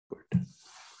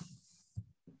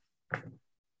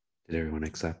Did everyone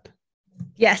accept?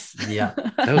 Yes. Yeah.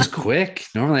 That was quick.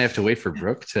 Normally I have to wait for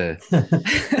Brooke to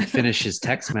finish his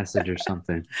text message or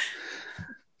something.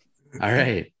 All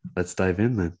right, let's dive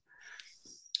in then.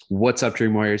 What's up,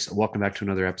 Dream Warriors? Welcome back to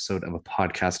another episode of a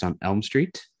podcast on Elm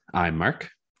Street. I'm Mark.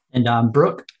 And I'm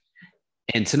Brooke.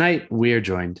 And tonight we are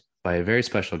joined by a very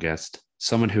special guest,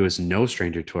 someone who is no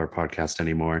stranger to our podcast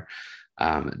anymore,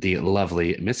 the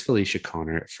lovely Miss Felicia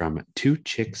Connor from Two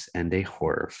Chicks and a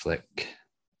Horror Flick.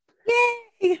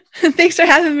 Yay! Thanks for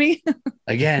having me.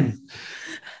 Again.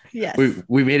 Yes.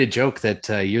 We made a joke that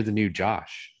you're the new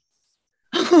Josh.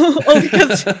 Oh,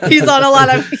 because he's on a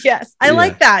lot of I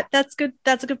like that. That's good.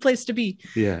 That's a good place to be.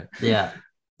 Yeah.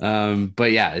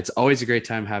 But yeah, it's always a great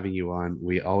time having you on.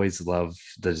 We always love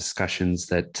the discussions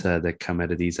that come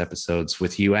out of these episodes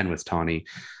with you and with Tawny.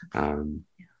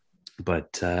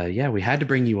 But we had to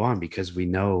bring you on because we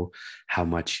know how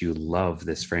much you love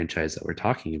this franchise that we're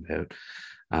talking about.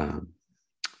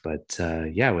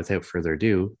 Without further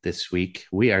ado, this week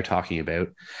we are talking about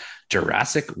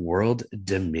Jurassic World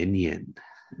Dominion.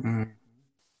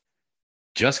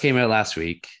 Just came out last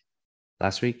week.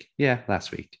 Last week,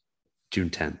 June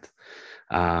 10th.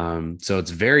 So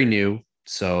it's very new.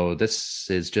 So this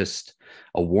is just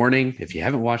a warning. If you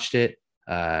haven't watched it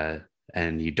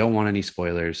and you don't want any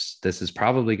spoilers, this is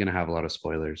probably going to have a lot of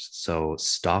spoilers. So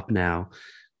stop now,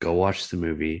 go watch the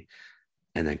movie,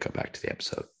 and then come back to the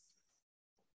episode.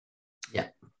 Yeah.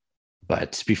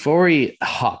 But before we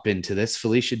hop into this,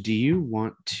 Felicia, do you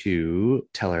want to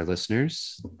tell our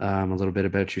listeners a little bit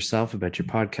about yourself, about your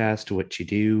podcast, what you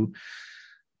do,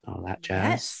 all that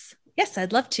jazz? Yes,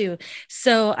 I'd love to.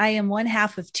 So I am one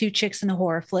half of Two Chicks and a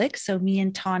Horror Flick. So me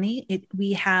and Tawny,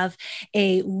 we have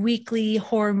a weekly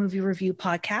horror movie review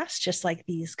podcast, just like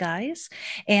these guys.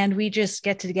 And we just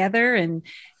get together and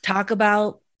talk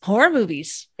about horror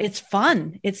movies. It's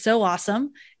fun. It's so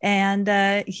awesome. And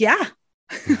that's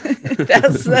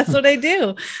what I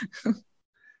do.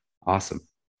 Awesome.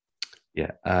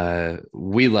 Yeah.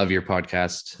 We love your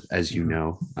podcast, as you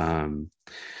know.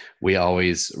 We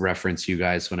always reference you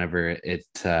guys whenever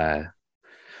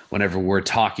we're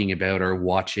talking about or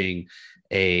watching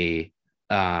a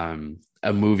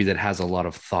movie that has a lot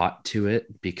of thought to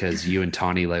it, because you and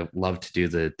Tawny love to do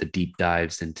the deep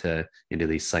dives into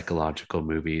these psychological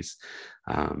movies.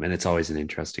 And it's always an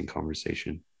interesting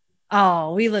conversation.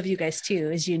 Oh, we love you guys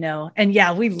too, as you know. And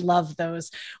yeah, we love those.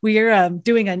 We are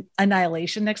doing an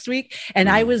Annihilation next week. And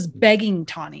I was begging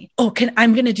Tawny,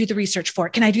 I'm going to do the research for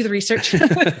it. Can I do the research?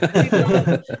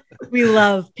 we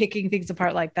love picking things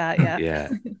apart like that. Yeah.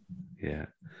 Yeah.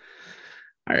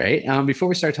 All right. Before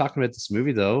we start talking about this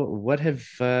movie though, what have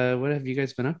you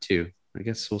guys been up to? I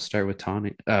guess we'll start with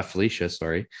Felicia,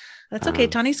 sorry. That's okay.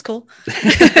 Tawny's cool.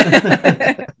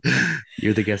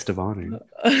 You're the guest of honor.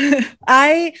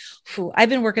 I've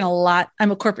been working a lot.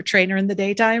 I'm a corporate trainer in the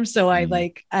daytime. So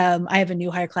I have a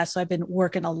new hire class. So I've been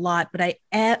working a lot, but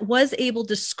I was able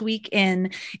to squeak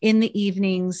in the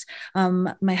evenings.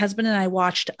 My husband and I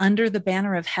watched Under the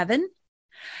Banner of Heaven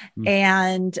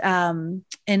and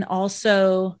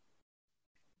also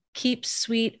Keep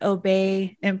Sweet,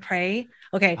 Obey, and Pray.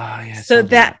 Okay. So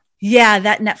that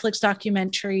Netflix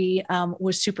documentary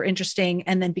was super interesting.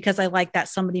 And then because I like that,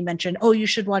 somebody mentioned, you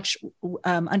should watch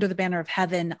Under the Banner of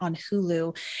Heaven on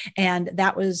Hulu. And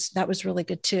that was really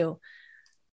good too.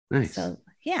 Nice. So,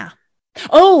 yeah.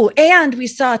 Oh, and we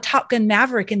saw Top Gun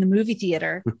Maverick in the movie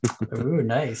theater. Ooh,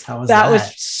 nice. How was that? That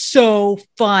was so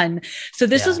fun. So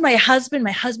this was my husband.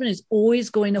 My husband is always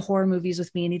going to horror movies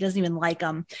with me and he doesn't even like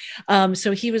them.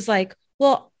 So he was like,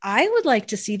 well, I would like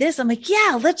to see this. I'm like,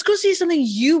 yeah, let's go see something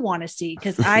you want to see.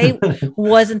 Cause I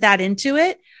wasn't that into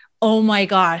it. Oh my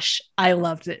gosh. I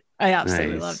loved it. I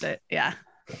absolutely loved it. Yeah.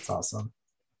 That's awesome.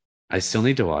 I still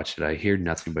need to watch it. I hear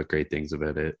nothing but great things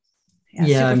about it.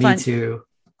 Yeah, me too.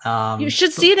 You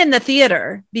should see it in the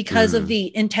theater because of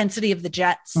the intensity of the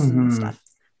jets and stuff.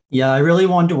 Yeah, I really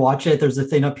wanted to watch it. There's a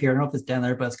thing up here. I don't know if it's down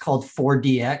there, but it's called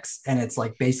 4DX. And it's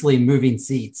like basically moving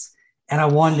seats. And I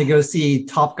wanted to go see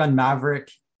Top Gun Maverick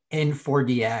in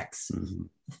 4DX. Mm-hmm.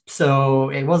 So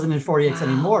it wasn't in 4DX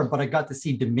anymore, but I got to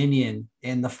see Dominion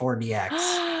in the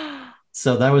 4DX.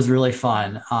 So that was really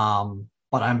fun.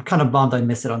 But I'm kind of bummed I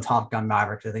missed it on Top Gun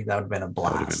Maverick. I think that would have been a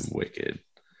blast. That would have been wicked.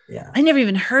 Yeah. I never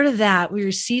even heard of that, where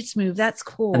your seats move. That's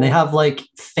cool. And they have like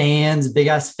fans, big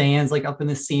ass fans, like up in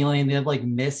the ceiling. They have like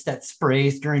mist that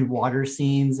sprays during water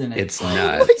scenes. And it's like,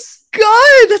 nuts.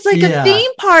 God, that's like a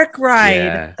theme park ride.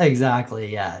 Yeah,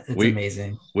 exactly. Yeah, it's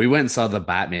amazing. We went and saw the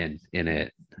Batman in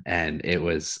it, and it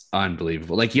was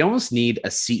unbelievable. Like you almost need a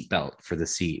seatbelt for the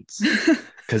seats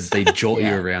because they jolt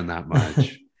you around that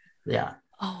much. Yeah.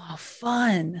 Oh, how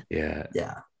fun. Yeah.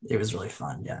 Yeah. it was really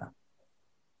fun. Yeah.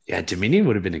 Yeah, Dominion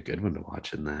would have been a good one to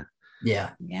watch in that.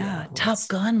 Yeah. Yeah. Top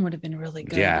Gun would have been really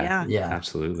good. Yeah, Yeah. Yeah.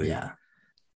 absolutely. Yeah.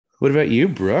 What about you,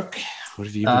 Brooke? What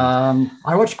have you been?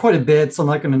 I watched quite a bit, so I'm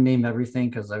not going to name everything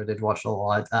because I did watch a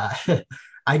lot.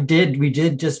 We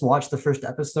did just watch the first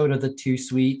episode of the Too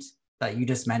Sweet that you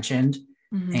just mentioned,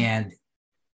 and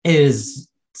it is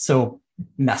so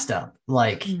messed up.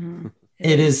 Like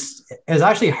it's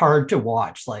actually hard to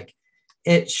watch. Like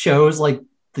it shows like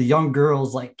the young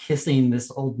girls like kissing this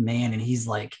old man, and he's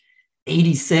like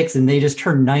 86 and they just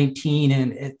turned 19,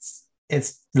 and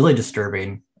it's really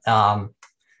disturbing.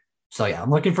 So yeah, I'm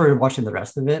looking forward to watching the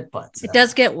rest of it, but it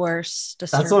does get worse.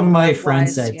 That's what my friend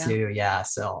said too. Yeah,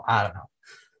 so I don't know,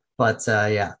 but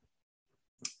yeah.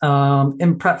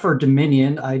 In prep for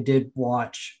Dominion, I did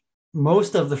watch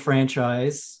most of the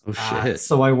franchise. Oh shit!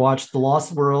 So I watched The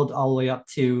Lost World all the way up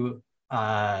to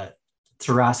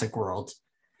Jurassic World.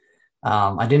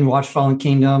 I didn't watch Fallen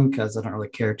Kingdom because I don't really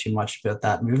care too much about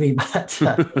that movie, but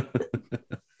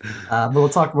we'll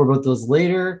talk more about those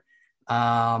later.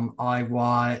 I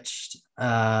watched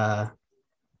a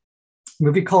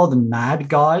movie called Mad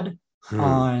God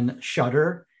on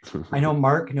Shudder. I know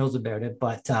Mark knows about it,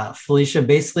 but Felicia,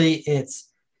 basically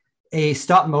it's a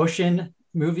stop motion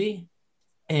movie,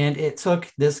 and it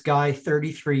took this guy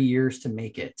 33 years to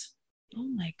make it. Oh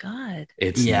my God.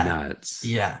 It's nuts.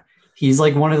 Yeah. He's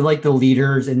like one of like the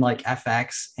leaders in like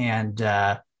FX, and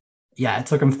it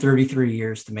took him 33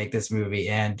 years to make this movie,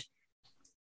 and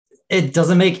it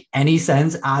doesn't make any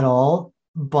sense at all,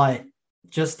 but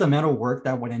just the amount of work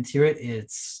that went into it,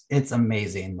 it's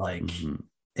amazing. Like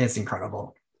it's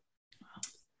incredible.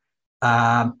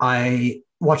 I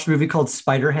watched a movie called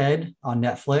Spiderhead on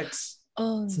Netflix.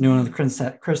 Oh, it's new one with Chris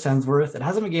Hemsworth. It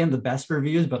hasn't been getting the best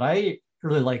reviews, but I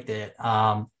really liked it.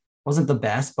 Wasn't the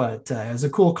best, but it was a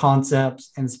cool concept,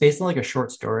 and it's based on like a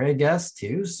short story, I guess,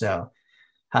 too. So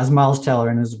has Miles Teller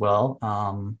in as well.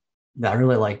 I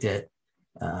really liked it.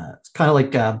 It's kind of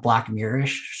like Black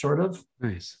Mirror-ish, sort of.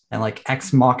 Nice. And like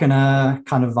Ex Machina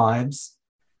kind of vibes.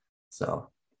 So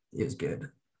it was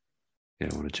good. Yeah,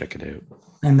 I want to check it out.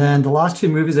 And then the last two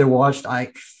movies I watched,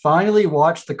 I finally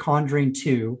watched The Conjuring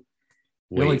 2.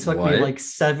 It only took me like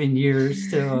 7 years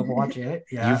to watch it.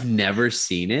 Yeah. You've never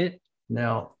seen it?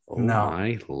 No. Oh no.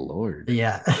 My Lord.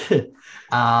 Yeah.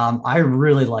 I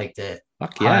really liked it.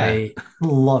 Fuck yeah. I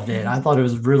loved it. I thought it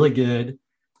was really good.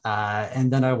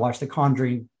 And then I watched The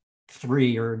Conjuring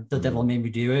 3, or The Devil Made Me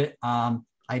Do It.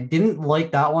 I didn't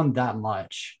like that one that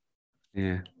much.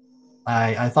 Yeah.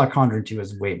 I thought Conjuring 2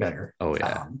 was way better. Oh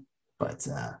yeah. But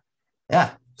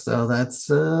yeah, so that's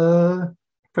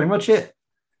pretty much it.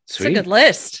 Sweet. It's a good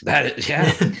list. That is,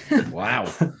 yeah. Wow.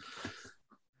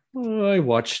 I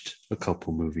watched a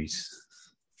couple movies.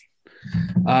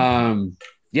 We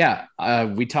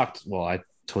talked. Well, I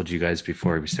told you guys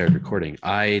before we started recording,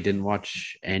 I didn't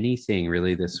watch anything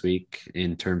really this week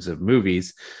in terms of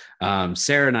movies.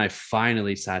 Sarah and I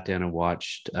finally sat down and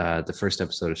watched the first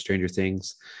episode of Stranger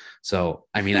Things. So,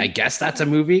 I mean, I guess that's a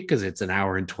movie because it's an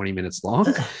hour and 20 minutes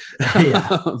long.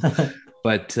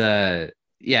 But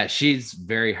she's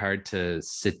very hard to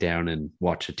sit down and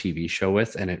watch a TV show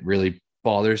with. And it really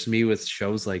bothers me with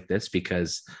shows like this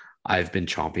because I've been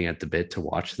chomping at the bit to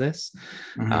watch this.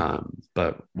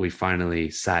 But we finally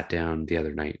sat down the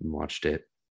other night and watched it.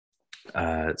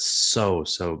 So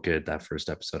good, that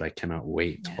first episode. I cannot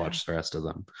wait to watch the rest of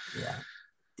them.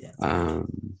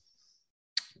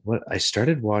 What I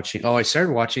started watching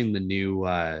the new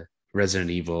Resident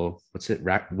Evil. What's it?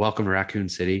 Welcome to Raccoon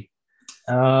City.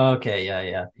 Okay,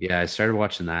 yeah. I started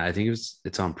watching that. I think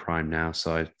it's on Prime now,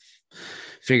 so I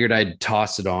figured I'd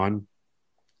toss it on.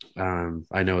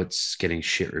 I know it's getting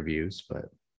shit reviews,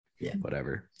 but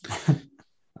whatever.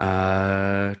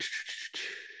 That's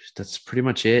pretty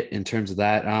much it in terms of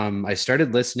that. I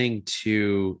started listening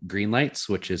to Green Lights,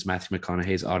 which is Matthew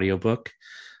McConaughey's audiobook.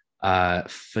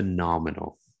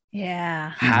 Phenomenal.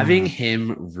 Yeah. Having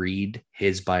him read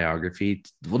his biography.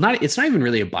 Well, it's not even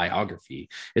really a biography.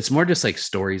 It's more just like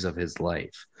stories of his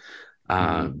life.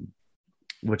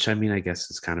 Which I mean, I guess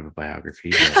is kind of a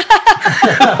biography.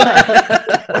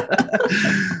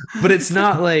 But it's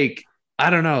not like, I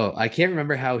don't know. I can't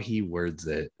remember how he words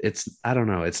it. I don't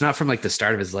know. It's not from like the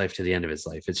start of his life to the end of his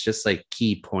life. It's just like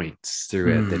key points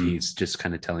through it that he's just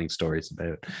kind of telling stories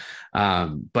about.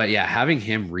 But yeah, having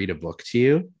him read a book to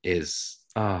you is,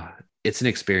 it's an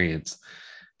experience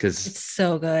because it's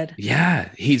so good. Yeah,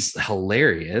 he's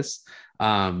hilarious.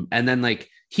 And then like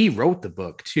he wrote the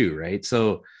book too, right?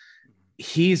 So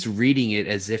he's reading it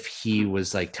as if he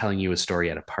was like telling you a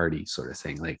story at a party sort of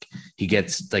thing. Like he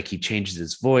gets like, he changes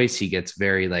his voice. He gets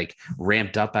very like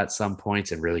ramped up at some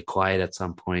points and really quiet at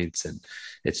some points. And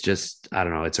it's just, I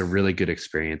don't know, it's a really good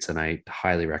experience. And I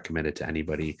highly recommend it to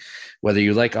anybody, whether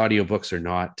you like audiobooks or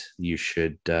not. You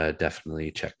should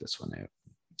definitely check this one out.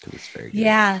 It's very good.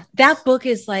 Yeah, that book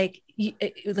is like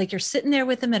you're sitting there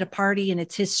with him at a party and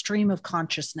it's his stream of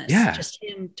consciousness, just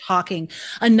him talking.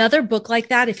 Another book like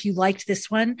that, if you liked this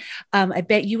one, I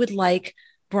bet you would like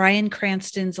Bryan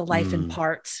Cranston's A Life in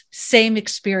Parts. Same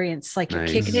experience, like you're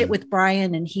kicking it with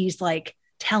Bryan and he's like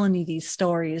telling you these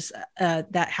stories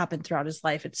that happened throughout his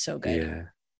life. It's so good.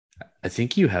 Yeah, I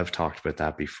think you have talked about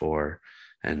that before.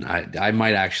 And I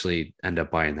might actually end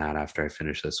up buying that after I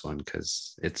finish this one,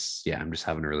 because I'm just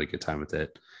having a really good time with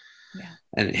it. Yeah.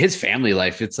 And his family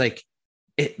life, it's like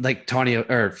Tawny,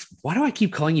 or why do I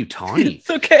keep calling you Tawny? It's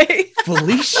okay.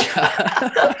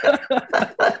 Felicia.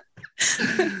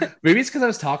 Maybe it's because I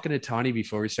was talking to Tawny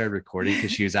before we started recording,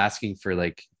 because she was asking for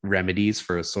like remedies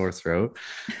for a sore throat.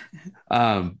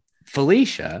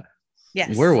 Felicia.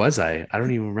 Yes. Where was I? I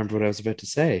don't even remember what I was about to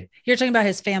say. You're talking about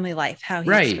his family life, how he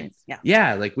experienced.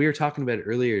 Yeah. Like we were talking about it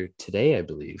earlier today, I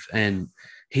believe. And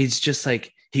he's just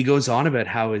like, he goes on about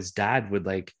how his dad would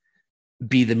like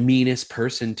be the meanest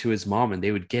person to his mom, and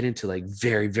they would get into like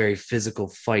very, very physical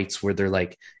fights where they're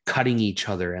like cutting each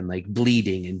other and like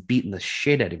bleeding and beating the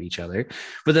shit out of each other.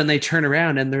 But then they turn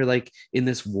around and they're like in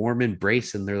this warm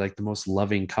embrace, and they're like the most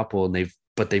loving couple, and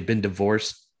they've been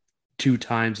divorced 2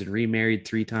 times and remarried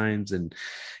 3 times. And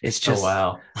it's just,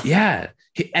 wow. Yeah.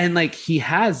 And like, he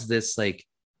has this like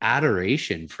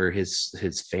adoration for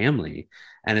his family.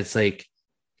 And it's like,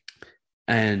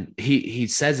 and he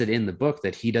says it in the book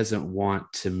that he doesn't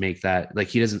want to make that, like,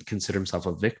 he doesn't consider himself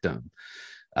a victim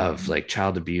of like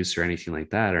child abuse or anything like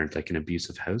that, or like an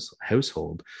abusive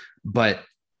household. But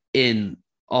in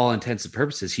all intents and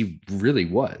purposes, he really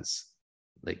was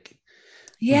like,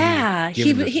 yeah,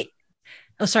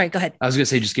 oh, sorry, go ahead. I was going to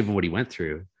say, just given what he went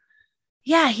through.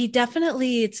 Yeah, he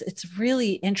definitely, it's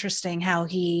really interesting how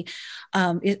he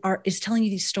is telling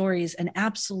you these stories. And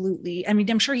absolutely, I mean,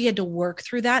 I'm sure he had to work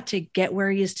through that to get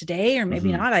where he is today, or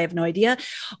maybe not, I have no idea.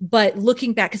 But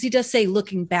looking back, because he does say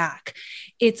looking back,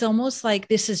 it's almost like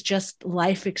this is just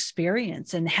life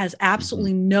experience, and has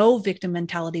absolutely no victim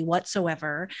mentality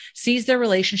whatsoever, sees their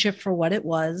relationship for what it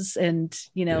was. And,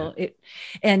 you know,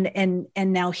 and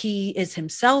now he is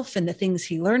himself, and the things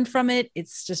he learned from it.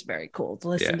 It's just very cool to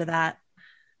listen to that.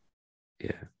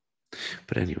 Yeah.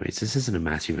 But anyways, this isn't a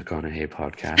Matthew McConaughey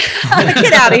podcast.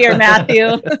 Get out of here, Matthew.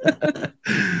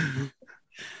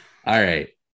 All right.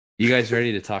 You guys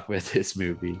ready to talk about this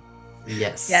movie?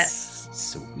 Yes. Yes.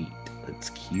 Sweet.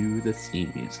 Let's cue the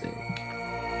theme music.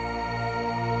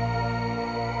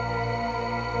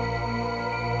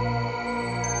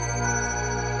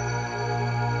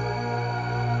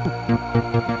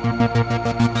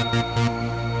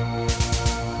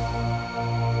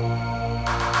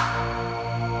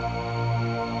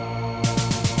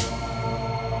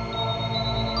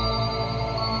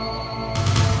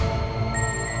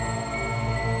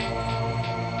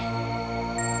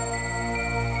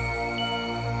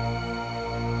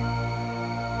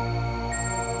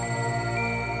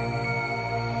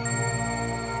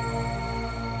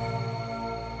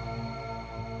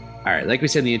 All right, like we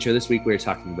said in the intro, this week we're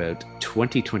talking about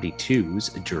 2022's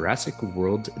Jurassic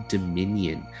World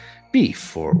Dominion.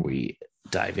 Before we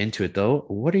dive into it, though,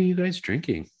 what are you guys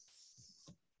drinking?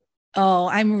 Oh,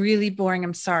 I'm really boring.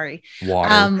 I'm sorry.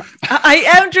 Water. I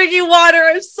am drinking water.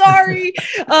 I'm sorry.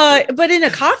 But in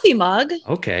a coffee mug.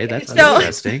 Okay, that's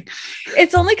interesting.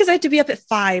 It's only because I had to be up at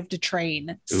 5 to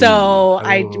train. So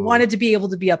I wanted to be able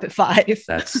to be up at 5.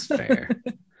 That's fair.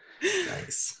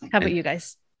 Nice. How about you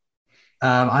guys?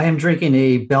 I am drinking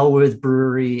a Bellwood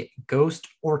Brewery Ghost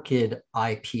Orchid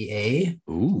IPA.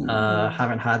 Ooh.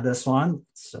 Haven't had this one,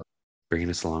 so bringing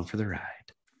us along for the ride.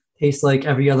 Tastes like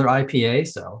every other IPA,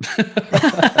 so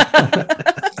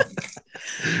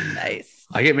nice.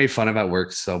 I get made fun of at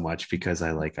work so much because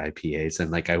I like IPAs, and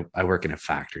like I work in a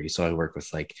factory, so I work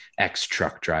with like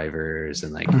ex-truck drivers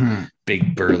and like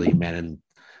big burly men, and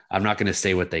I'm not going to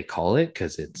say what they call it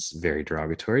because it's very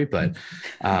derogatory, but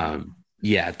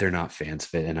yeah, they're not fans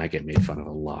of it, and I get made fun of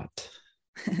a lot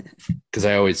because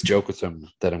I always joke with them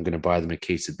that I'm going to buy them a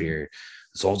case of beer.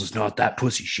 As long as it's not that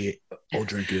pussy shit, I'll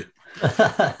drink it.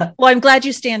 Well, I'm glad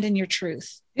you stand in your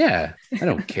truth. Yeah, I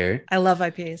don't care. I love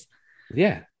IPAs.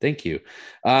 Yeah, thank you.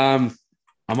 I'm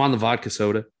on the vodka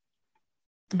soda,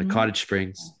 the Cottage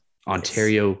Springs,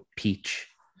 Ontario Peach.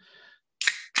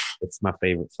 It's my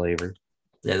favorite flavor.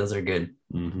 Yeah, those are good.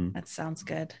 That sounds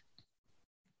good.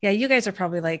 Yeah, you guys are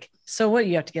probably like, so what?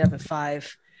 You have to get up at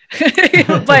 5.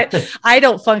 But I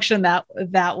don't function that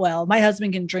well. My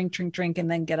husband can drink, and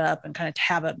then get up and kind of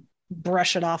have a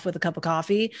brush it off with a cup of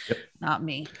coffee. Yep. Not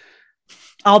me.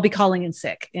 I'll be calling in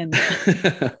sick.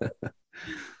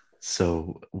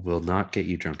 So we'll not get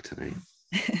you drunk tonight.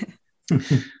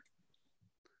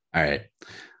 All right.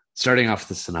 Starting off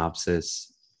the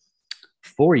synopsis.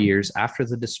 4 years after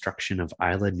the destruction of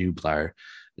Isla Nublar,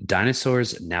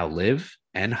 dinosaurs now live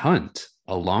and hunt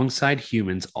alongside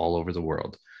humans all over the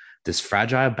world. This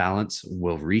fragile balance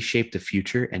will reshape the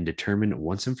future and determine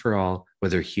once and for all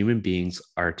whether human beings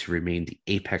are to remain the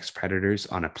apex predators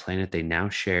on a planet they now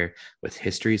share with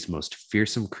history's most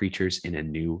fearsome creatures in a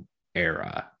new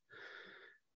era.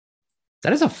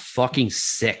 That is a fucking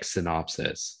sick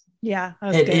synopsis. Yeah,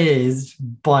 it is.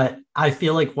 But I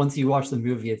feel like once you watch the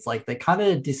movie, it's like they kind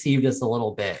of deceived us a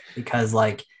little bit, because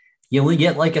like you only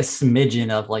get like a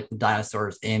smidgen of like the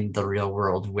dinosaurs in the real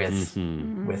world with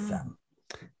them.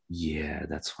 Yeah,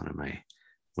 that's one of my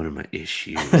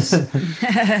issues.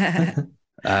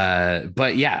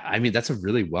 But yeah, I mean, that's a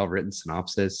really well written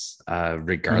synopsis,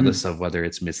 regardless of whether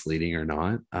it's misleading or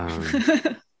not.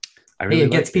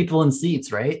 It gets people in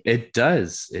seats, right? It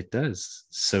does.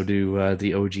 So do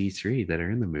the OG3 that are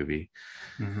in the movie.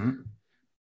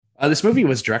 This movie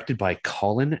was directed by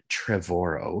Colin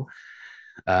Trevorrow.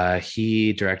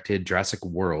 He directed Jurassic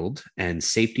World and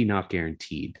Safety Not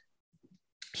Guaranteed.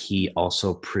 He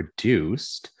also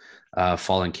produced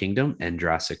Fallen Kingdom and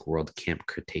Jurassic World Camp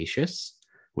Cretaceous,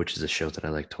 which is a show that I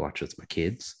like to watch with my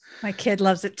kids. My kid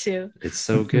loves it too. It's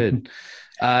so good.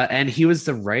 And he was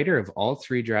the writer of all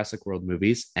 3 Jurassic World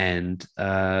movies and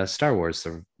Star Wars,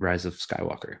 The Rise of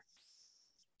Skywalker,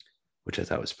 which I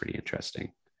thought was pretty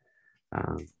interesting.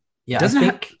 Yeah, I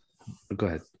think... Go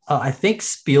ahead. I think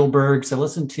Spielberg, so I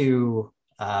listened to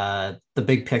the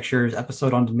Big Pictures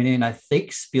episode on Dominion. I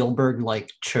think Spielberg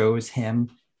like chose him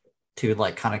to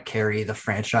like kind of carry the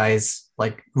franchise,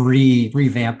 like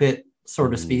revamp it, so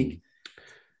to speak.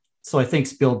 So I think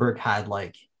Spielberg had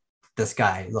like this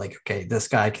guy, like, okay, this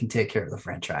guy can take care of the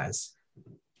franchise.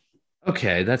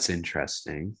 Okay, that's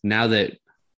interesting. Now that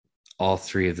all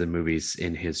 3 of the movies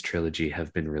in his trilogy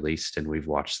have been released and we've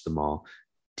watched them all,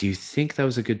 do you think that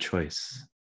was a good choice?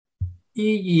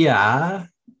 Yeah.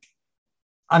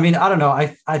 I mean, I don't know.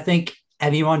 I think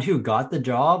anyone who got the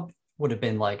job would have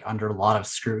been like under a lot of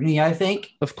scrutiny, I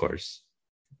think. Of course.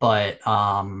 But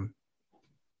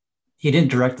he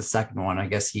didn't direct the second one. I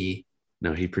guess he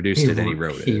produced it and he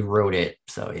wrote it. He wrote it.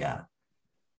 So yeah.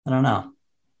 I don't know.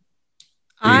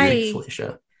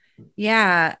 Felicia.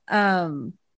 Yeah.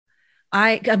 I'm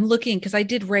looking because I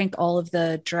did rank all of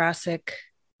the Jurassic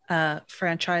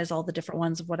franchise, all the different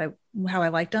ones of how I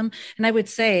liked them, and I would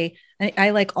say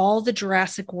I like all the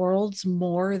Jurassic Worlds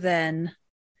more than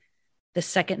the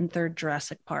second and third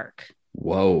Jurassic Park.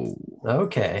 Whoa,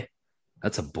 okay,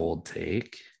 that's a bold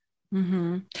take.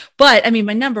 But I mean,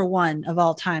 my number one of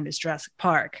all time is Jurassic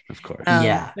Park, of course.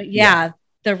 But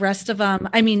the rest of them,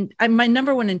 I mean, my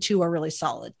number 1 and 2 are really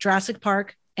solid: Jurassic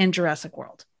Park and Jurassic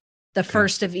World, the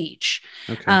first of each.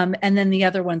 And then the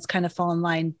other ones kind of fall in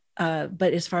line.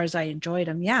 But as far as I enjoyed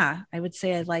them, I would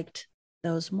say I liked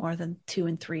those more than 2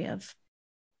 and 3 of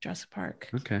Jurassic Park.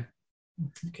 Okay.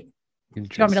 Do you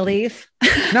want me to leave?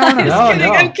 No.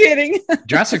 I'm kidding.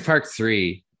 Jurassic Park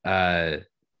 3. What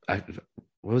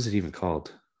was it even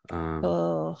called? It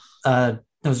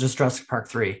was just Jurassic Park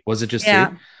 3. Was it just 3?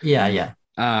 Yeah.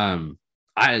 I'm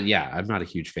not a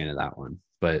huge fan of that one,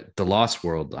 but The Lost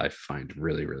World I find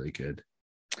really, really good.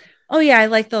 Oh yeah, I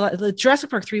like the Jurassic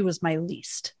Park 3 was my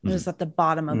least. It was at the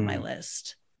bottom of my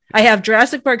list. I have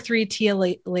Jurassic Park 3, Tia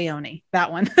Leone, that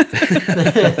one.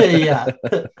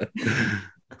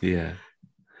 Yeah.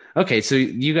 Okay, so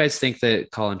you guys think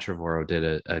that Colin Trevorrow did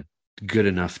a good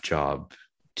enough job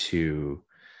to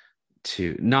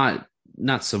not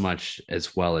so much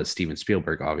as well as Steven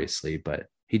Spielberg, obviously, but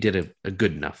he did a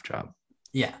good enough job.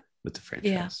 Yeah. With the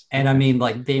franchise. Yeah. And I mean,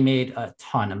 like, they made a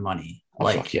ton of money.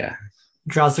 Fuck yeah.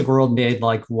 Jurassic World made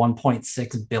like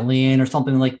 1.6 billion or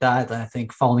something like that. Then I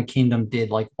think Fallen Kingdom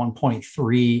did like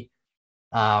 1.3.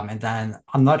 And then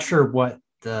I'm not sure what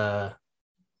the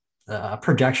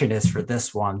projection is for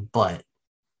this one, but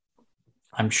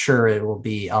I'm sure it will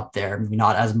be up there. Maybe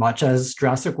not as much as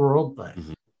Jurassic World, but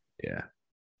yeah,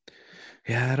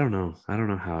 I don't know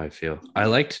how I feel. I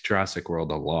liked Jurassic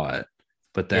World a lot,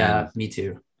 but then me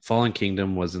too. Fallen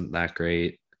Kingdom wasn't that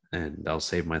great. And I'll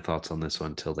save my thoughts on this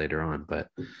one till later on. But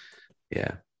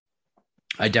yeah,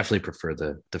 I definitely prefer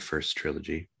the first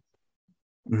trilogy.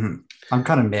 I'm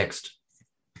kind of mixed.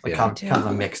 Kind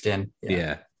of mixed in.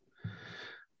 Yeah.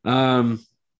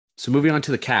 So moving on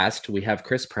to the cast, we have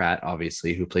Chris Pratt,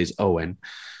 obviously, who plays Owen.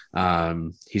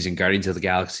 He's in Guardians of the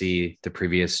Galaxy, the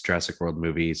previous Jurassic World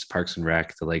movies, Parks and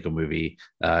Rec, the Lego movie.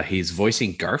 He's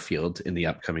voicing Garfield in the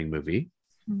upcoming movie,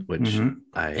 which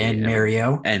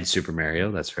Mario and Super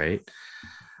Mario. That's right.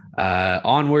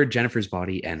 Onward, Jennifer's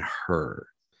Body, and Her.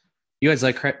 You guys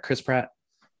like Chris Pratt?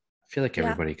 I feel like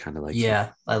everybody kind of likes him.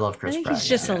 Yeah, I love Chris Pratt. He's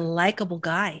just a likable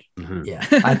guy. Mm-hmm. Yeah,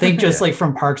 I think just like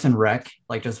from Parks and Rec,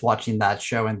 like just watching that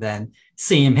show and then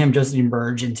seeing him just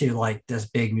emerge into like this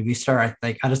big movie star, I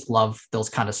think I just love those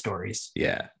kind of stories.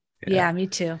 Yeah, me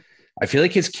too. I feel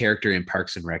like his character in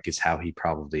Parks and Rec is how he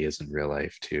probably is in real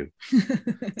life too.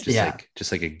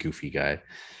 just like a goofy guy.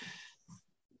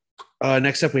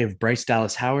 Next up, we have Bryce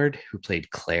Dallas Howard, who played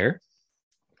Claire.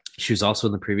 She was also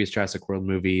in the previous Jurassic World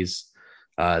movies,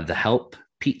 The Help,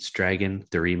 Pete's Dragon,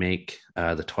 the remake,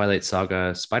 The Twilight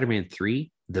Saga, Spider-Man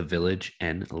 3, The Village,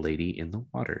 and Lady in the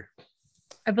Water.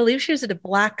 I believe she was at a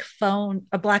Black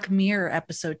Mirror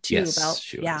episode too.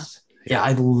 Yes, Yeah,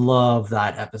 I love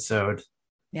that episode.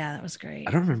 Yeah, that was great.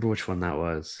 I don't remember which one that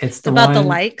was. It's about the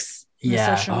likes.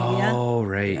 Yeah. Social media. Oh,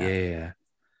 right.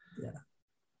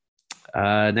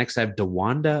 Yeah. Next, I have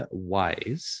DeWanda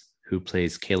Wise, who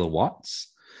plays Kayla Watts.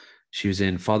 She was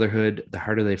in Fatherhood, The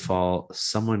Harder They Fall,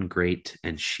 Someone Great,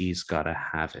 and She's Gotta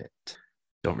Have It.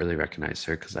 Don't really recognize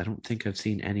her because I don't think I've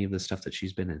seen any of the stuff that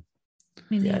she's been in.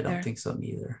 Me neither. I don't think so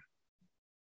neither.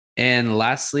 And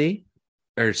lastly,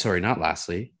 not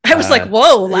lastly. I was like,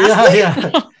 whoa, lastly?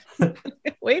 Yeah.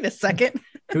 Wait a second.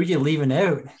 Who are you leaving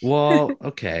out? Well,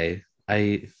 okay.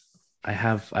 I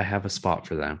have a spot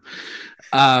for them.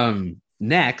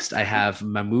 Next, I have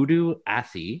Mamoudou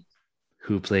Athie,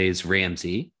 who plays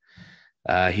Ramsey.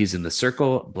 He's in The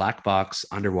Circle, Black Box,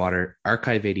 Underwater,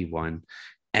 Archive 81,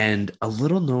 and a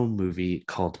little known movie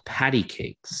called Patty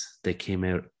Cakes that came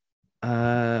out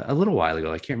a little while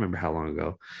ago. I can't remember how long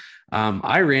ago.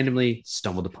 I randomly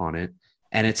stumbled upon it,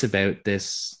 and it's about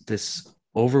this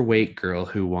overweight girl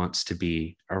who wants to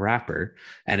be a rapper,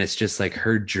 and it's just like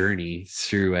her journey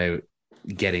throughout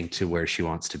getting to where she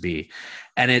wants to be.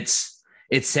 And it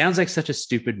sounds like such a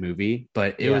stupid movie,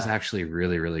 but it was actually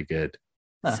really, really good.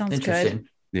 Sounds good.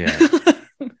 Yeah.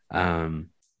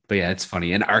 But yeah, it's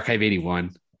funny. And Archive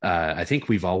 81, I think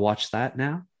we've all watched that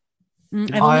now.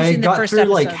 I got through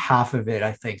like half of it,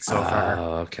 I think, so far.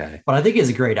 Oh, okay. But I think he's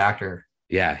a great actor.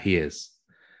 Yeah, he is.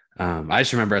 I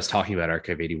just remember us talking about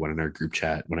Archive 81 in our group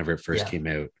chat whenever it first came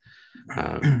out.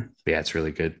 But yeah, it's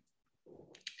really good.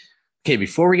 Okay,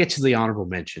 before we get to the honorable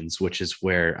mentions, which is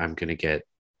where I'm going to get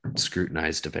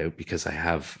scrutinized about because I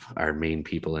have our main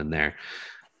people in there.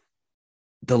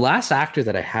 The last actor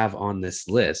that I have on this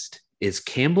list is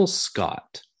Campbell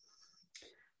Scott.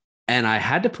 And I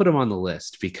had to put him on the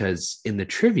list because in the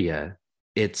trivia,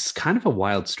 it's kind of a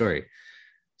wild story.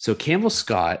 So Campbell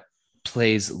Scott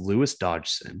plays Lewis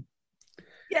Dodgson.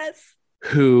 Yes.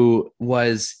 Who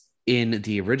was in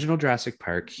the original Jurassic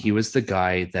Park. He was the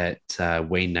guy that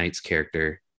Wayne Knight's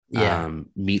character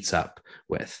meets up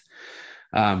with.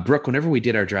 Brooke, whenever we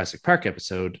did our Jurassic Park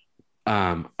episode,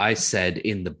 I said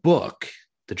in the book,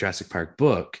 the Jurassic Park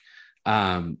book,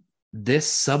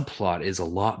 this subplot is a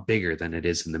lot bigger than it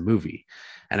is in the movie.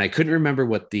 And I couldn't remember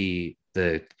what the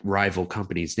rival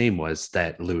company's name was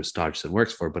that Lewis Dodgson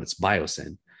works for, but it's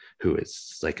Biosyn, who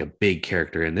is like a big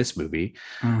character in this movie.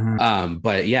 Mm-hmm.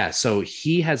 But yeah, so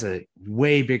he has a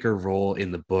way bigger role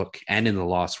in the book and in The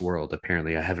Lost World.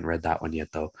 Apparently, I haven't read that one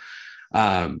yet though.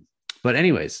 But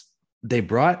anyways, they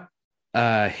brought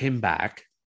him back.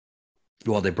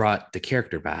 Well, they brought the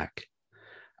character back.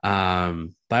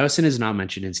 Biosyn is not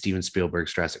mentioned in Steven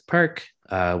Spielberg's Jurassic Park,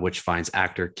 which finds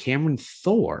actor Cameron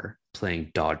Thor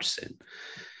playing Dodgson.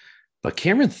 But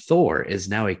Cameron Thor is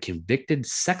now a convicted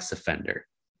sex offender,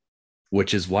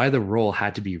 which is why the role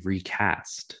had to be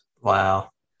recast. Wow.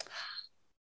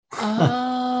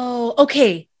 Oh,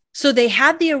 okay. So they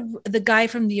had the guy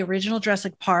from the original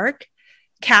Jurassic Park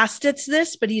cast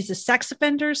this, but he's a sex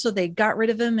offender, so they got rid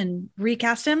of him and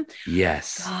recast him.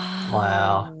 Yes. Oh.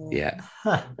 Wow. Yeah.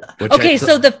 Okay,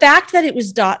 so the fact that it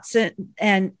was Dodgson,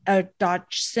 I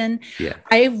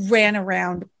ran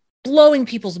around blowing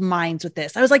people's minds with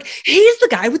this. I was like, he's the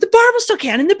guy with the barbell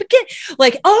can in the beginning.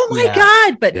 Like, oh my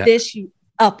God. But this, you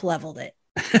up leveled it.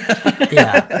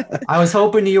 Yeah. I was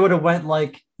hoping you would have went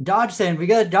like, Dodgson, we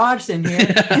got Dodgson here.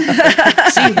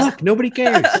 See, look, nobody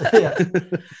cares.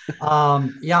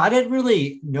 I didn't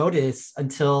really notice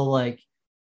until like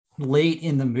late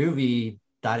in the movie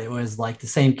that it was like the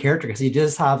same character because he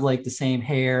just have like the same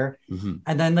hair. Mm-hmm.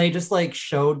 And then they just like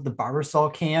showed the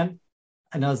Barbasol can.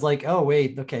 And I was like, oh,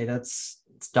 wait, okay, it's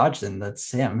Dodgson.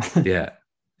 That's him. Yeah.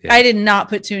 Yeah. I did not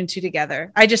put two and two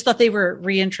together. I just thought they were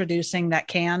reintroducing that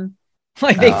can.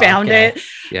 Like they found okay. it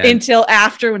Yeah. until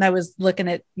after when I was looking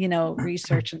at,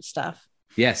 research and stuff.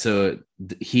 Yeah, so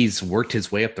he's worked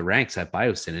his way up the ranks at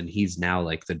Biosyn, and he's now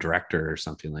like the director or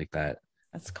something like that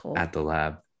That's cool. at the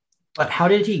lab. But how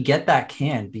did he get that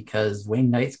can? Because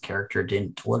Wayne Knight's character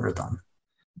didn't deliver them.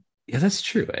 Yeah, that's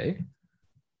true, eh?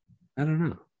 I don't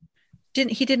know.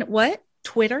 Didn't what?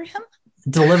 Twitter him?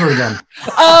 Deliver them.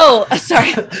 Oh,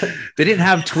 sorry. They didn't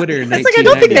have Twitter in It's like I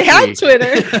don't think they had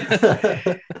 1993.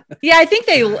 Twitter. Yeah, I think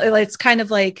it's kind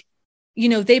of like,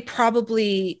 they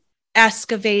probably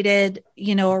excavated,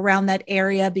 around that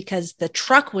area because the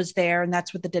truck was there and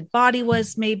that's where the dead body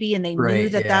was maybe. And they knew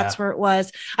that that's where it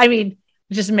was. I mean,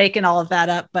 just making all of that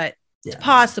up, but it's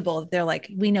possible. They're like,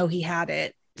 we know he had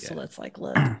it. So let's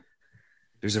look.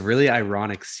 There's a really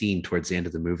ironic scene towards the end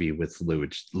of the movie with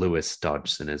Lewis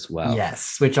Dodgson as well.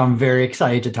 Yes, which I'm very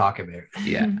excited to talk about.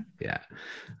 Yeah.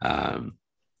 All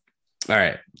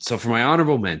right. So for my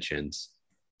honorable mentions,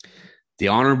 the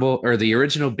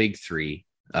original big three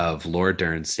of Laura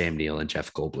Dern, Sam Neill, and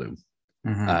Jeff Goldblum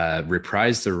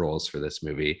reprised their roles for this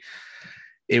movie.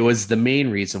 It was the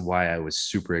main reason why I was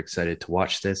super excited to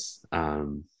watch this.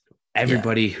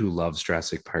 Everybody who loves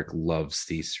Jurassic Park loves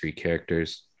these three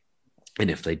characters. And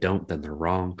if they don't, then they're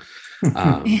wrong.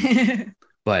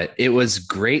 But it was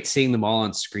great seeing them all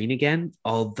on screen again,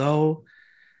 although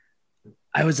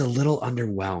I was a little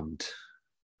underwhelmed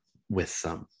with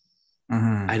them.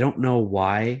 I don't know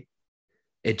why.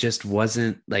 It just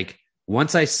wasn't like,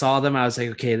 once I saw them, I was like,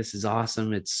 okay, this is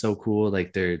awesome. It's so cool.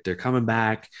 Like they're coming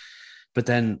back. But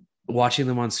then watching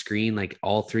them on screen, like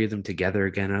all three of them together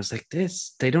again, I was like,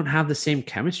 they don't have the same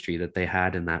chemistry that they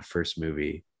had in that first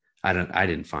movie. I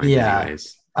didn't find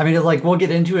anyways. I mean, we'll get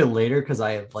into it later because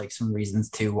I have some reasons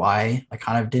too why I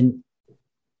kind of didn't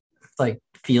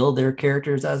feel their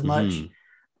characters as much.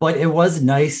 But it was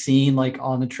nice seeing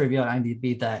on the trivia on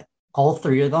IMDb that all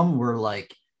three of them were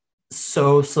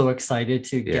so excited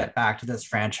to get back to this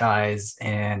franchise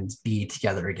and be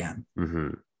together again.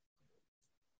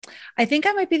 I think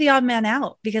I might be the odd man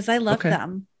out because I loved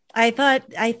them. I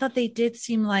thought they did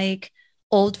seem like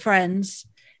old friends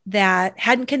that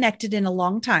hadn't connected in a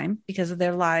long time because of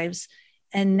their lives.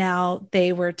 And now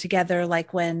they were together,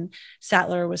 like when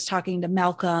Sattler was talking to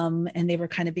Malcolm and they were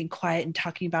kind of being quiet and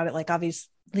talking about it,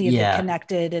 obviously they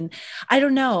connected. And I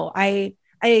don't know. I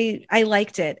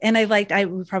liked it. And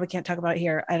we probably can't talk about it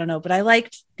here. I don't know, but I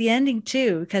liked the ending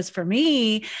too, because for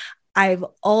me, I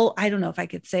don't know if I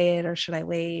could say it or should I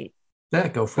wait? Yeah,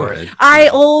 go for it. I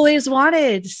always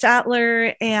wanted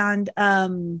Sattler and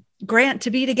Grant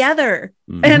to be together.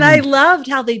 And I loved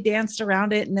how they danced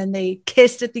around it and then they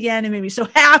kissed at the end and made me so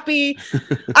happy.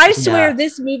 I swear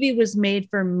this movie was made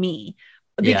for me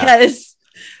because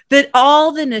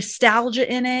all the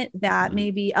nostalgia in it that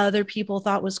maybe other people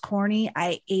thought was corny,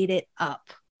 I ate it up.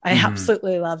 I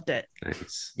absolutely loved it.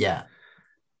 Nice. Yeah.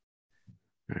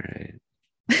 All right.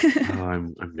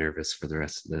 I'm nervous for the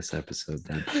rest of this episode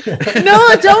then.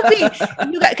 No, don't be,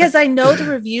 because I know the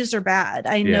reviews are bad.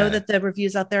 I know that the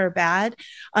reviews out there are bad.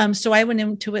 So I went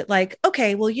into it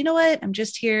okay, well, you know what? I'm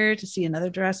just here to see another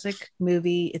Jurassic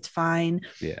movie. It's fine.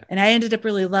 Yeah. And I ended up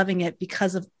really loving it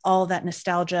because of all that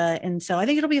nostalgia. And so I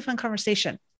think it'll be a fun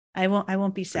conversation. I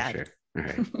won't be sad. For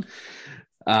sure.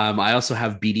 All right. I also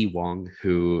have B.D. Wong,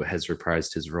 who has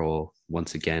reprised his role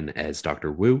once again as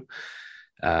Dr. Wu.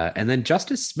 And then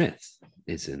Justice Smith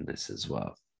is in this as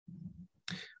well.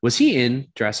 Was he in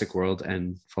Jurassic World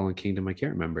and Fallen Kingdom? I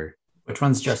can't remember. Which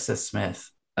one's Justice Smith?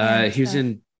 He was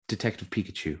in Detective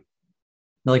Pikachu.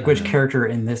 Which character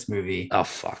in this movie? Oh,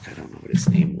 fuck. I don't know what his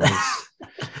name was.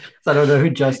 I don't know who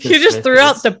Justice You just Smith threw is.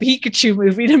 out the Pikachu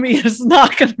movie to me. It's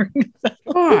not going to ring the bell.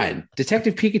 Come on.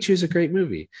 Detective Pikachu is a great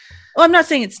movie. Well, I'm not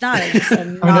saying it's not.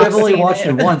 I've only watched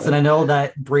it once, and I know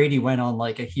that Brady went on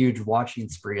a huge watching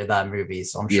spree of that movie,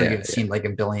 so I'm sure you've seen a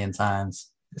billion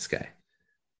times. This guy.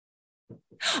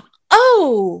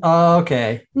 Oh,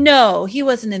 okay. No, he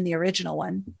wasn't in the original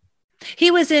one. He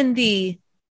was in the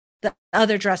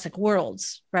other Jurassic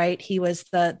Worlds, right? He was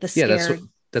the scared.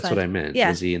 That's what I meant. Yeah.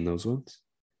 Was he in those ones?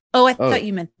 Oh, I thought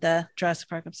you meant the Jurassic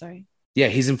Park. I'm sorry. Yeah,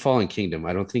 he's in Fallen Kingdom.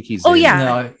 I don't think he's in...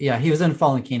 No, he was in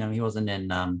Fallen Kingdom. He wasn't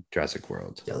in Jurassic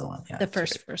World. The other one, the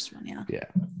first one,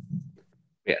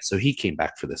 Yeah, so he came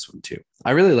back for this one too.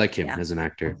 I really like him as an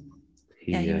actor.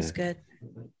 He was good.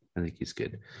 I think he's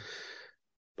good.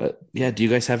 But yeah, do you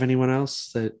guys have anyone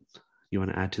else that you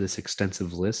want to add to this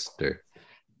extensive list? Or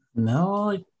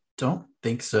no, I don't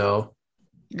think so.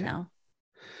 No.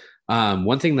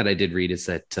 One thing that I did read is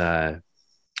that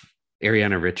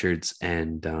Ariana Richards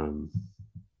and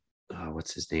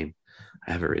what's his name?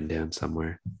 I have it written down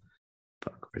somewhere.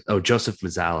 Oh, Joseph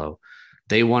Mazzello.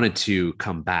 They wanted to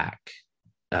come back,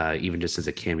 even just as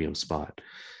a cameo spot.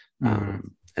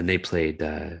 And they played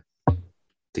the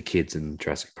kids in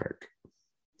Jurassic Park.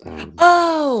 Okay.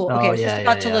 I was yeah, just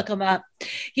about to look them up.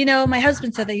 My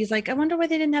husband said that. He's like, I wonder why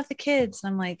they didn't have the kids.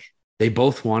 And I'm like, they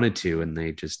both wanted to, and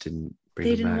they just didn't bring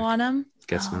them back. They didn't want them?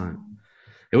 Guess not.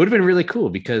 It would have been really cool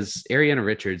because Ariana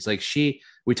Richards, like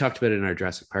we talked about it in our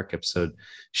Jurassic Park episode.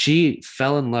 She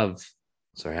fell in love.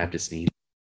 Sorry, I have to sneeze.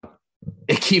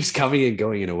 It keeps coming and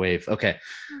going in a wave. Okay.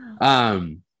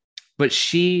 But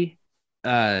she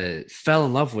fell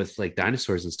in love with like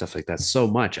dinosaurs and stuff like that so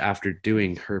much after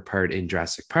doing her part in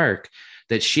Jurassic Park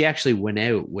that she actually went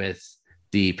out with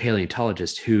the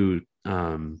paleontologist who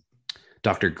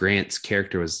Dr. Grant's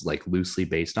character was like loosely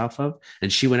based off of,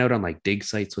 and she went out on like dig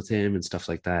sites with him and stuff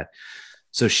like that.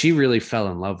 So she really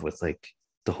fell in love with like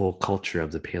the whole culture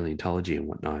of the paleontology and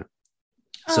whatnot.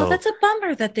 So that's a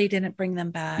bummer that they didn't bring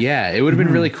them back. Yeah, it would have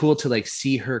been really cool to like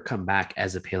see her come back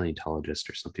as a paleontologist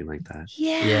or something like that.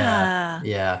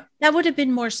 Yeah. That would have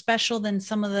been more special than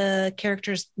some of the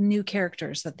new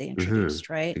characters that they introduced,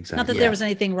 right? Exactly. Not that there was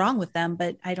anything wrong with them,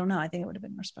 but I don't know. I think it would have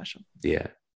been more special. Yeah.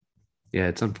 Yeah,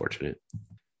 it's unfortunate.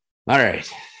 All right.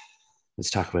 Let's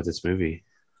talk about this movie.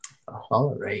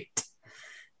 All right.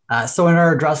 So in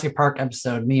our Jurassic Park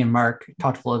episode, me and Mark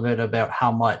talked a little bit about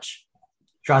how much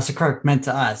Jurassic Park meant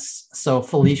to us. So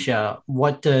Felicia,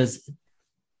 what does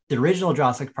the original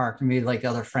Jurassic Park and maybe like the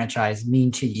other franchise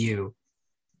mean to you?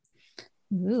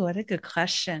 Ooh, what a good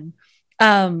question.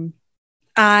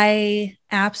 I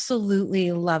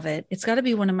absolutely love it. It's got to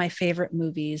be one of my favorite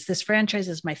movies. This franchise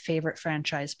is my favorite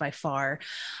franchise by far.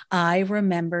 I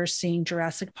remember seeing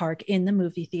Jurassic Park in the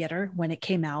movie theater when it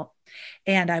came out,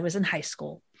 and I was in high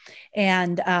school.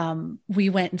 And we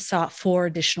went and saw it 4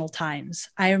 additional times.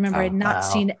 I remember I'd not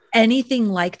seen anything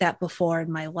like that before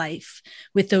in my life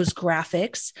with those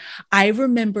graphics. I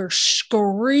remember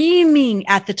screaming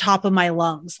at the top of my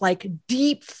lungs, like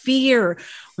deep fear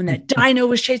when that dino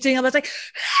was chasing up. I was like,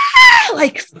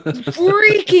 like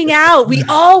freaking out. We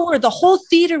all were, the whole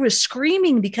theater was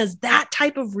screaming because that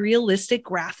type of realistic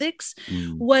graphics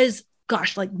was,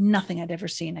 gosh, like nothing I'd ever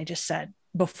seen. I just said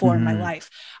before in my life.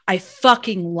 I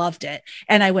fucking loved it.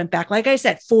 And I went back, like I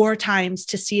said, 4 times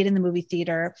to see it in the movie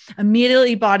theater,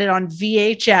 immediately bought it on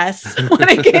VHS when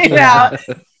it came out,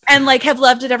 and like have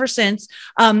loved it ever since.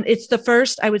 It's the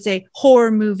first, I would say,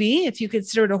 horror movie, if you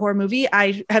consider it a horror movie,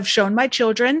 I have shown my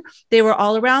children. They were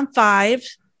all around 5,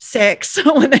 6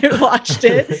 when they watched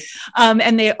it.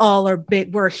 And they all are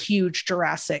big. We're a huge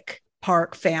Jurassic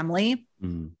Park family.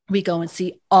 We go and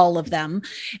see all of them.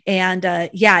 And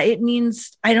it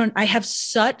means I have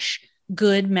such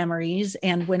good memories.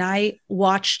 And when I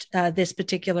watched this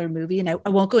particular movie, and I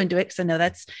won't go into it because I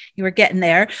know you were getting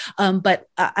there, but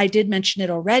I did mention it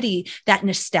already, that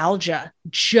nostalgia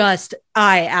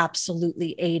I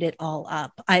absolutely ate it all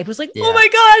up. I was like, oh my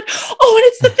God, oh, and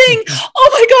it's the thing. Oh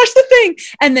my gosh, the thing.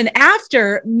 And then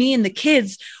after, me and the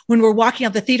kids, when we're walking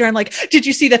out the theater, I'm like, did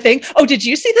you see the thing? Oh, did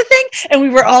you see the thing? And we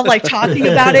were all like talking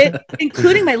about it,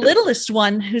 including my littlest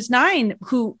one, who's 9,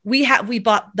 who we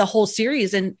bought the whole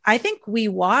series. And I think we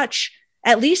watch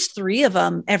at least 3 of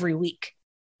them every week.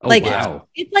 Oh, like, wow.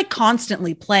 It's like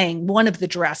constantly playing. One of the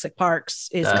Jurassic Parks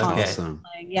is constantly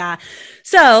playing. Yeah.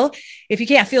 So if you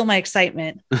can't feel my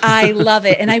excitement, I love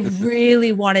it. And I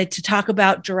really wanted to talk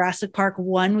about Jurassic Park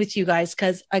 1 with you guys,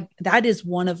 because that is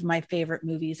one of my favorite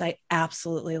movies. I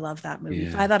absolutely love that movie.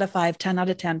 5 out of 5, 10 out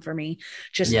of 10 for me,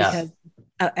 just because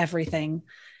of everything.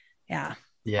 Yeah.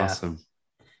 Yeah. Awesome.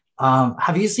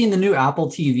 Have you seen the new Apple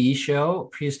TV show,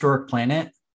 Prehistoric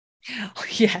Planet? Oh,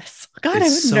 yes. God, I'm a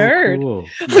nerd. Cool.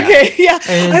 Okay. Yeah.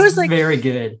 I was like, very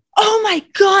good. Oh my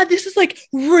God, this is like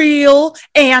real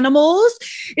animals.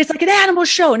 It's like an animal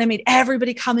show. And I made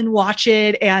everybody come and watch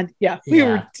it. And we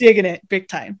were digging it big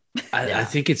time. I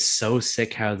think it's so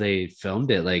sick how they filmed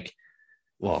it.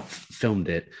 Filmed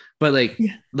it. But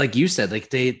like you said,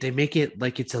 like they make it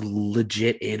like it's a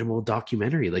legit animal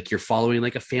documentary. Like you're following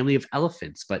like a family of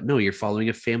elephants, but no, you're following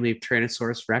a family of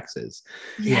Tyrannosaurus Rexes.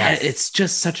 Yeah, it's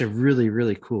just such a really,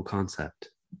 really cool concept.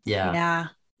 Yeah.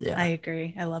 I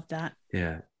agree. I love that.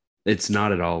 Yeah. It's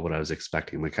not at all what I was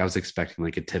expecting. Like I was expecting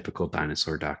like a typical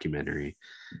dinosaur documentary.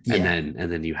 And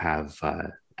then you have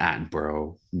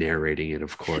Attenborough narrating it,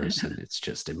 of course, and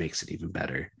it makes it even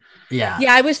better. Yeah,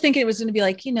 I was thinking it was going to be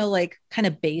like, like kind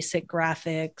of basic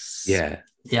graphics.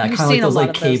 Kind of like those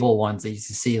like cable ones that you used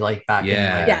to see like back in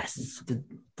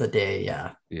the day.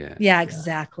 Yeah,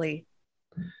 exactly.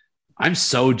 I'm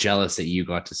so jealous that you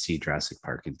got to see Jurassic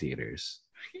Park in theaters.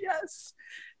 Yes,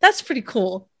 that's pretty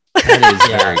cool. That is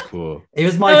Yeah. very cool. It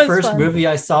was That my was first fun. movie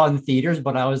I saw in theaters,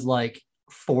 but I was like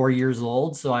 4 years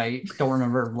old, so I don't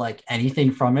remember like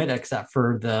anything from it except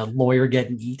for the lawyer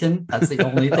getting eaten. That's the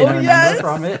only thing Oh I remember yes.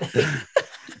 from it.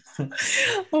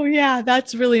 Oh yeah,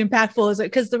 that's really impactful. Is it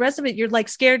because the rest of it you're like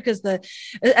scared because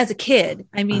as a kid,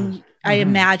 I mean, I Mhm.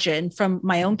 imagine from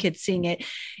my own kids seeing it,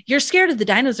 you're scared of the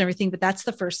dinos and everything, but that's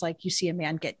the first like you see a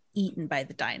man get eaten by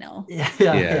the dino.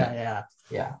 Yeah.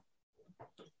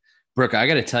 Brooke, I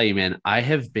got to tell you, man, I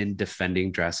have been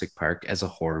defending Jurassic Park as a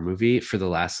horror movie for the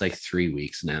last like 3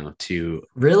 weeks now to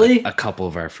Really? a couple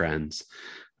of our friends.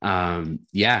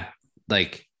 Yeah,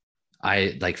 like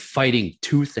I like fighting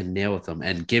tooth and nail with them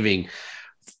and giving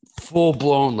full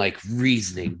blown like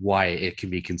reasoning why it can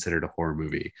be considered a horror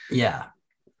movie. Yeah.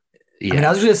 I mean, I Yeah,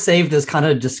 was going to save this kind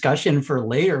of discussion for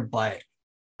later, but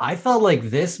I felt like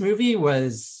this movie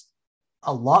was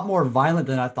a lot more violent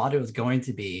than I thought it was going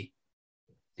to be.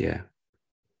 yeah.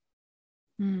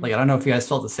 Like, I don't know if you guys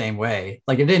felt the same way.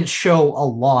 Like, it didn't show a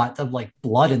lot of like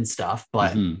blood and stuff,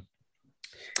 but Mhm.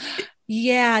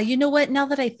 Yeah, you know what? Now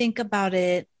that I think about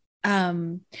it,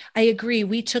 I agree.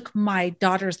 We took my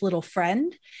daughter's little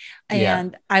friend, yeah.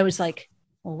 and I was like,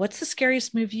 "Well, what's the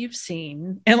scariest movie you've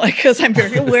seen?" And like, because I'm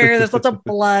very aware there's lots of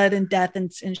blood and death,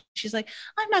 and she's like,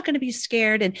 "I'm not going to be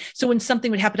scared." And so when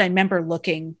something would happen, I remember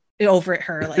looking over at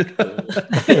her like,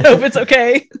 "I hope it's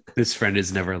okay." This friend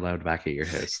is never allowed back at your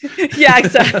house. Yeah,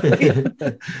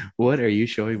 exactly. What are you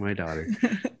showing my daughter?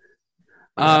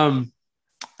 Yeah. Um,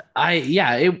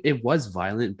 it was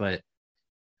violent, but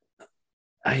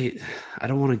I I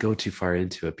don't want to go too far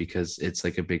into it because it's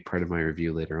like a big part of my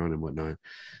review later on and whatnot.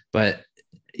 But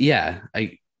yeah,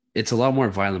 I it's a lot more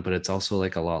violent, but it's also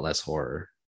like a lot less horror.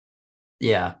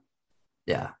 Yeah.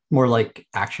 Yeah. More like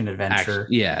action adventure.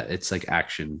 Yeah, it's like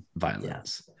action Yeah.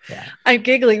 violence. Yeah. I'm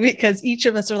giggling because each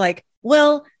of us are like,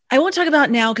 "Well, I won't talk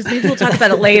about now because maybe we'll talk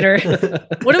about it later."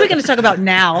 What are we going to talk about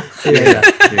now?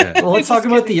 Yeah. Well, let's Just talk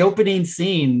about kidding. the opening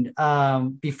scene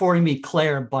before we meet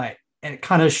Claire, but and it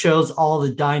kind of shows all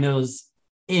the dinos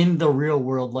in the real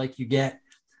world. Like you get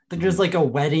there's like a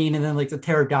wedding, and then like the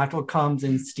pterodactyl comes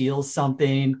and steals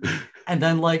something, and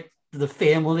then like the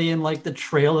family and like the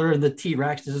trailer and the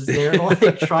T-Rex is there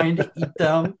like trying to eat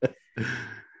them.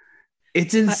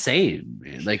 It's insane,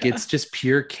 man. Like Yeah. it's just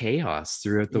pure chaos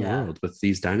throughout the Yeah. world with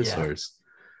these Yeah. dinosaurs.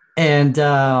 And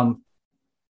I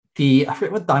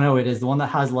forget what dino it is, the one that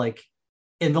has like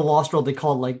in the Lost World they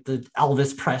call it like the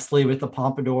Elvis Presley with the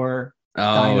pompadour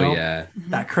Oh dino yeah.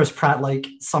 that Chris Pratt like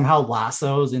somehow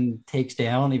lassos and takes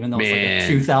down, even though it's like a Man,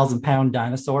 2,000 pound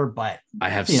dinosaur. But I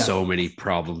have you know, so many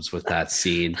problems with that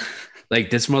scene. Like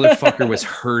this motherfucker was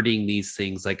herding these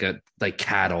things like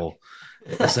cattle.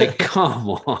 It's like, come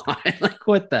on. Like,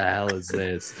 what the hell is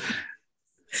this?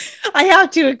 I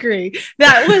have to agree.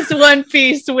 That was one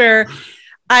piece where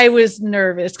I was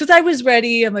nervous because I was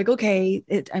ready. I'm like, okay,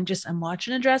 I'm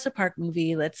watching a Jurassic Park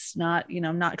movie. Let's not,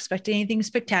 I'm not expecting anything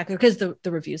spectacular because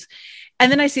the reviews.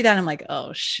 And then I see that and I'm like,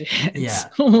 oh shit, Yeah.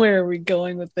 where are we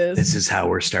going with this? This is how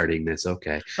we're starting this.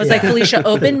 Okay. I was like, Felicia,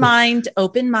 open mind,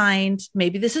 open mind.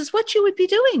 Maybe this is what you would be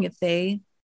doing if they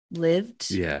lived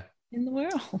Yeah. in the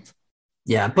world.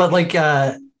 Yeah, but like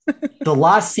the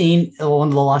last scene, one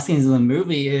of the last scenes in the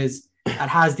movie is it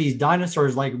has these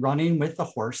dinosaurs like running with the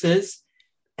horses.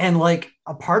 And like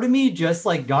a part of me just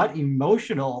like got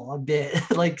emotional a bit,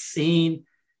 like seeing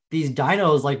these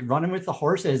dinos like running with the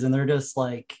horses, and they're just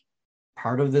like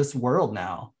part of this world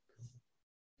now.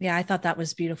 Yeah, I thought that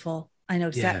was beautiful. I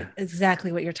know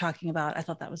exactly what you're talking about. I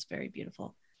thought that was very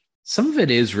beautiful. Some of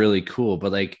it is really cool,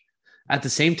 but like at the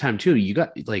same time, too, you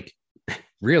got like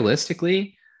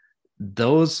realistically,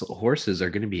 those horses are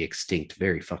going to be extinct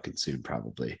very fucking soon,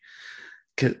 probably.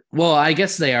 Well, I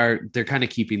guess they're kind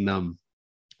of keeping them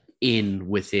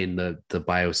within the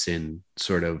biosyn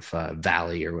sort of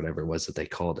valley or whatever it was that they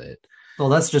called it. Well,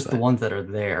 that's just the ones that are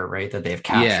there, right? That they've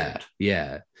captured.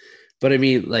 Yeah. But I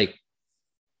mean, like,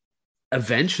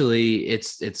 eventually,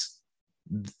 it's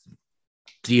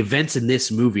the events in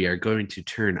this movie are going to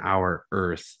turn our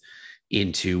Earth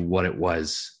into what it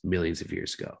was millions of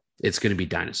years ago. It's going to be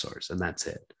dinosaurs, and that's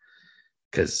it.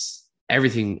 Because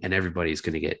everything and everybody is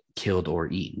going to get killed or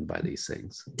eaten by these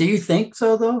things. Do you think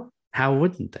so, though? How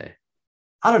wouldn't they?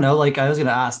 I don't know. Like, I was going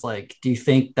to ask, like, do you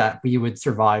think that we would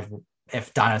survive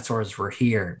if dinosaurs were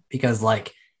here? Because,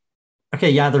 like, okay,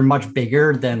 yeah, they're much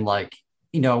bigger than, like,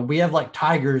 we have, like,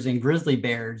 tigers and grizzly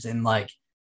bears and, like,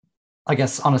 I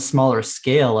guess on a smaller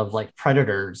scale of, like,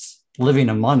 predators living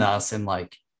among us and,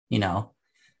 like, I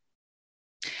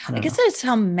guess that's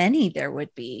how many there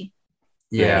would be.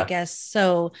 Yeah. Right, I guess.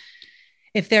 So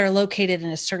if they're located in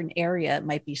a certain area, it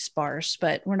might be sparse,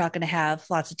 but we're not going to have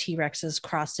lots of T-Rexes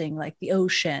crossing like the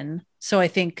ocean. So I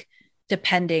think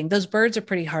depending, those birds are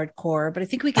pretty hardcore, but I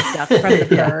think we could duck from the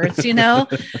Yeah. birds, you know?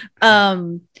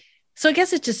 So I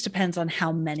guess it just depends on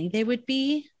how many they would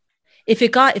be.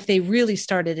 If they really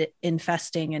started it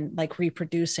infesting and like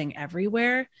reproducing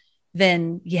everywhere,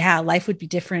 then yeah, life would be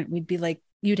different. We'd be like,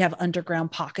 you'd have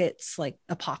underground pockets, like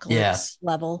apocalypse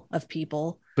level of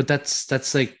people. But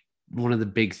that's like one of the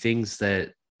big things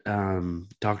that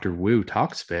Dr. Wu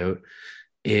talks about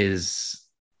is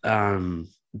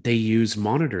they use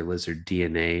monitor lizard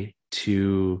DNA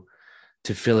to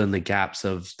fill in the gaps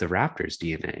of the raptor's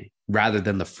DNA rather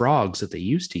than the frogs that they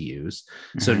used to use.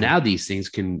 So now these things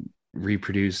can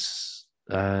reproduce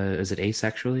is it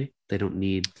asexually? They don't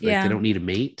need they don't need a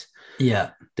mate.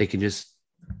 Yeah. They can just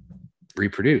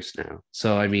reproduce now.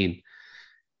 So I mean,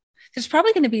 there's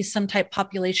probably going to be some type of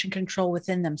population control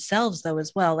within themselves though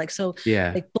as well, like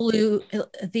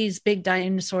these big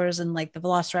dinosaurs and like the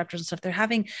velociraptors and stuff, they're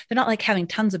not like having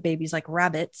tons of babies like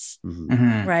rabbits,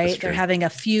 right? They're having a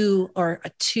few or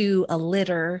a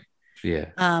litter,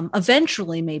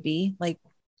 eventually, maybe like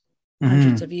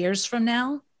hundreds of years from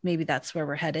now, maybe that's where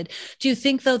we're headed. Do you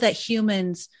think though that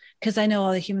humans, because I know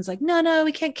all the humans like, no,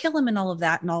 we can't kill him and all of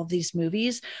that in all of these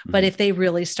movies. But if they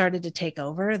really started to take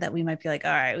over, that we might be like,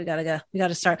 all right, we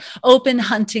gotta start open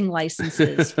hunting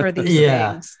licenses for these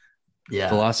things.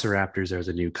 Yeah. Velociraptors are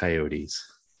the new coyotes.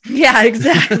 Yeah,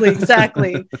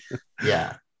 exactly.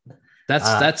 Yeah.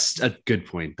 That's a good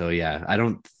point though. Yeah.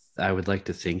 I would like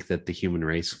to think that the human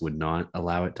race would not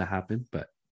allow it to happen, but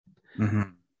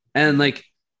and like,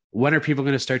 when are people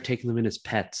going to start taking them in as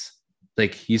pets?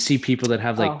 Like you see people that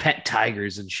have like pet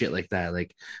tigers and shit like that.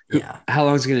 Like, how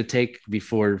long is it going to take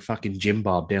before fucking Jim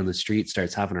Bob down the street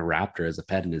starts having a raptor as a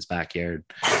pet in his backyard?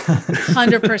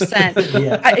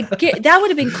 100%. That would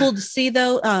have been cool to see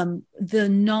though. The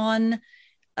non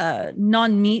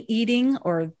meat eating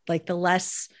or like the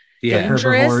less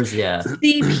dangerous,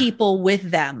 see people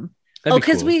with them.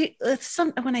 Because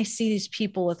cool. When I see these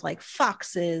people with like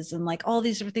foxes and like all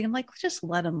these different things, I'm like, just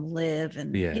let them live.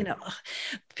 And you know,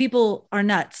 people are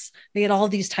nuts. They get all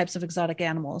these types of exotic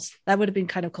animals. That would have been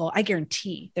kind of cool. I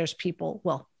guarantee there's people,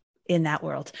 well, in that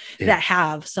world that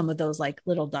have some of those like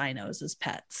little dinos as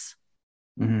pets.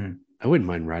 I wouldn't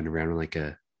mind riding around with like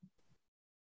a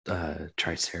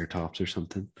triceratops or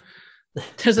something.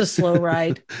 There's a slow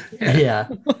ride.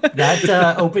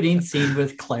 That opening scene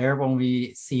with Claire when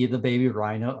we see the baby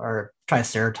rhino or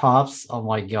triceratops, oh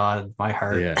my god, my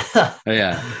heart. It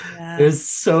was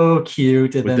so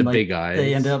cute. And with then the big eyes,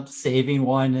 they end up saving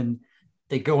one and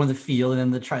they go in the field and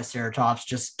then the triceratops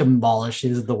just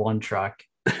demolishes the one truck.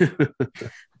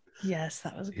 Yes,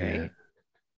 that was great.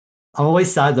 I'm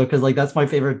always sad though, because like that's my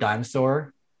favorite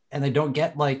dinosaur and they don't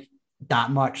get like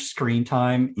that much screen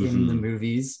time in the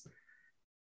movies.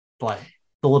 But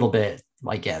the little bit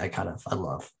I get, I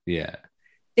love. Yeah.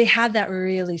 They had that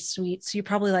really sweet. So you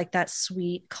probably like that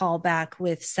sweet callback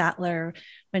with Sattler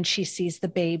when she sees the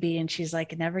baby and she's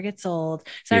like, it never gets old.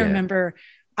 So I remember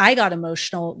I got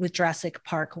emotional with Jurassic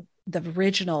Park, the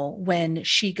original, when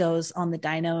she goes on the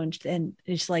dino and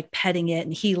is like petting it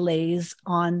and he lays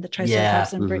on the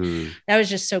Triceratops. And that was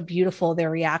just so beautiful.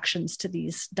 Their reactions to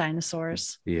these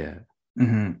dinosaurs. Yeah.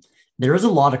 There was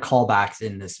a lot of callbacks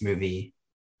in this movie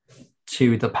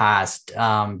to the past.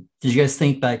 Did you guys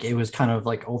think like it was kind of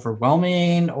like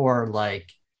overwhelming or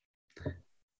like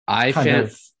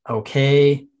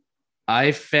okay?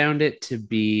 I found it to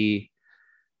be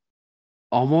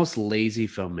almost lazy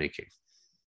filmmaking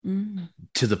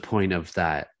to the point of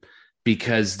that,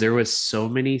 because there was so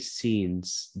many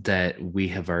scenes that we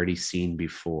have already seen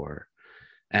before.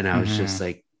 And I was just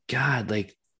like, God,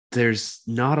 like there's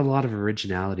not a lot of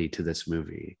originality to this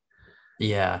movie.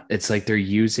 Yeah. It's like they're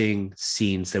using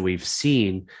scenes that we've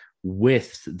seen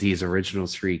with these original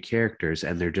three characters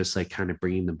and they're just like kind of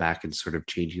bringing them back and sort of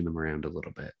changing them around a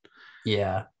little bit.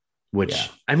 Yeah.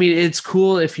 Which, I mean, it's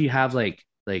cool if you have like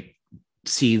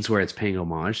scenes where it's paying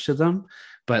homage to them,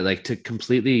 but like to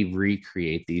completely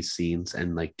recreate these scenes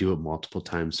and like do it multiple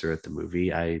times throughout the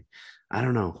movie, I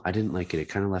don't know. I didn't like it. It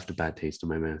kind of left a bad taste in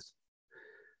my mouth.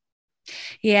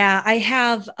 Yeah, I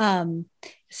have.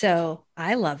 So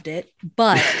I loved it,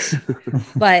 but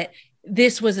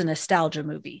this was a nostalgia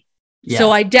movie. Yeah. So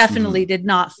I definitely did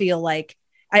not feel like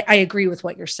I agree with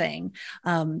what you're saying,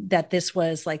 that this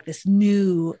was like this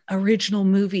new original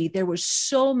movie. There was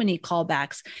so many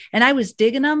callbacks and I was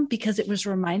digging them because it was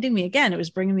reminding me again, it was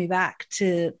bringing me back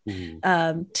to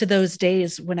those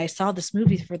days when I saw this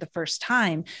movie for the first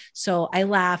time. So I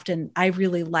laughed and I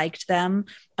really liked them,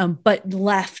 but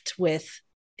left with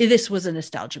this was a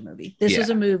nostalgia movie. This was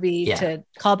a movie to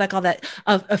call back all that,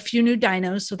 a few new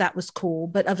dinos. So that was cool.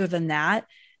 But other than that,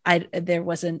 there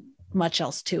wasn't much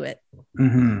else to it.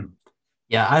 Mm-hmm.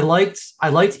 Yeah. I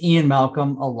liked Ian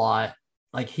Malcolm a lot.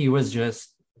 Like he was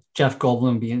just Jeff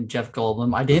Goldblum being Jeff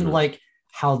Goldblum. I didn't like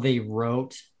how they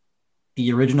wrote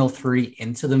the original 3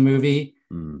 into the movie.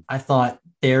 I thought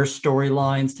their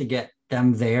storylines to get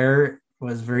them there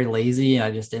was very lazy, and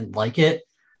I just didn't like it.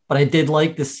 But I did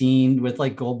like the scene with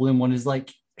like Goldblum when his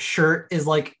like shirt is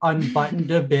like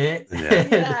unbuttoned a bit.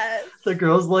 Yes. The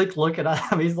girl's like looking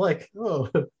at him. He's like, oh,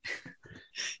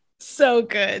 so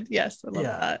good. Yes, I love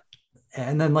that.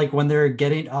 And then like when they're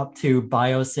getting up to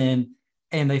Biosyn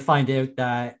and they find out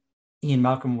that Ian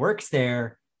Malcolm works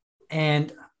there,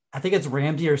 and I think it's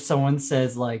Ramsey or someone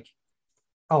says like,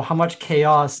 oh, how much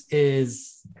chaos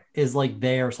is like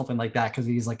there or something like that, because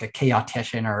he's like a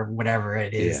chaotician or whatever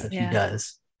it is that he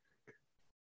does.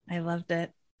 I loved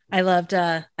it. I loved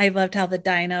how the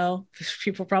dino,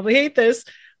 people probably hate this,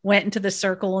 went into the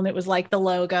circle and it was like the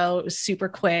logo. It was super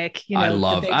quick. You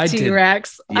know, the big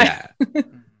T-Rex. Yeah.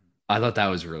 I thought that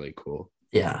was really cool.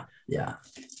 Yeah. Yeah.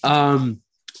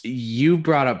 You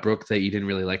brought up, Brooke, that you didn't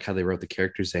really like how they wrote the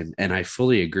characters in, and I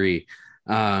fully agree.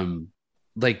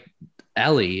 Like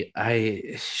Ellie,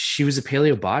 she was a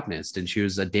paleobotanist and she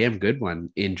was a damn good one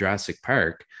in Jurassic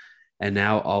Park. And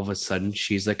now all of a sudden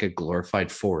she's like a glorified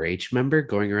 4-H member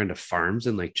going around to farms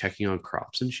and like checking on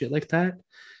crops and shit like that.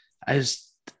 I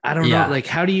don't know. Like,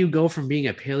 how do you go from being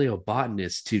a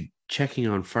paleobotanist to checking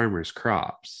on farmers'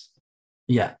 crops?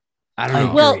 Yeah. I don't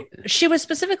know. Well, she was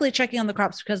specifically checking on the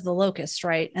crops because of the locusts,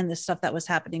 right? And the stuff that was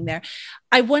happening there.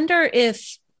 I wonder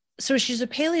if, so she's a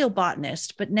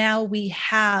paleobotanist, but now we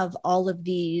have all of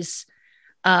these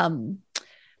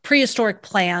prehistoric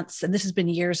plants, and this has been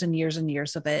years and years and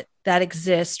years of it that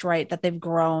exist, right? That they've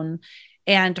grown,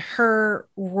 and her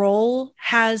role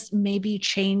has maybe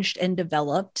changed and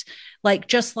developed, like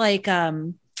just like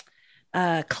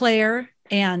Claire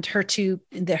and her two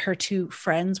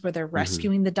friends where they're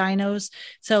rescuing the dinos.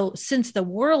 So since the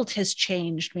world has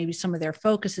changed, maybe some of their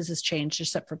focuses has changed,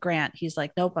 except for Grant. He's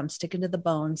like, nope, I'm sticking to the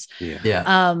bones.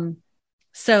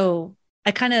 So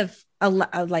I kind of I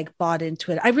like bought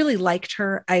into it. I really liked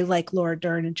her. I like Laura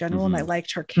Dern in general, and I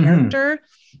liked her character.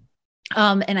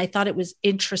 And I thought it was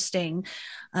interesting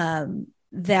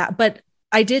but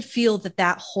I did feel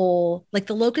that whole, like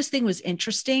the locust thing was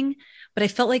interesting, but I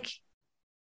felt like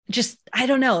just, I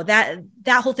don't know, that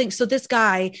whole thing. So this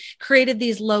guy created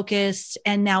these locusts,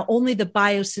 and now only the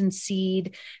biosyn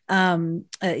seed,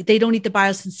 they don't eat the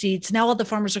biosyn seeds. Now all the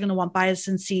farmers are going to want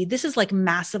biosyn seed. This is like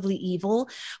massively evil,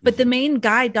 but the main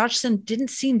guy, Dodgson, didn't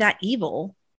seem that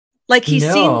evil. Like he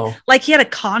seemed like he had a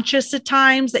conscience at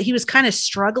times, that he was kind of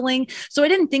struggling. So I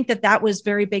didn't think that was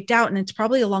very baked out. And it's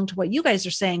probably along to what you guys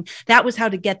are saying. That was how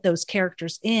to get those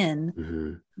characters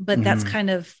in. But that's kind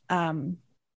of,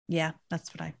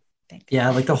 that's what I think. Yeah,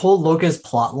 like the whole locust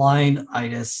plot line,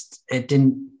 it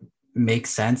didn't make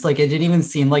sense. Like it didn't even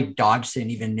seem like Dodgson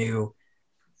even knew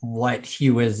what he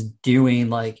was doing.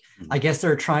 Like I guess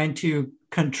they're trying to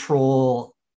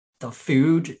control the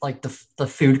food, like the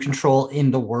food control in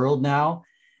the world now.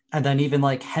 And then even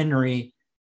like Henry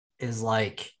is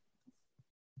like,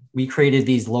 we created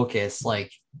these locusts,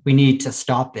 like we need to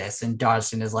stop this. And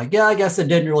Dodgson is like, yeah, I guess it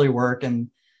didn't really work. And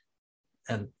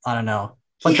I don't know.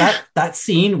 But that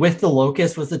scene with the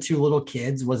locust with the 2 little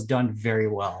kids was done very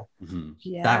well.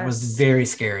 Yes. That was very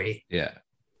scary. Yeah,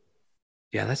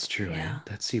 that's true. Yeah.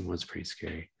 That scene was pretty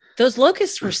scary. Those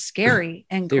locusts were scary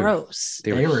and gross.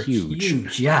 They were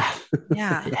huge. Yeah.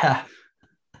 Yeah.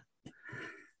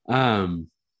 I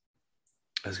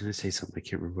was going to say something. I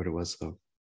can't remember what it was though.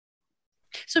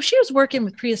 So if she was working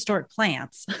with prehistoric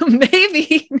plants,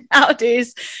 maybe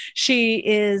nowadays she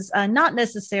is not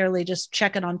necessarily just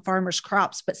checking on farmers'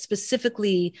 crops, but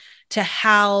specifically to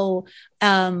how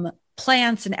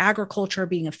plants and agriculture are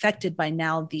being affected by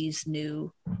now these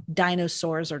new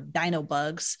dinosaurs or dino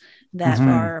bugs that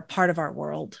are part of our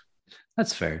world.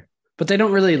 That's fair. But they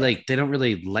don't really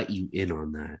let you in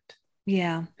on that.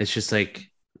 Yeah. It's just like,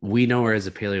 we know her as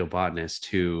a paleobotanist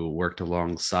who worked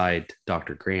alongside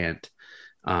Dr. Grant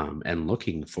and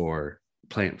looking for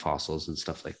plant fossils and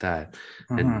stuff like that.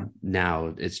 And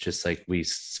now it's just like we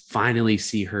finally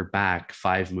see her back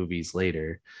 5 movies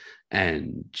later,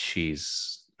 and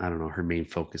she's, I don't know, her main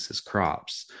focus is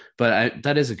crops. But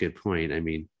that is a good point. I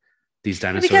mean, these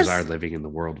dinosaurs are living in the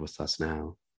world with us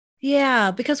now. Yeah,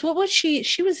 because what was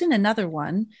she was in another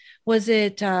one. Was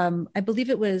it I believe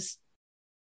it was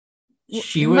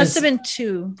must have been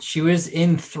 2. She was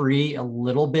in 3 a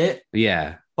little bit.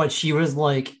 Yeah. but she was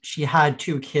like, she had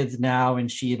 2 kids now,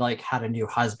 and she like had a new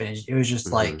husband. It was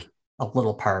just like a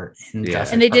little part in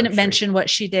Jurassic And they Park didn't 3. mention what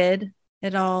she did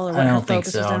at all or I what her don't think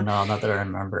focus was so. on. No, not that I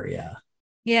remember. Yeah.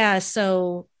 Yeah.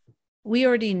 So we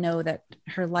already know that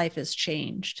her life has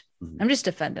changed. I'm just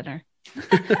defending her.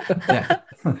 Yeah.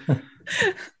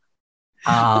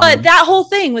 But that whole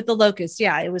thing with the locust,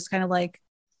 yeah, it was kind of like,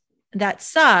 that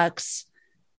sucks.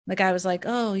 Like I was like,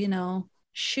 oh,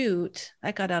 shoot,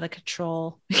 I got out of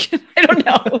control. I don't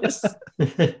know.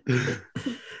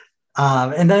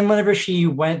 And then whenever she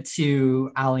went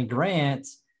to Alan Grant,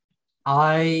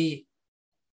 I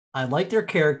liked their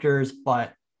characters,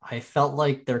 but I felt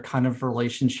like their kind of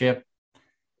relationship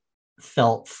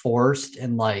felt forced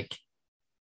and like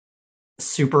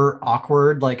super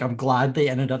awkward. Like I'm glad they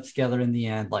ended up together in the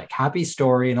end, like happy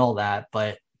story and all that,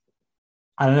 but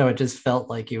I don't know, it just felt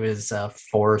like it was a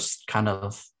forced kind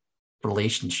of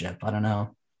relationship. I don't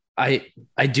know. I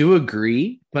do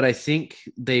agree, but I think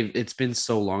it's been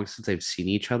so long since they've seen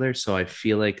each other, so I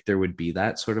feel like there would be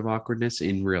that sort of awkwardness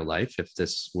in real life if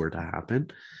this were to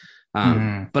happen.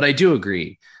 But I do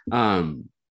agree. And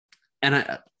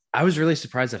I was really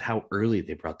surprised at how early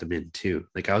they brought them in too.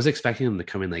 Like I was expecting them to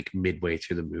come in like midway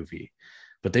through the movie,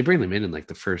 but they bring them in like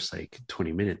the first like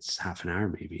 20 minutes, half an hour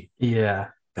maybe. Yeah.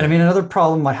 I mean, another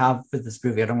problem I have with this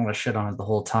movie, I don't want to shit on it the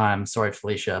whole time. Sorry,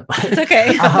 Felicia, but it's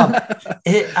okay.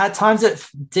 At times it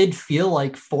did feel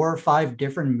like 4 or 5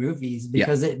 different movies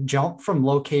because it jumped from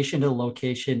location to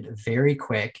location very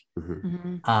quick.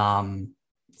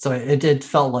 So it did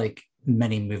felt like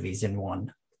many movies in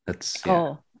one.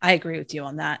 Oh, I agree with you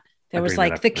on that. There was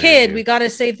like the kid, we got to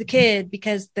save the kid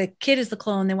because the kid is the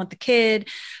clone. They want the kid.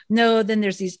 No, then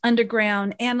there's these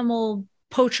underground animal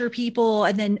poacher people.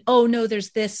 And then, oh no,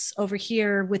 there's this over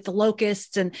here with the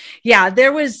locusts. And yeah,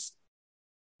 there was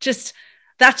just,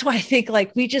 that's why I think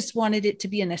like we just wanted it to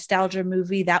be a nostalgia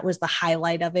movie. That was the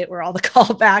highlight of it, where all the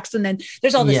callbacks, and then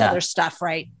there's all this other stuff,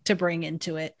 right, to bring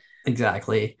into it.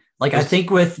 Exactly. Like I think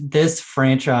with this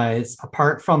franchise,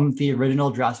 apart from the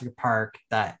original Jurassic Park,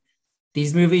 that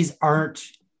these movies aren't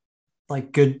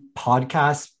like good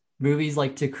podcast movies,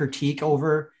 like to critique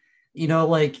over,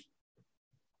 like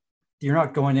you're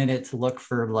not going in it to look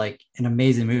for like an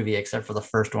amazing movie, except for the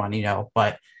first one,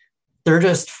 but they're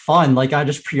just fun. Like I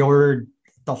just pre-ordered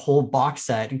the whole box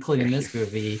set, including this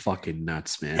movie. Fucking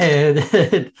nuts,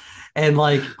 man. And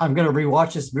like, I'm going to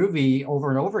rewatch this movie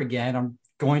over and over again. I'm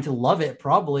going to love it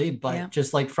probably, but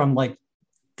just like from like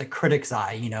the critic's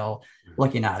eye,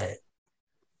 looking at it.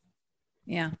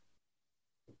 Yeah.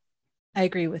 I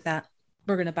agree with that.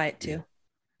 We're going to buy it too.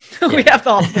 We have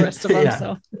all the rest of them.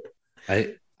 So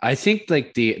I think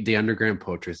like the underground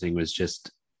poacher thing was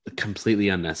just completely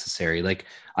unnecessary. Like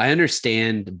I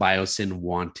understand Biosyn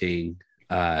wanting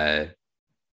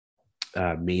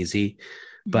Maisie,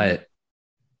 but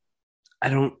I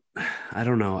don't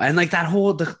know. And like that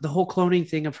whole the whole cloning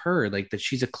thing of her, like that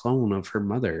she's a clone of her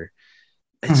mother.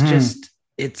 It's just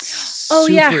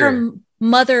her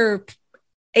mother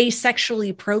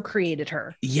asexually procreated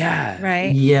her. Yeah.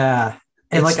 Right. Yeah.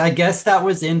 And like I guess that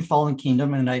was in Fallen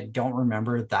Kingdom, and I don't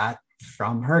remember that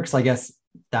from her, because I guess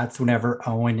that's whenever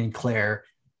Owen and Claire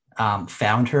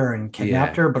found her and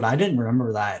kidnapped her, but I didn't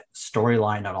remember that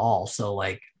storyline at all. So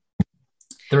like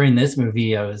during this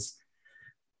movie, I was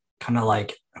kind of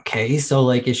like, okay, so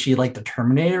like is she like the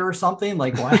Terminator or something?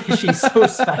 Like why is she so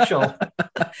special?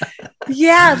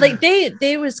 Yeah, like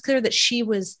they was clear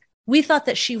that we thought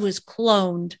that she was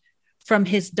cloned from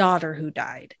his daughter who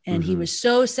died, and he was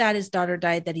so sad his daughter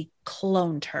died that he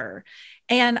cloned her.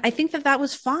 And I think that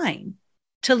was fine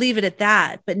to leave it at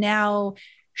that. But now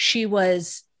she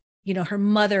was, her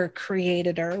mother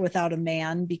created her without a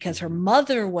man because her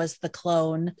mother was the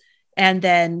clone, and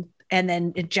then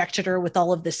injected her with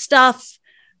all of this stuff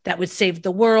that would save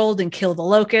the world and kill the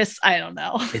locusts. I don't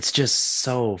know. It's just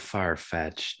so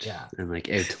far-fetched. Yeah. And like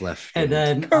out to left field. And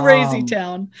then crazy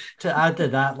town. To add to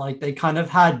that, like they kind of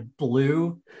had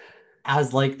Blue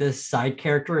as like this side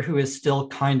character who is still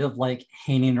kind of like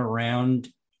hanging around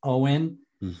Owen.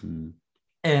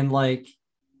 And like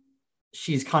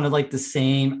she's kind of like the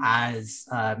same as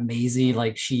Maisie.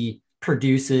 Like she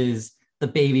produces the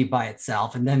baby by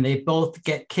itself, and then they both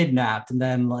get kidnapped, and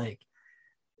then like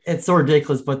it's so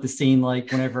ridiculous. But the scene,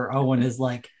 like whenever Owen is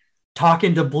like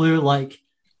talking to Blue, like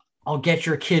I'll get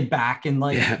your kid back, and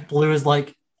like Blue is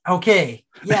like, okay,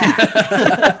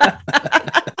 yeah.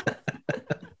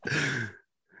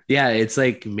 Yeah, it's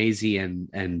like Maisie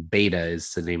and Beta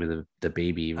is the name of the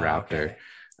baby raptor.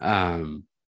 Okay.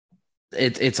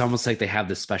 It's almost like they have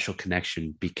this special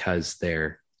connection because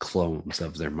they're clones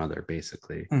of their mother,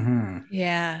 basically.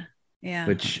 Yeah. Yeah.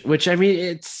 Which I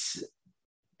mean,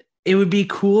 it would be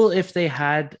cool if they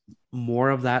had more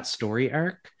of that story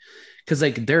arc, because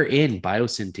like they're in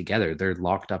Biosyn together, they're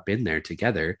locked up in there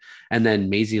together, and then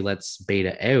Maisie lets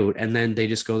Beta out, and then they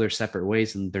just go their separate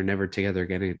ways, and they're never together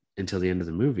again until the end of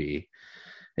the movie.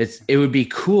 It would be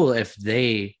cool if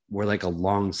they were like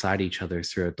alongside each other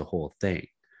throughout the whole thing.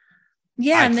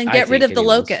 Yeah, and then get rid of the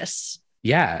locusts.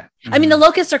 Yeah. I mean, the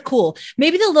locusts are cool.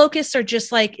 Maybe the locusts are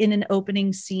just like in an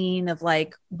opening scene of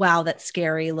like, wow, that's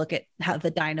scary. Look at how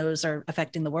the dinos are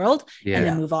affecting the world, and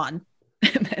then move on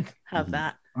and then have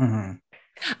that.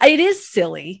 It is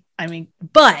silly. I mean,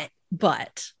 but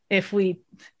if we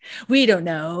don't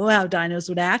know how dinos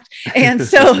would act. And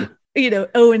so,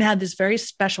 Owen had this very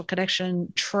special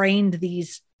connection, trained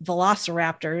these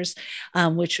velociraptors,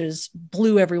 which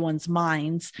blew everyone's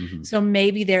minds. So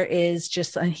maybe there is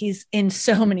just, and he's in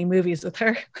so many movies with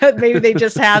her, maybe they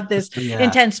just have this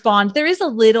intense bond. There is a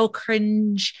little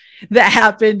cringe that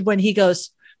happened when he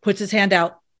puts his hand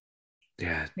out.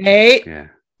 Yeah. Hey. Yeah.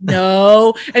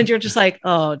 No. And you're just like,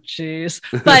 oh, geez.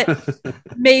 But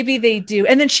maybe they do.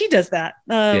 And then she does that,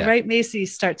 right? Macy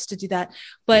starts to do that.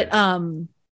 But,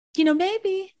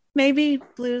 maybe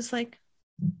Blue's like,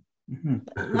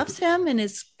 loves him and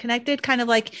is connected, kind of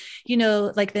like,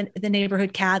 like the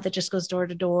neighborhood cat that just goes door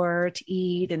to door to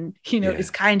eat and, is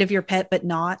kind of your pet, but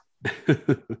not.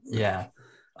 Yeah.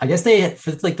 I guess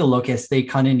for like the locusts, they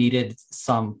kind of needed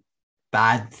some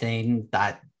bad thing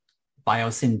that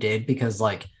Biosyn did, because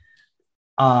like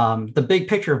the big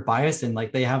picture of Biosyn,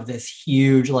 like they have this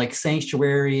huge like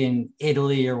sanctuary in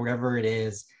Italy or wherever it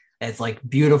is. It's like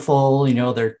beautiful,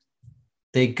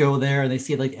 they go there and they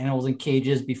see like animals in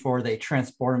cages before they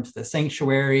transport them to the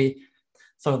sanctuary.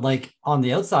 So like on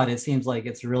the outside, it seems like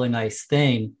it's a really nice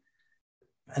thing.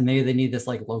 And maybe they need this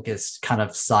like locust kind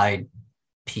of side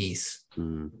piece.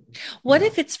 What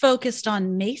if it's focused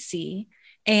on Macy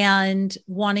and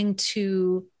wanting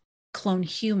to clone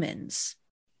humans?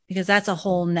 Because that's a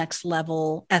whole next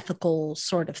level ethical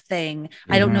sort of thing.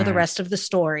 I don't know the rest of the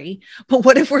story, but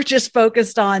what if we're just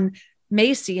focused on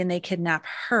Macy and they kidnap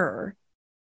her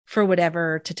for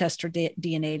whatever, to test her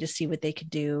DNA to see what they could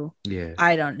do? Yeah.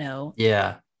 I don't know.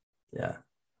 Yeah.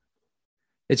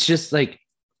 It's just like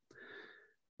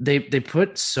they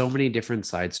put so many different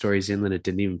side stories in that it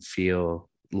didn't even feel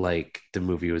like the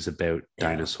movie was about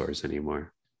dinosaurs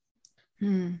anymore.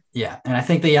 Yeah. And I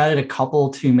think they added a couple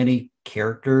too many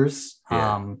characters.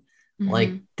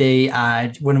 Like they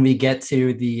add, when we get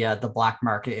to the black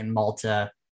market in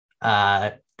Malta,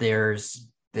 there's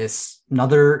this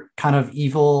another kind of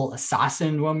evil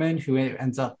assassin woman who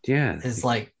ends up is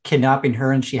like kidnapping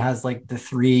her, and she has like the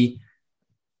three,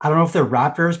 I don't know if they're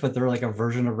raptors, but they're like a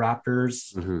version of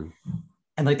raptors.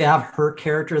 And like they have her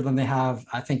character, then they have,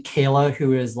 I think, Kayla,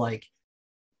 who is like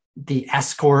the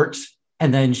escort,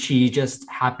 and then she just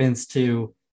happens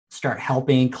to start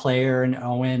helping Claire and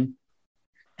Owen.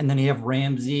 And then you have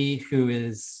Ramsey, who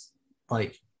is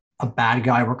like a bad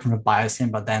guy working with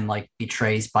Biosyn, but then like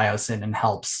betrays Biosyn and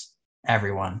helps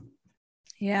everyone.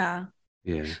 Yeah.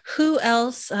 Who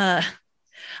else? I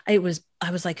was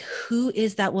like, who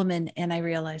is that woman? And I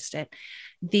realized it.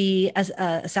 The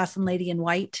assassin lady in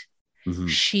white.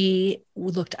 She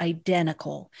looked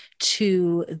identical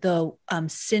to the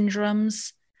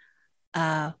Syndrome's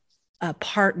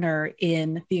partner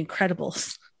in The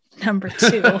Incredibles. Number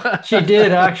 2. She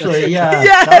did actually. Yeah.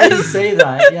 Yes. Now that you say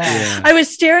that. Yeah. I was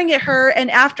staring at her,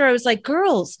 and after I was like,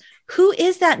 girls, who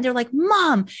is that? And they're like,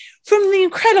 Mom, from The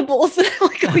Incredibles. And I'm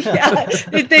like, oh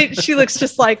yeah. She looks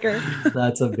just like her.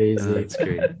 That's amazing. That's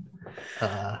great.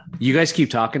 You guys keep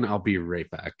talking. I'll be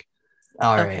right back.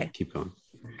 All right. Keep going.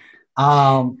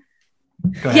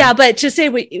 Yeah, but to say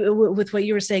with what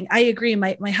you were saying, I agree.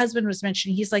 My husband was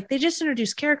mentioning, he's like, they just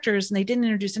introduced characters and they didn't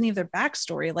introduce any of their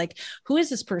backstory. Like, who is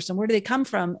this person? Where do they come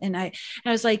from? And I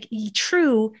was like,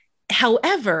 true.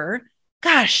 However,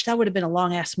 gosh, that would have been a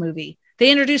long ass movie.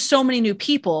 They introduced so many new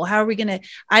people. How are we going to,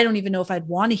 I don't even know if I'd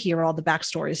want to hear all the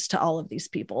backstories to all of these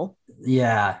people.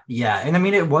 Yeah. And I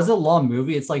mean, it was a long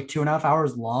movie. It's like 2.5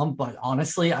 hours long, but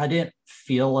honestly, I didn't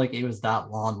feel like it was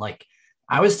that long. Like,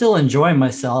 I was still enjoying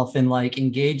myself and like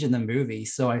engaged in the movie.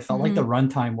 So I felt like the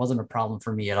runtime wasn't a problem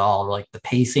for me at all, or like the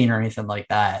pacing or anything like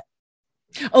that.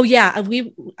 Oh yeah.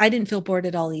 I didn't feel bored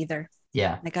at all either.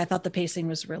 Yeah. Like I thought the pacing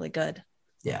was really good.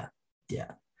 Yeah.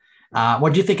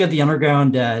 What do you think of the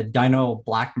underground dino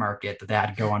black market that they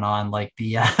had going on? Like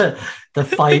the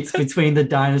fights between the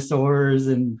dinosaurs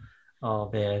and, oh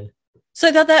man. So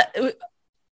I thought that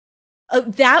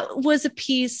that was a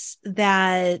piece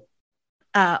that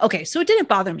Okay, so it didn't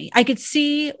bother me. I could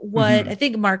see what Mhm. I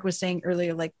think Mark was saying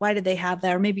earlier, like why did they have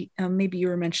that, or maybe you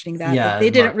were mentioning that Yeah, they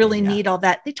didn't marketing. really Yeah. need all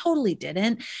that. They totally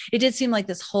didn't. It did seem like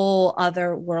this whole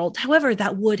other world. However,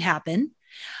 that would happen.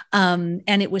 And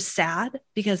it was sad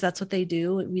because that's what they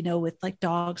do, with like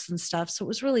dogs and stuff. So it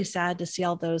was really sad to see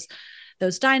all those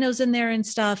dinos in there and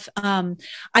stuff.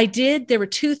 There were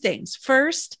two things.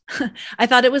 First, I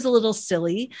thought it was a little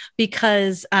silly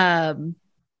because Owen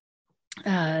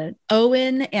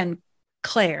and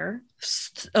Claire,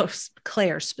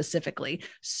 Claire specifically,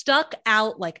 stuck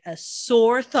out like a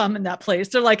sore thumb in that place.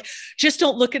 They're like, just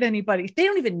don't look at anybody. They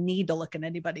don't even need to look at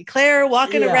anybody. Claire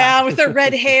walking around with her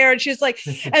red hair, and she's like,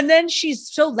 and then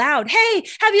she's so loud. Hey,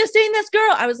 have you seen this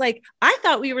girl? I was like, I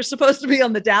thought we were supposed to be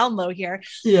on the down low here.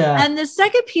 Yeah. And the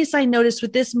second piece I noticed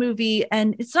with this movie,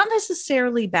 and it's not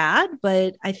necessarily bad,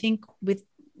 but I think with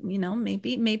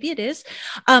maybe it is.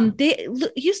 They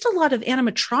used a lot of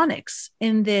animatronics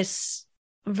in this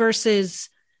versus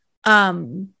what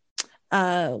am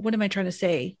I trying to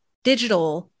say?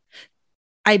 Digital.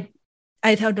 I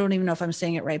don't even know if I'm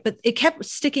saying it right, but it kept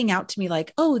sticking out to me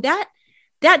like, oh, that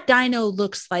dino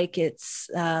looks like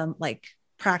it's like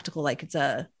practical, like it's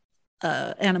a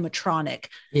animatronic.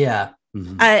 Yeah.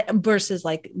 Versus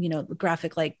like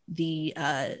graphic, like the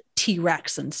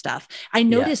T-Rex and stuff. I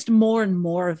noticed more and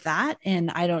more of that,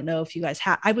 and I don't know if you guys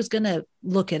have. I was gonna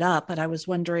look it up, but I was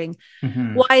wondering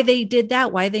why they did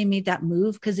that, why they made that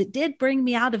move, because it did bring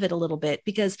me out of it a little bit.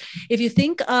 Because if you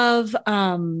think of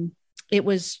it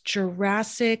was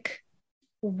Jurassic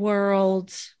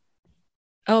World.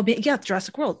 Oh yeah,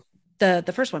 Jurassic World,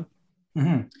 the first one.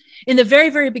 Mm-hmm. In the very,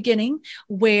 very beginning,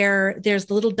 where there's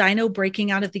the little dino breaking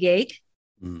out of the egg.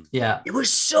 Yeah. It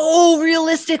was so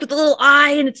realistic with the little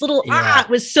eye and its little it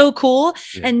was so cool.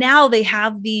 Yeah. And now they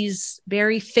have these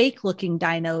very fake looking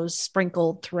dinos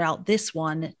sprinkled throughout this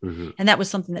one. Mm-hmm. And that was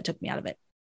something that took me out of it.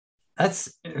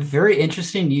 That's very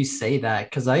interesting you say that,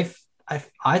 because I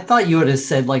thought you would have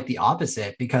said like the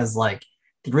opposite, because like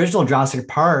the original Jurassic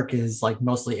Park is like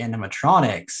mostly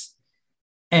animatronics.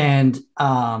 And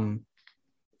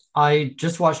I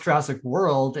just watched Jurassic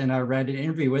World, and I read an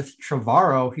interview with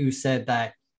Trevorrow, who said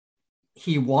that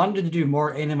he wanted to do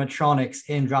more animatronics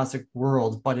in Jurassic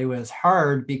World, but it was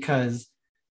hard because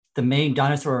the main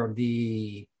dinosaur,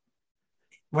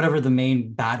 whatever the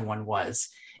main bad one was,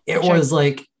 it was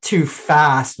like too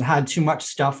fast and had too much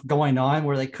stuff going on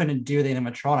where they couldn't do the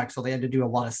animatronics. So they had to do a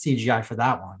lot of CGI for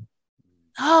that one.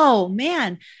 Oh,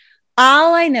 man.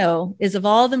 All I know is of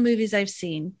all the movies I've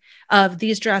seen of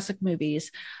these Jurassic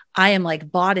movies, I am like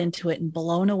bought into it and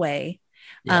blown away.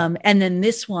 Yeah. And then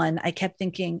this one, I kept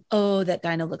thinking, oh, that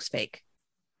dino looks fake.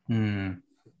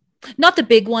 Not the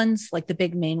big ones, like the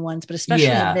big main ones, but especially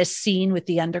in this scene with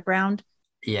the underground.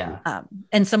 Yeah.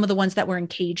 And some of the ones that were in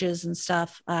cages and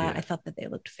stuff, I thought that they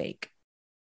looked fake.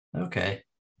 Okay.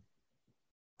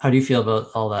 How do you feel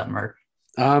about all that, Mark?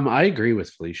 I agree with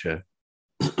Felicia.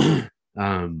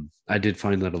 I did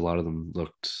find that a lot of them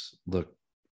looked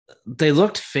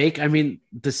fake. I mean,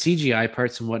 the CGI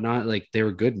parts and whatnot, like they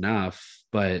were good enough,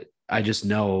 but I just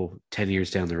know 10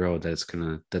 years down the road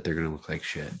that they're gonna look like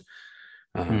shit.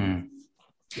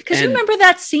 Because you remember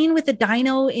that scene with the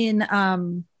dino in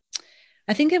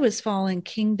I think it was Fallen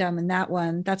Kingdom, and that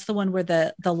one, that's the one where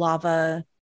the lava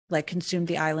like consumed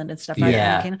the island and stuff,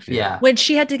 right? Yeah. When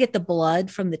she had to get the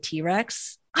blood from the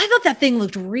T-Rex, I thought that thing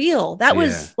looked real. That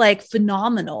was like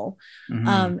phenomenal.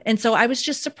 And so I was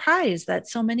just surprised that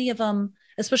so many of them,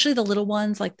 especially the little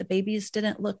ones, like the babies,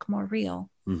 didn't look more real.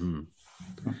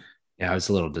 Yeah, I was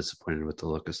a little disappointed with the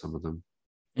look of some of them.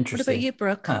 Interesting. What about you,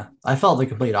 Brooke? I felt the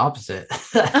complete opposite.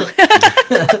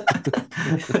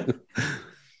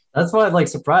 That's why I'm like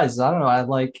surprised. I don't know. I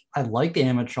like the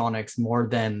animatronics more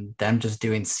than them just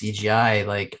doing CGI.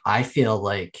 Like I feel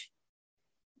like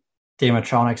the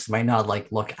animatronics might not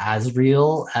like look as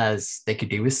real as they could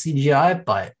do with CGI,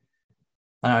 but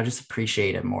I don't know, I just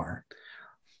appreciate it more.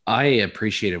 I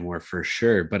appreciate it more for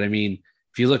sure. But I mean,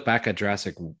 if you look back at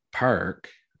Jurassic Park,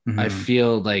 I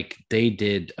feel like they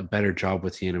did a better job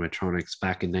with the animatronics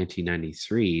back in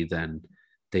 1993 than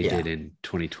they did in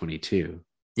 2022.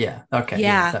 Yeah. Okay.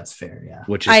 Yeah, that's fair. Yeah.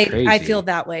 Which is crazy. I feel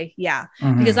that way. Yeah.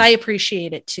 Because I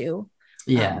appreciate it too.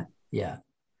 Yeah. Yeah,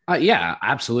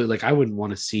 absolutely. Like I wouldn't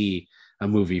want to see a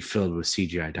movie filled with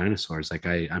CGI dinosaurs. Like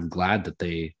I'm glad that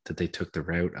they took the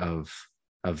route of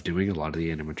doing a lot of the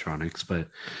animatronics, but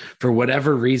for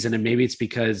whatever reason, and maybe it's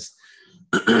because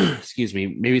excuse me,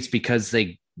 maybe it's because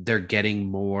they're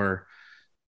getting more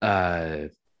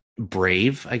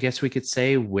brave, I guess we could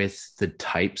say, with the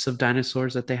types of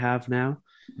dinosaurs that they have now.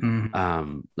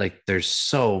 Like there's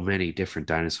so many different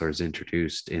dinosaurs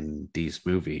introduced in these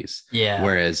movies. Yeah.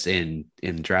 Whereas in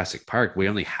Jurassic Park, we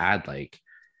only had like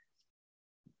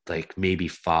maybe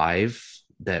 5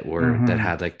 that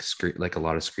had like a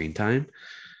lot of screen time.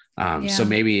 So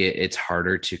maybe it's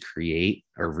harder to create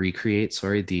or recreate,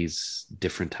 these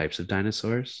different types of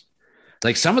dinosaurs.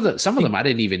 Like some of them I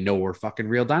didn't even know were fucking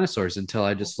real dinosaurs until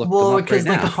I just looked them up because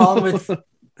right now. the problem with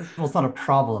it's not a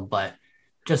problem, but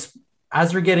just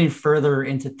as we're getting further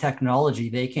into technology,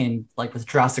 they can, like with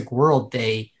Jurassic World,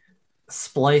 they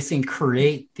splice and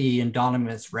create the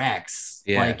Indominus Rex.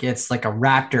 Yeah. Like it's like a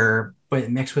raptor, but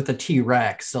mixed with a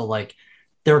T-Rex. So like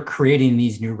they're creating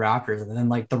these new raptors. And then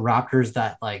like the raptors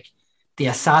that like the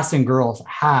assassin girl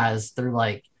has, they're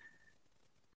like,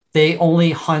 they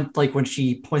only hunt like when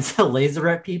she points a laser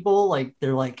at people, like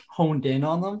they're like honed in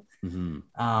on them.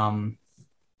 Mm-hmm.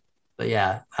 But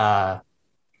yeah.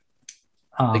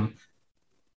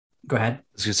 Go ahead. I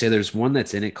was gonna say there's one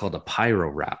that's in it called a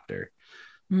Pyroraptor,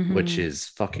 which is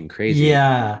fucking crazy.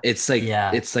 Yeah. It's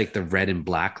like the red and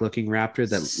black looking raptor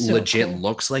that So legit cool.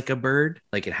 looks like a bird.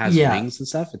 Like it has wings and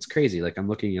stuff. It's crazy. Like I'm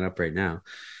looking it up right now.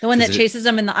 The one that chases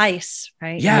them in the ice,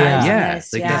 right? Yeah.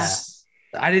 Like that's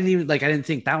I didn't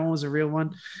think that one was a real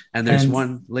one. And there's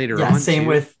one later on. Same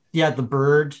with the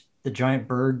bird, the giant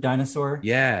bird dinosaur.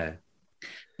 Yeah.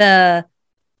 The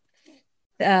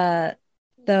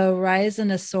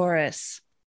Rhizinosaurus.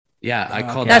 Yeah, I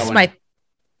call that's that one, my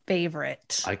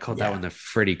favorite. I called that one the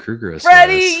Freddy Krueger.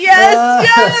 Freddy,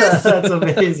 yes. That's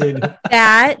amazing.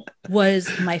 That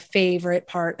was my favorite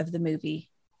part of the movie.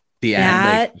 The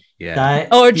end,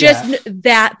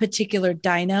 that particular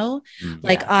dino.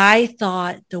 Like I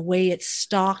thought the way it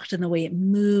stalked and the way it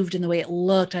moved and the way it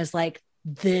looked, I was like,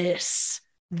 this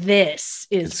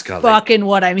is fucking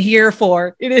what I'm here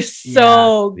for. It is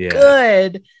so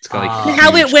good. It's got like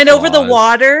how it went over the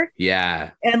water.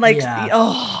 Yeah. And like,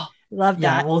 love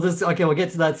that. We'll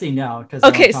get to that scene now.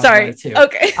 Okay, sorry.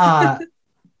 Okay. I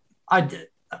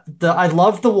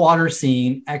love the water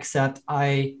scene, except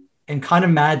I am kind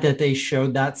of mad that they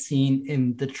showed that scene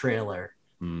in the trailer.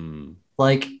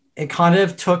 Like it kind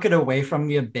of took it away from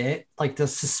me a bit, like the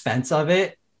suspense of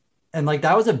it. And like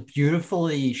that was a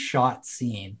beautifully shot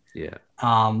scene. Yeah.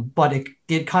 But it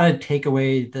did kind of take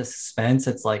away the suspense.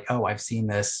 It's like, oh, I've seen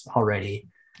this already.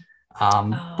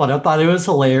 But I thought it was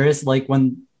hilarious. Like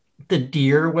when the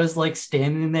deer was like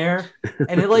standing there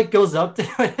and it like goes up to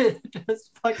it,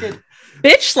 just fucking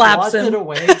bitch slaps him it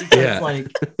away because like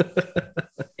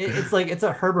it's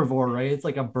a herbivore, right? It's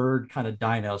like a bird kind of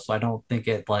dino. So I don't think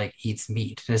it like eats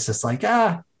meat. It's just like,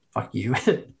 fuck you.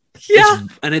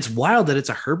 It's wild that it's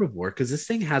a herbivore because this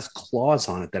thing has claws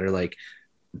on it that are like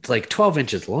 12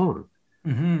 inches long.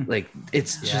 Like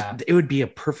it's just it would be a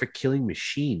perfect killing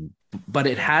machine, but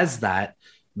it has that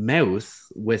mouth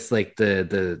with like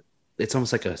the it's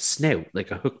almost like a snout,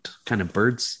 like a hooked kind of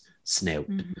bird's snout.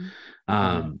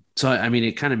 So I mean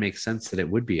it kind of makes sense that it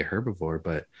would be a herbivore,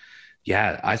 but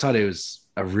I thought it was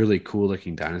a really cool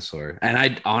looking dinosaur, and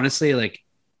I honestly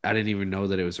I didn't even know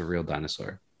that it was a real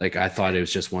dinosaur. Like I thought it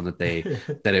was just one that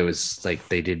that it was like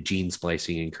they did gene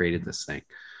splicing and created this thing.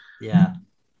 Yeah.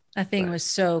 That thing was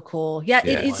so cool. Yeah,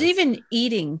 it's even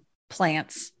eating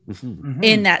plants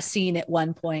in that scene at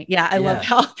one point. I love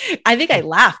how I think I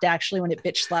laughed actually when it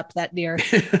bitch slapped that deer.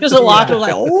 Just a lot of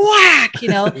like whack,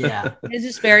 It's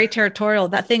just very territorial.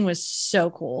 That thing was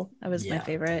so cool. That was my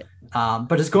favorite.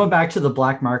 But just going back to the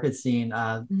black market scene,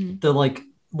 the like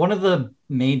one of the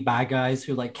main bad guys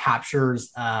who like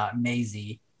captures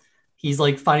Maisie. He's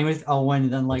like fighting with Owen,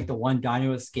 and then like the one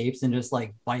dino escapes and just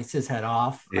like bites his head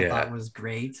off. I thought was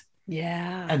great.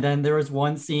 Yeah. And then there was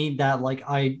one scene that like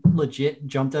I legit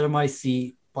jumped out of my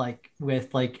seat, like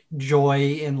with like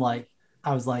joy, and like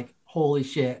I was like, holy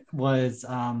shit, was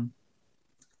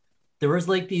there was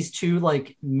like these 2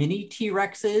 like mini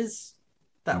T-Rexes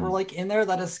that were like in there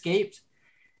that escaped.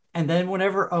 And then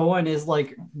whenever Owen is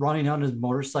like running on his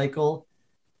motorcycle,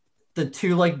 the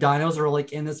 2 like dinos are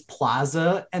like in this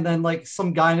plaza, and then like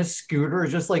some guy in a scooter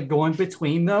is just like going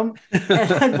between them, and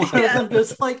then one of them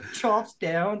just like chops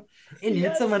down and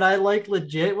hits him, and I like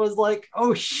legit was like,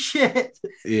 oh shit.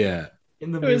 Yeah.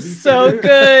 In the movie. It was so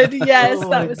good. Yes,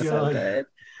 that was so good.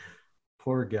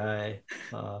 Poor guy.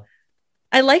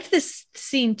 I like this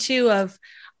scene too of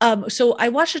so I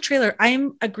watched the trailer. I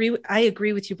agree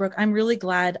with you, Brooke. I'm really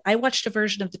glad I watched a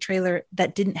version of the trailer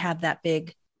that didn't have that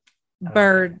big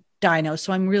bird dino,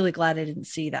 so I'm really glad I didn't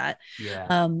see that.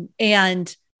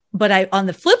 But on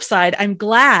the flip side, I'm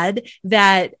glad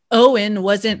that Owen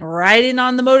wasn't riding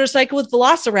on the motorcycle with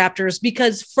velociraptors,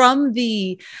 because from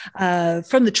the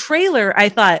trailer I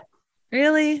thought,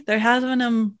 Really? They're having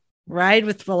them ride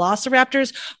with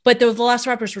velociraptors, but the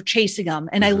velociraptors were chasing them.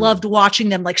 And I loved watching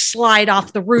them like slide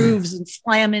off the roofs and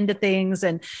slam into things,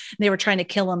 and they were trying to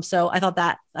kill them. So I thought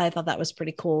that was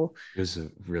pretty cool. It was a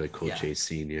really cool chase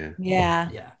scene. Yeah.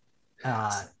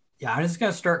 Yeah. I'm just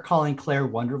gonna start calling Claire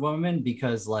Wonder Woman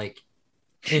because like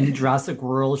in Jurassic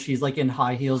World, she's like in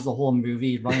high heels the whole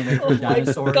movie, running away from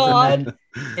dinosaurs. And then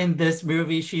in this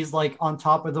movie, she's like on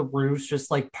top of the roofs,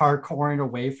 just like parkouring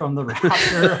away from the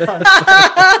raptor.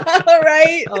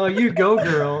 Right. Oh, you go,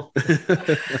 girl.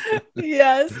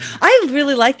 Yes. I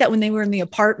really liked that when they were in the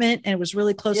apartment and it was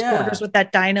really close quarters with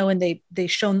that dino, and they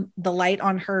shone the light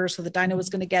on her, so the dino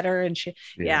was going to get her, and she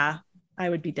I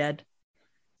would be dead.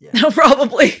 No,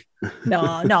 probably.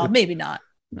 No, maybe not.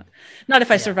 Not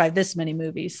if I survive this many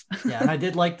movies. And I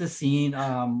did like the scene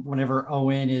whenever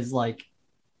Owen is like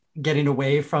getting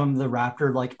away from the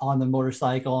raptor, like on the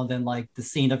motorcycle, and then like the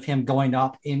scene of him going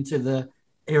up into the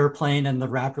airplane and the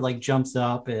raptor like jumps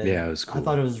up. And it was cool. I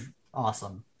thought it was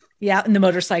awesome. Yeah, and the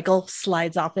motorcycle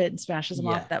slides off it and smashes him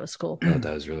off. That was cool. Oh,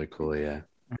 that was really cool. Yeah.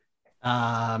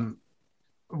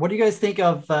 What do you guys think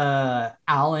of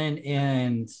Alan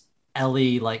and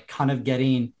Ellie like kind of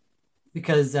getting,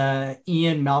 because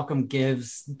Ian Malcolm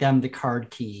gives them the card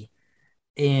key,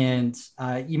 and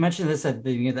you mentioned this at the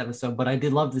beginning of the episode, but I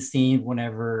did love the scene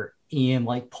whenever Ian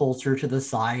like pulls her to the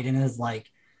side and is like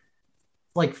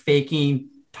faking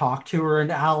talk to her,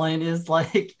 and Alan is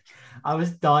like, I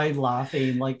was dying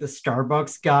laughing, like the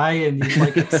Starbucks guy, and he's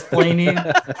like explaining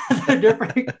the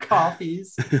different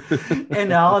coffees,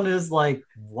 and Alan is like,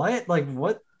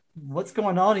 what's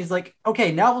going on? He's like,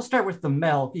 okay, now we'll start with the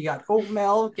milk. You got oat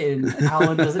milk, and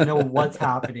Alan doesn't know what's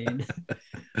happening.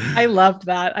 I loved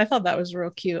that. I thought that was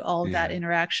real cute, all of that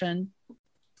interaction.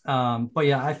 But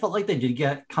yeah, I felt like they did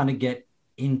get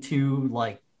into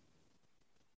like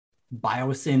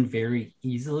Biosyn very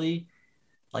easily.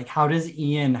 Like, how does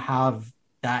Ian have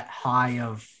that high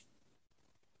of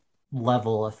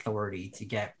level authority to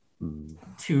get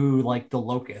to like the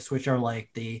Locust, which are like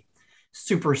the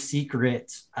super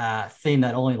secret thing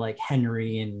that only like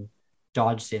Henry and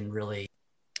Dodgson really.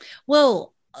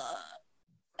 Well,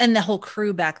 and the whole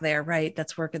crew back there, right?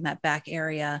 That's working that back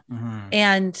area.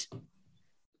 And,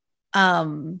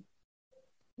 though,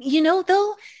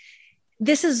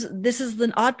 this is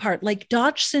the odd part. Like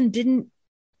Dodgson didn't,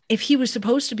 if he was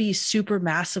supposed to be super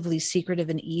massively secretive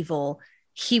and evil,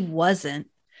 he wasn't.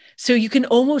 So you can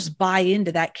almost buy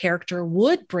into that character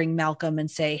would bring Malcolm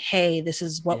and say, hey, this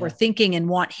is what we're thinking, and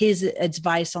want his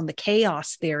advice on the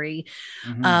chaos theory,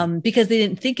 because they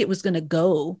didn't think it was going to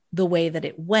go the way that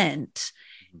it went.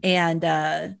 And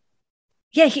there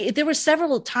were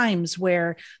several times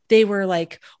where they were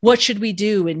like, what should we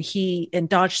do? And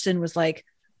Dodgson was like,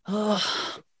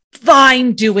 oh,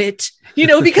 fine, do it,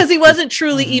 because he wasn't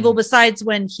truly evil, besides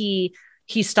when he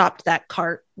stopped that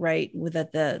cart, right, with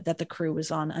that the crew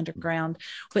was on underground.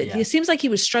 But it seems like he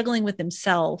was struggling with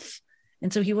himself,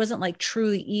 and so he wasn't like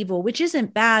truly evil, which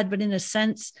isn't bad, but in a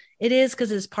sense it is, because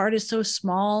his part is so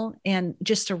small, and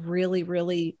just to really,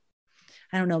 really,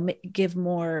 I don't know, give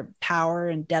more power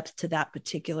and depth to that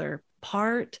particular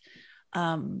part.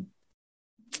 I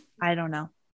don't know.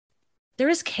 There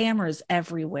is cameras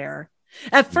everywhere.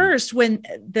 At first, when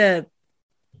the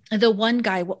one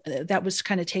guy that was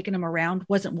kind of taking him around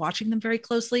wasn't watching them very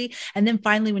closely, and then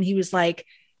finally when he was like,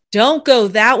 don't go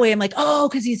that way, I'm like, oh,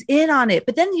 because he's in on it.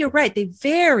 But then you're right, they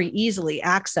very easily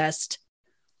accessed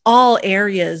all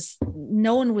areas.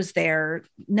 No one was there,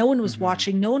 no one was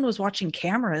watching, no one was watching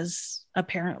cameras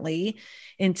apparently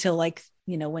until like,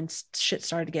 when shit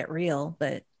started to get real.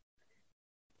 But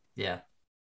yeah,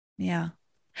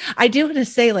 I do want to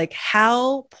say, like,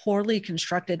 how poorly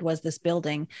constructed was this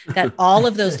building that all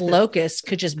of those locusts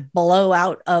could just blow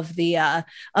out of the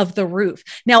roof.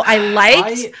 Now, I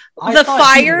liked the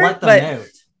fire, but out.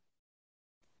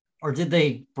 Or did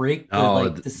they break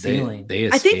the ceiling? They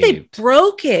I think they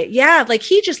broke it. Yeah, like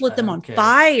he just lit them on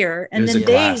fire, and then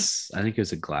glass. I think it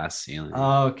was a glass ceiling.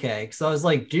 Okay, so I was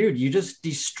like, dude, you just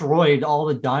destroyed all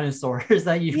the dinosaurs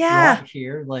that you brought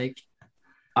here. Like,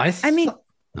 I mean.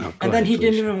 And then he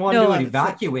didn't even want to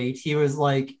evacuate. He was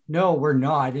like, no, we're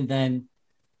not. And then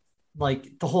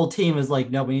like the whole team was like,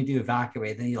 no, we need to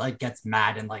evacuate. Then he like gets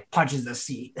mad and like punches the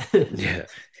seat. Yeah.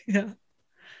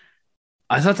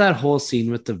 I thought that whole scene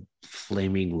with the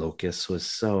flaming locusts was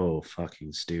so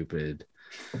fucking stupid.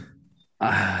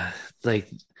 Like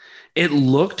it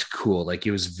looked cool. Like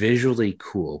it was visually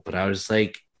cool, but I was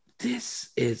like, this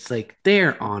is like,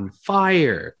 they're on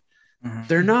fire.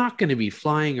 They're not going to be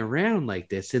flying around like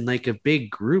this in like a big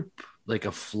group, like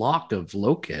a flock of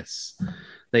locusts.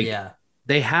 Like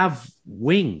they have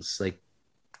wings. Like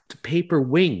paper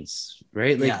wings,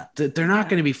 right? Like they're not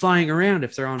going to be flying around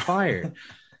if they're on fire.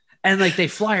 And like they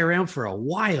fly around for a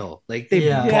while, like they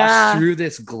bust through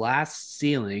this glass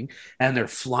ceiling and they're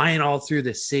flying all through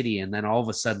the city, and then all of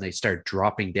a sudden they start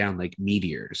dropping down like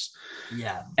meteors.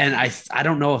 And I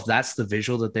don't know if that's the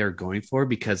visual that they're going for,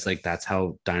 because like that's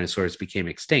how dinosaurs became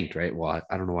extinct, right? Well,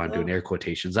 I don't know why I'm doing air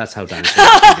quotations. That's how dinosaurs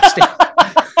became extinct.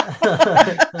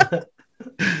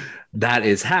 That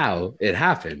is how it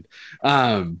happened.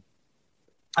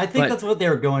 I think that's what they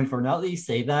were going for. Now that you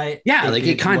say that, like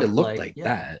it kind of looked like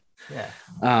that. Yeah.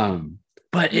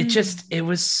 But it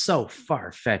was so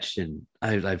far-fetched, and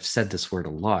I've said this word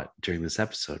a lot during this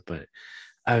episode, but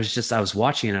I was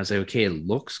watching and I was like, okay, it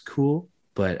looks cool,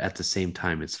 but at the same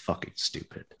time, it's fucking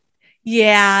stupid.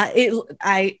 Yeah,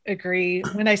 I agree.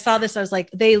 When I saw this, I was like,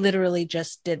 they literally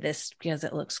just did this because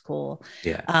it looks cool.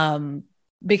 Yeah.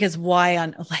 Because what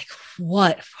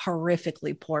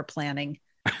horrifically poor planning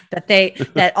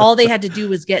that all they had to do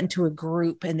was get into a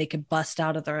group and they could bust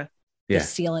out of the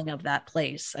ceiling of that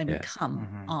place. I mean,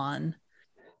 come on.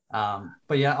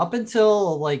 But yeah, up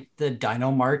until like the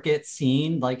dino market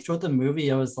scene, like throughout the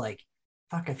movie, I was like,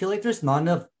 fuck, I feel like there's not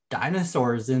enough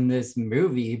dinosaurs in this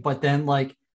movie. But then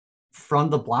like from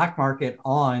the black market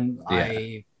on,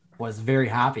 I was very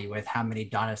happy with how many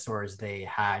dinosaurs they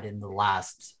had in the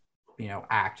last,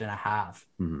 act and a half.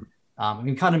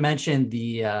 We kind of mentioned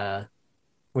the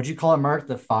what'd you call it, Mark?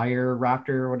 The fire raptor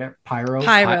or whatever?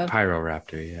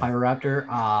 Pyroraptor, yeah.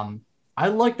 Pyroraptor. I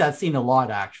liked that scene a lot,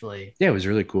 actually. Yeah, it was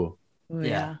really cool. Ooh,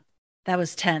 yeah. That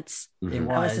was tense. That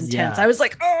was intense. I was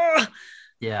like, oh.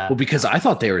 Yeah. Well, because I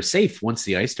thought they were safe once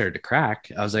the ice started to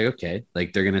crack. I was like, okay,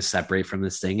 like they're gonna separate from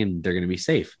this thing and they're gonna be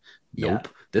safe. Nope.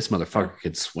 This motherfucker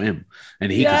could swim,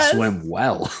 and he could swim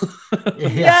well.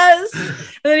 Yes. And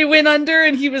then he went under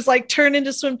and he was like turning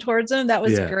to swim towards him. That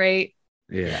was great.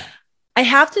 Yeah. I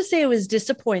have to say I was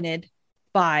disappointed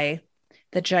by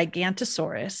the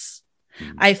Gigantosaurus.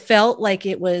 I felt like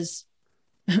it was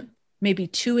maybe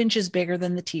 2 inches bigger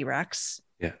than the T-Rex.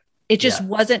 Yeah. It just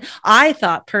wasn't. I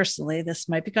thought personally, this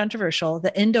might be controversial,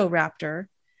 the Indoraptor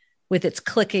with its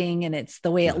clicking and it's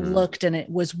the way it looked, and it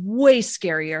was way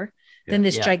scarier than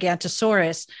this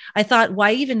Gigantosaurus. I thought,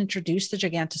 why even introduce the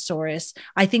Gigantosaurus?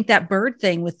 I think that bird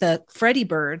thing with the Freddy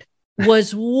bird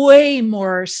was way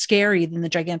more scary than the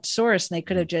Gigantosaurus, and they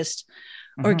could have just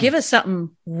or give us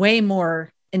something way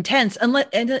more intense.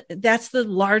 And that's the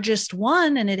largest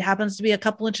one, and it happens to be a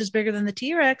couple inches bigger than the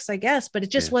T-Rex, I guess, but it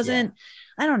just wasn't.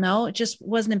 I don't know, it just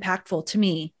wasn't impactful to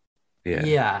me.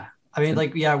 I mean,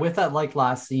 with that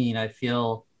last scene, I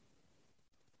feel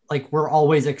like we're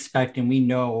always expecting, we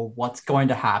know what's going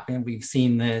to happen. We've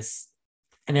seen this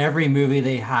in every movie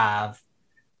they have,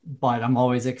 but I'm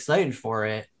always excited for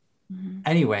it.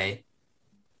 Anyway,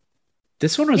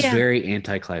 this one was very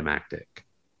anticlimactic.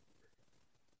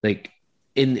 Like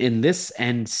in this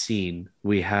end scene,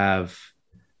 we have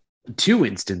 2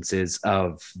 instances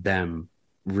of them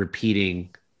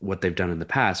repeating what they've done in the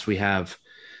past. We have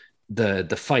the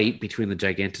fight between the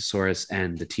Gigantosaurus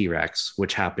and the T-Rex,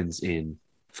 which happens in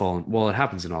Fallen. Well, it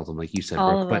happens in all of them, like you said,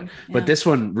 Brooke, but this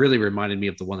one really reminded me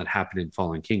of the one that happened in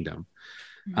Fallen Kingdom.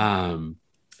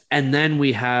 And then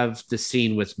we have the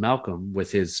scene with Malcolm with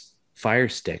his fire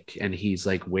stick, and he's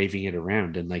like waving it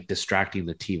around and like distracting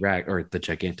the T-Rex, or the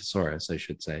Gigantosaurus, I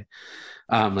should say,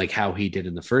 like how he did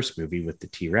in the first movie with the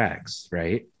T-Rex,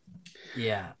 right?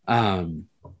 Yeah.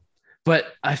 But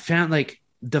I found like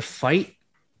the fight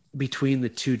between the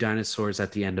 2 dinosaurs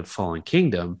at the end of Fallen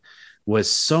Kingdom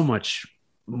was so much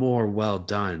more well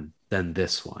done than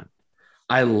this one.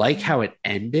 I like how it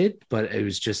ended, but it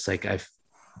was just like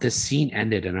the scene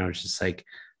ended and I was just like,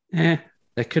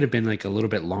 that could have been like a little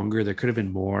bit longer. There could have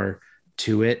been more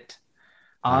to it.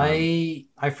 I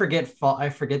forget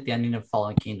the ending of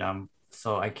Fallen Kingdom,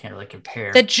 so I can't really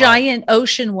compare. The giant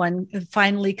ocean one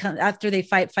finally comes after they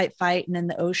fight, and then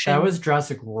the ocean. That was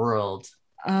Jurassic World.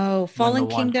 Oh, Fallen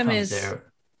Kingdom is out.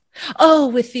 Oh,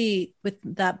 with the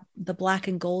black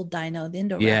and gold dino, the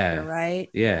Indoraptor, right?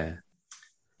 Yeah.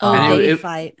 Oh, it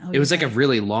fight. It was like a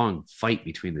really long fight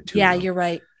between the 2. Yeah, you're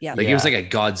right. Yeah. Like it was like a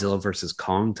Godzilla versus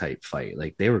Kong type fight.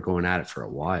 Like they were going at it for a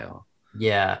while.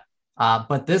 Yeah.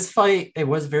 But this fight, it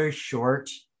was very short,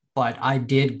 but I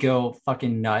did go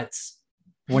fucking nuts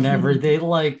whenever they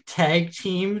like tag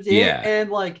teamed it. Yeah. And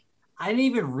like I didn't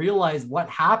even realize what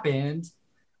happened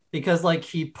because like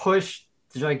he pushed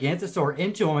the Gigantosaur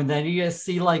into him and then you just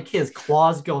see like his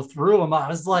claws go through him. I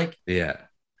was like, yeah.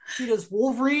 He just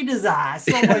Wolverine his ass.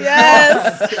 Oh my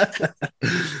yes. God.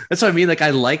 That's what I mean. Like,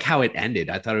 I like how it ended.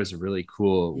 I thought it was a really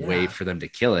cool way for them to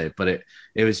kill it, but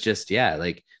it was just,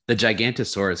 like the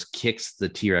Gigantosaurus kicks the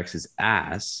T-Rex's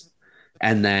ass,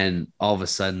 and then all of a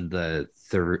sudden the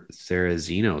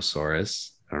Therizinosaurus,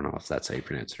 I don't know if that's how you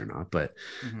pronounce it or not, but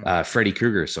Freddy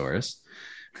Kruegersaurus,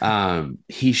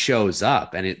 he shows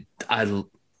up, and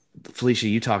Felicia,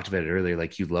 you talked about it earlier,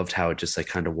 like you loved how it just like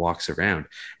kind of walks around,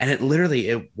 and it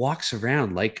walks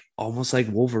around like almost like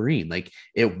Wolverine, like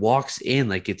it walks in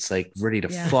like it's like ready to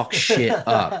fuck shit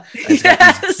up. It's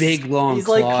got these big long he's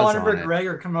claws like Conor on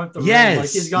McGregor coming up the yes, ring, like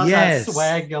he's got that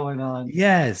swag going on.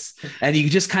 Yes, and you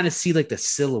just kind of see like the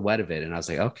silhouette of it, and I was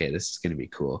like, okay, this is gonna be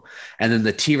cool. And then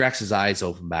the T-Rex's eyes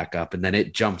open back up, and then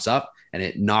it jumps up and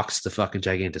it knocks the fucking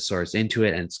Gigantosaurus into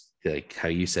it, and it's like how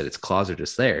you said its claws are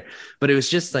just there. But it was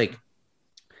just like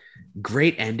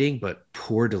great ending, but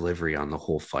poor delivery on the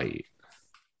whole fight.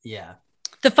 Yeah.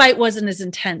 The fight wasn't as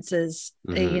intense as,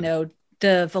 you know,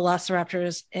 the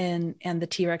Velociraptors and the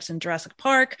T-Rex in Jurassic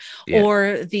Park,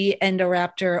 or the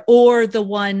Endoraptor, or the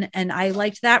one, and I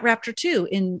liked that raptor too,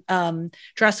 in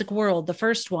Jurassic World, the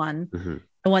first one,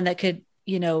 the one that could,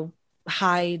 you know,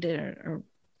 hide or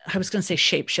I was going to say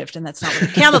shapeshift, and that's not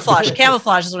what camouflage.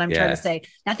 Camouflage is what I'm trying to say.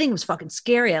 That thing was fucking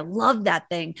scary. I loved that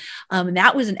thing. And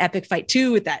that was an epic fight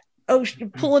too, with that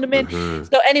ocean pulling them in.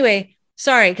 So anyway,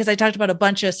 sorry, because I talked about a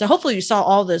bunch of, so hopefully you saw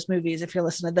all those movies if you're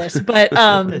listening to this, but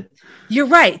you're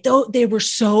right. Though they were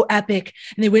so epic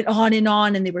and they went on,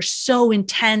 and they were so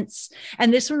intense.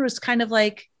 And this one was kind of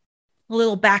like a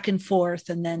little back and forth.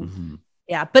 And then,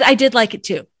 but I did like it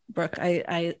too, Brooke.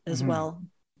 I as well.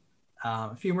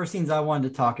 A few more scenes I wanted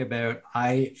to talk about.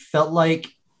 I felt like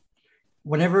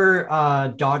whenever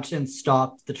Dodgson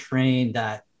stopped the train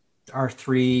that our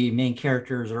three main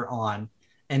characters are on,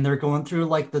 and they're going through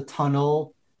like the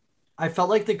tunnel, I felt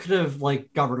like they could have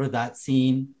like got rid of that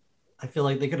scene. I feel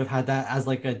like they could have had that as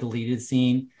like a deleted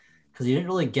scene, because you didn't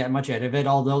really get much out of it.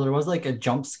 Although there was like a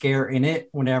jump scare in it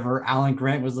whenever Alan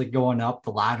Grant was like going up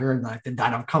the ladder and like the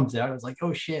dino comes out. I was like,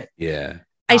 oh shit. Yeah.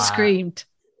 I screamed.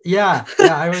 Yeah,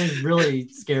 I was really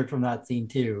scared from that scene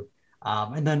too.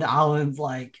 And then Alan's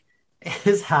like,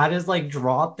 his hat is like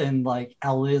dropped, and like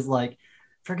Ellie's like,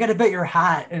 forget about your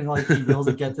hat, and like he goes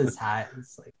and gets his hat.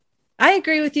 It's like, I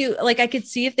agree with you. Like I could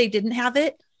see if they didn't have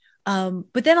it,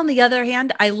 but then on the other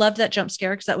hand, I loved that jump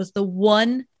scare because that was the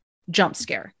one jump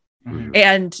scare,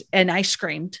 and I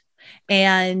screamed.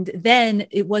 And then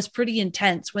it was pretty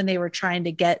intense when they were trying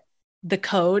to get the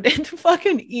code, and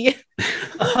fucking Ian.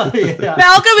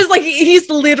 Malcolm is like, he's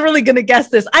literally gonna guess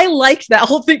this. I liked that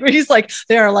whole thing where he's like,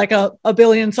 there are like a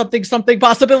billion something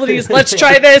possibilities, let's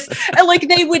try this, and like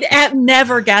they would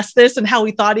never guess this, and how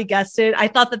he thought he guessed it. I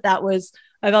thought that was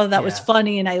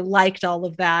funny, and I liked all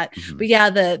of that. But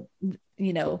yeah,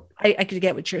 you know, I could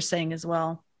get what you're saying as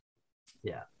well.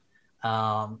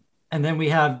 And then we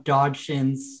have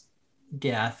Dodgson's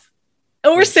death.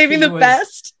 Oh, we're saving the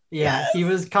best. Yeah, he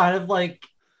was kind of like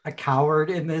a coward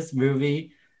in this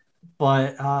movie,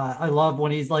 but I love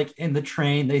when he's like in the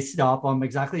train, they stop him,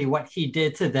 exactly what he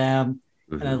did to them.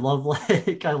 And I love,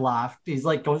 like, I laughed. He's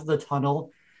like goes to the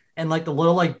tunnel, and like the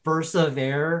little like bursts of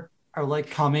air are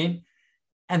like coming,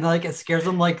 and like it scares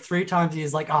him like 3 times.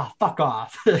 He's like, oh, fuck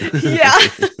off. Yeah.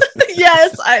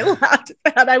 Yes, I laughed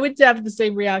at that. I would have the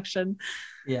same reaction.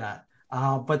 Yeah.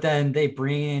 But then they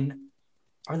bring in,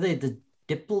 are they the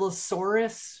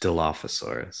Dilophosaurus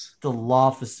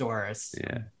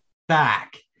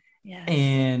back. Yes.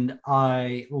 And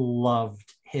I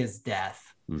loved his death.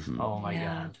 Oh my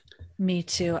god, me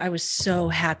too. I was so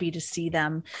happy to see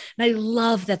them, and I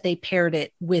love that they paired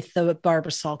it with the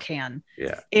Barbasol can.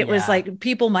 It was like,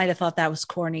 people might have thought that was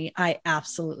corny. I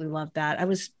absolutely loved that. I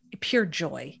was pure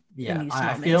joy.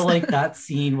 I feel like that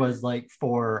scene was like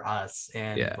for us,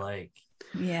 and like,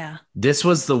 this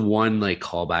was the one like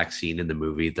callback scene in the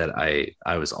movie that I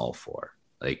was all for.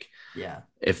 Like,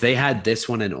 if they had this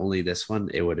one and only this one,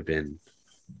 it would have been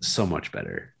so much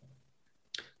better.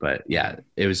 But yeah,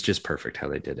 it was just perfect how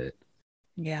they did it.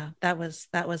 Yeah, that was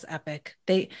epic.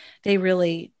 They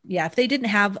really, if they didn't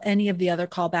have any of the other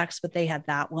callbacks, but they had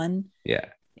that one. Yeah,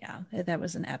 that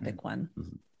was an epic one.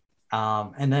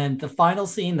 And then the final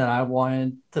scene that I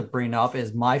wanted to bring up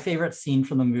is my favorite scene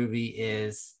from the movie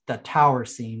is the tower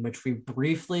scene, which we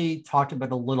briefly talked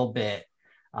about a little bit,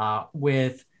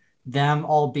 with them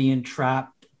all being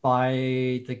trapped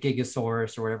by the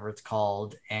Gigasaurus or whatever it's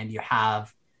called. And you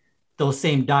have those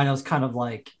same dinos kind of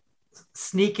like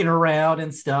sneaking around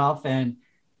and stuff. And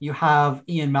you have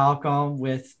Ian Malcolm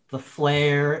with the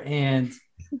flare, and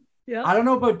I don't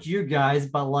know about you guys,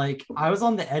 but like I was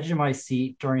on the edge of my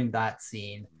seat during that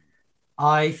scene.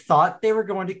 I thought they were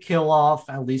going to kill off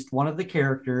at least one of the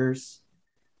characters.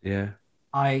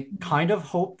 I kind of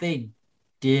hope they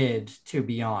did, to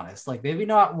be honest. Like maybe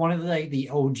not one of the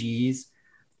OGs,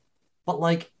 but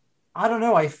like I don't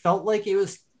know. I felt like it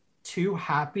was too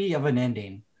happy of an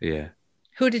ending. Yeah.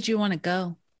 Who did you want to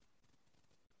go?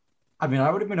 I mean,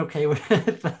 I would have been okay with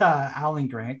Alan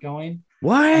Grant going.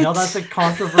 What? I know that's a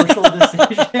controversial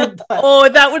decision. But... Oh,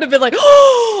 that would have been like,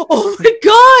 oh my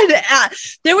God.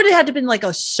 There would have had to been like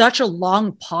such a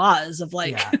long pause of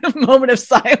like a moment of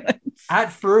silence.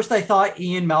 At first, I thought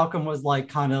Ian Malcolm was like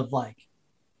kind of like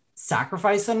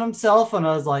sacrificing himself. And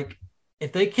I was like,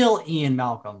 if they kill Ian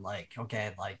Malcolm, like,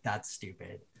 okay, like that's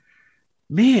stupid.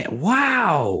 Man,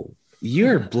 wow.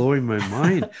 You're blowing my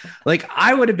mind. Like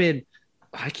I would have been,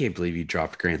 I can't believe you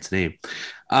dropped Grant's name.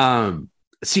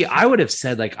 See, I would have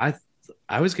said like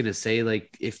I was gonna say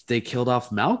like if they killed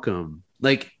off Malcolm,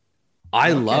 like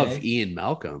I love Ian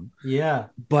Malcolm,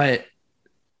 but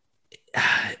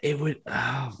it would.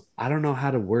 I don't know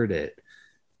how to word it.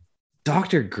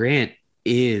 Dr. Grant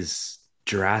is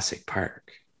Jurassic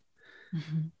Park.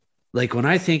 Mm-hmm. Like when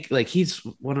I think like he's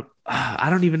one of, I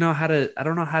don't know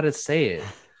how to say it.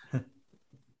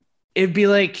 It'd be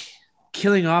like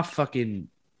killing off fucking,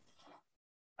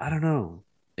 I don't know.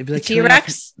 It'd be like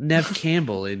T-Rex, Nev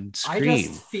Campbell in Scream. I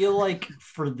just feel like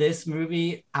for this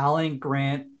movie, Alan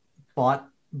Grant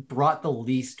brought the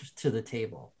least to the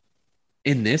table.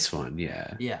 In this one,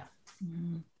 yeah.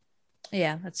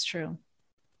 Yeah, that's true.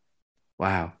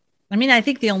 Wow. I mean, I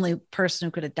think the only person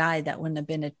who could have died that wouldn't have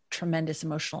been a tremendous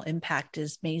emotional impact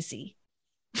is Maisie.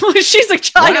 She's a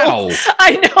child. Wow.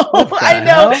 I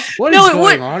know. What is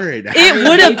going on right now? It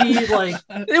would have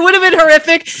it would have been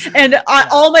horrific, and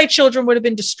all my children would have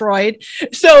been destroyed.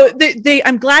 So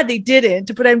I'm glad they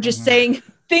didn't. But I'm just saying,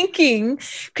 thinking,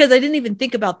 because I didn't even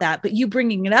think about that. But you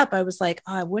bringing it up, I was like,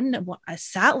 I wouldn't have a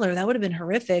Sattler. That would have been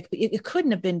horrific. But it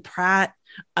couldn't have been Pratt,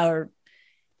 or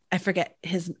I forget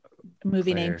his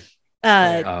movie name,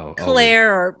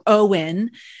 Claire or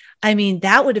Owen. I mean,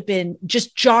 that would have been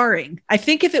just jarring. I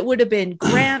think if it would have been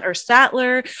Grant or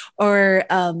Sattler or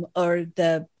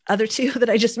the other two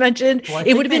that I just mentioned,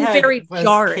 it would have been very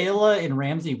jarring. Kayla and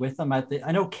Ramsey with them I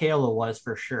know Kayla was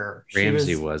for sure.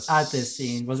 Ramsey was at this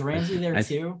scene. Was Ramsey there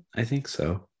too? I think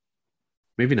so.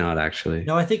 Maybe not actually.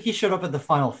 No, I think he showed up at the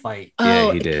final fight.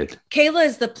 Yeah, he did. Kayla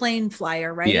is the plane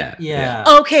flyer, right? Yeah.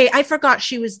 Okay, I forgot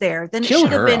she was there. Then kill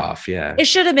her off. Yeah, it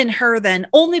should have been her then,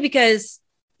 only because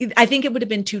I think it would have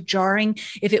been too jarring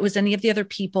if it was any of the other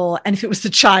people, and if it was the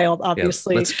child,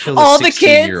 obviously. Let's kill all the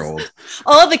kids.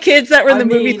 All the kids that were in the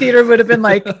movie theater would have been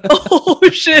like, "Oh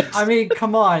shit!" I mean,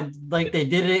 come on! Like they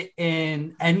did it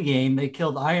in Endgame. They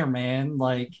killed Iron Man.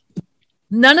 Like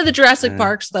none of the Jurassic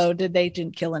Parks, though,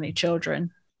 didn't kill any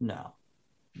children. No.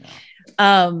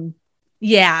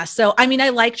 Yeah. So I mean, I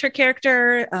liked her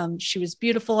character. She was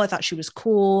beautiful. I thought she was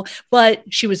cool, but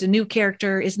she was a new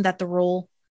character. Isn't that the rule?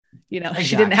 Exactly.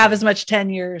 She didn't have as much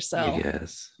tenure, so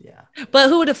yes, yeah. But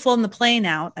who would have flown the plane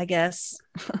out? I guess.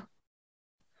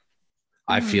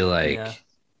 I feel like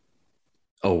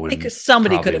Owen.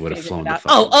 Somebody could have flown it out.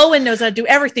 Owen knows how to do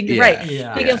everything. You're right.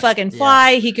 Yeah. He can fucking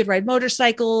fly. He could ride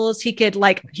motorcycles. He could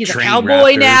he's a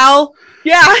cowboy now.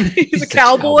 Yeah, he's a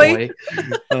cowboy.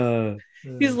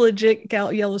 He's legit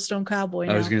Yellowstone cowboy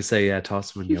now. I was gonna say,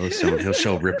 toss him in Yellowstone.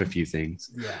 He'll rip a few things.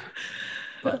 Yeah.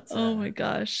 But, oh my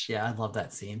gosh. Yeah, I love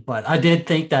that scene. But I did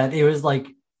think that it was like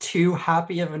too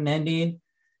happy of an ending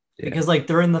because like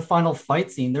during the final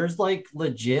fight scene, there's like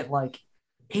legit like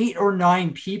 8 or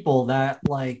 9 people that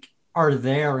like are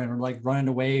there and are like running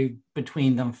away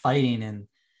between them fighting, and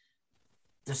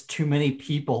just too many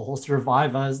people will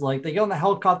survive. I was like, they go on the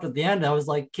helicopter at the end. I was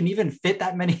like, can you even fit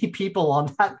that many people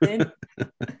on that thing?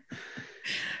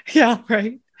 Yeah,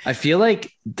 right. I feel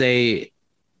like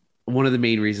one of the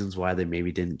main reasons why they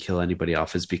maybe didn't kill anybody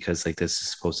off is because like this is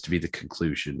supposed to be the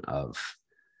conclusion of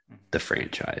the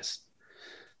franchise.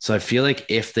 So I feel like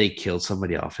if they killed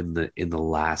somebody off in the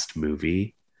last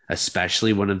movie,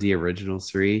 especially one of the original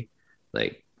 3,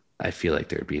 like I feel like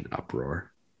there'd be an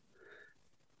uproar.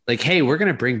 Like, hey, we're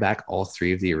gonna bring back all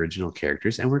 3 of the original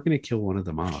characters and we're gonna kill one of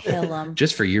them off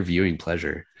just for your viewing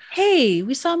pleasure. Hey,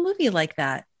 we saw a movie like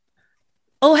that.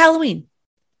 Oh, Halloween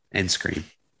and Scream.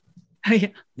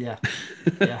 Yeah.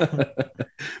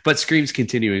 But Scream's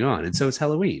continuing on, and so is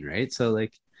Halloween, right? So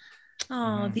like,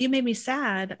 you made me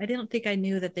sad. I didn't think I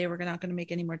knew that they were not going to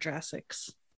make any more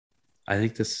Jurassics. I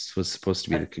think this was supposed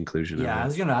to be the conclusion. Yeah, I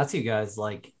was going to ask you guys,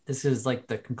 like, this is like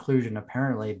the conclusion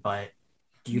apparently, but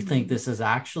do you think this is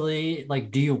actually like?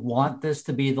 Do you want this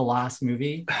to be the last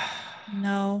movie?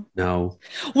 No.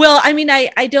 Well, I mean,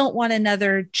 I don't want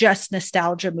another just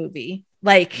nostalgia movie.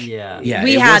 Like, we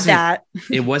had that.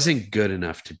 It wasn't good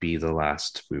enough to be the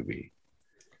last movie.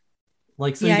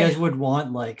 Like, so you guys would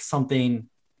want like something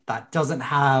that doesn't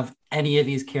have any of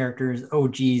these characters,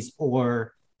 OGs,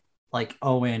 or like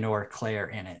Owen or Claire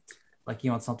in it. Like,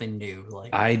 you want something new.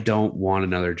 Like, I don't want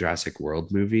another Jurassic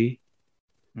World movie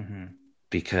mm-hmm.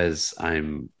 because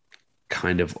I'm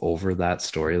kind of over that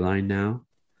storyline now.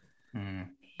 Mm.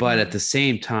 But at the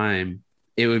same time,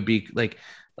 it would be like,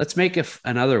 let's make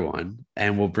another one,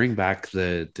 and we'll bring back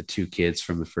the two kids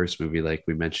from the first movie, like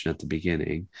we mentioned at the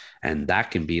beginning, and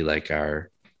that can be like our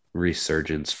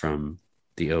resurgence from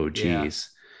the OGs. Yeah.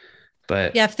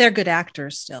 But yeah, if they're good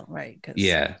actors still, right?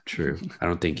 Yeah, true. I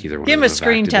don't think either one give of them a them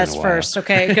screen have acted in test a while. first,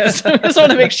 okay? Because I just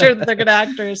want to make sure that they're good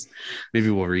actors. Maybe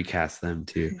we'll recast them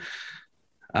too.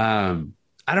 I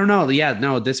don't know. Yeah,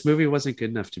 no, this movie wasn't good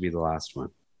enough to be the last one,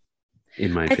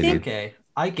 in my opinion. Okay,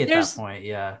 I get that point.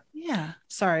 Yeah. Yeah.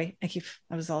 Sorry.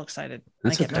 I was all excited.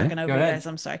 That's I kept okay. talking over you guys.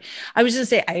 I'm sorry. I was just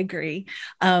say I agree.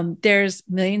 There's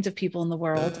millions of people in the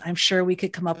world. I'm sure we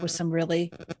could come up with some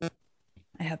really.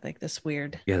 I had like this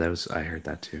weird. Yeah, I heard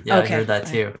that too. Yeah, okay. I heard that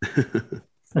too.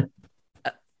 I'm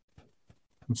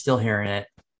still hearing it.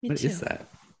 What is that?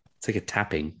 It's like a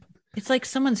tapping. It's like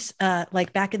someone's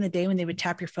like back in the day when they would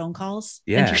tap your phone calls.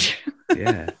 Yeah.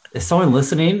 Yeah. Is someone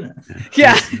listening?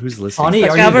 Yeah. Who's listening? Honey,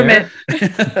 are government. You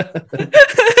there?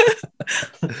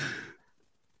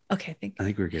 Okay, I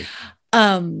think we're good.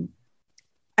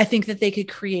 I think that they could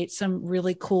create some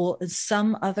really cool in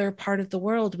some other part of the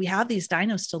world. We have these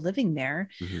dinos still living there,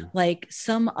 like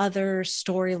some other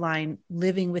storyline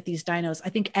living with these dinos. I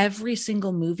think every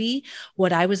single movie,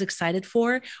 what I was excited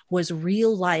for was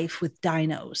real life with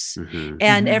dinos.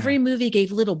 And every movie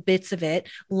gave little bits of it,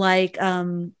 like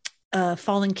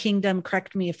Fallen Kingdom,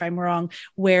 correct me if I'm wrong,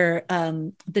 where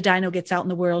the dino gets out in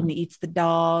the world and he eats the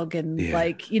dog and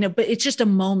like, you know, but it's just a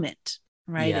moment,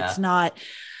 right? It's not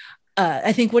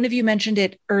I think one of you mentioned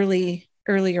it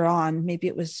earlier on, maybe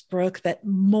it was Brooke, that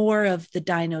more of the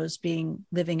dinos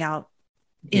living out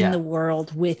in the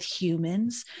world with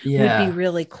humans would be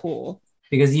really cool.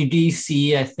 Because you do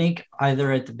see, I think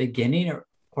either at the beginning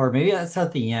or maybe that's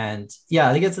at the end. Yeah,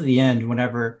 I think it's at the end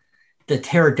whenever the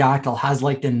pterodactyl has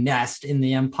like the nest in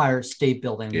the Empire State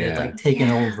Building. It's like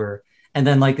taken over. And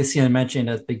then like the scene I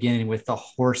mentioned at the beginning with the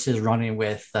horses running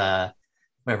with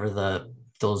whatever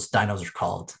those dinos are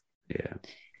called.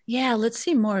 Yeah, let's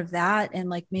see more of that. And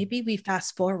like maybe we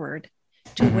fast forward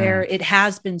to where it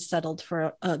has been settled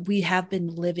for we have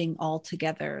been living all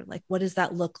together. Like, what does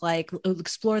that look like?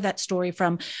 Explore that story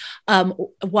from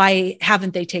why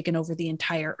haven't they taken over the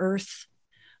entire earth?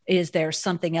 Is there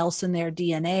something else in their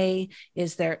DNA?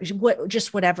 Is there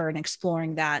just whatever? And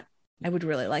exploring that, I would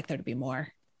really like there to be more.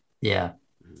 Yeah.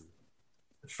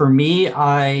 For me,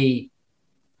 I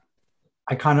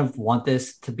kind of want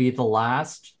this to be the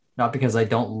last. Not because I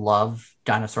don't love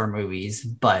dinosaur movies,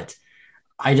 but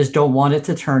I just don't want it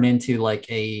to turn into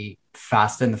like a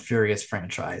Fast and the Furious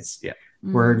franchise. Yeah.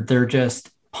 Where they're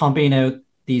just pumping out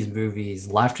these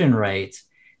movies left and right.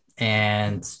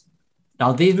 And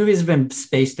now these movies have been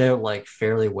spaced out like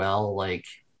fairly well. Like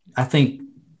I think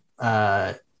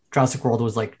Jurassic World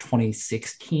was like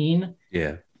 2016.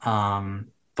 Yeah.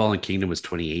 Fallen Kingdom was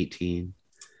 2018.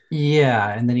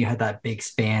 Yeah, and then you had that big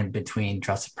span between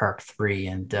Jurassic Park 3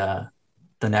 and the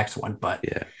next one. But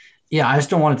yeah, I just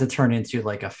don't want it to turn into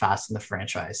like a Fast and the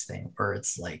franchise thing where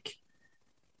it's like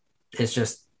it's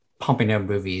just pumping out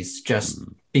movies just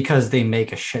because they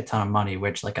make a shit ton of money,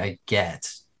 which like I get,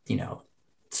 you know,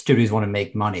 studios want to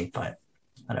make money, but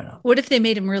I don't know. What if they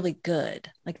made them really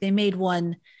good? Like they made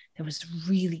one that was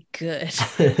really good.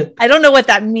 I don't know what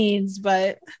that means,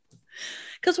 but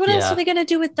because what else are they going to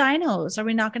do with dinos? Are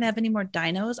we not going to have any more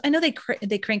dinos? I know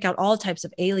they crank out all types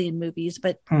of alien movies,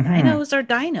 but dinos are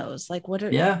dinos. Like what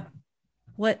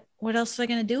else are they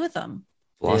going to do with them?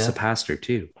 Velocipaster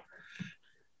too.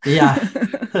 Yeah.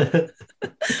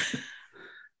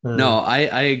 No, I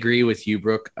agree with you,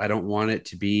 Brooke. I don't want it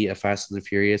to be a Fast and the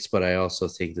Furious, but I also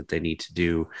think that they need to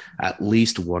do at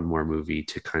least one more movie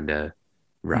to kind of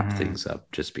wrap things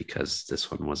up, just because this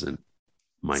one wasn't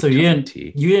so you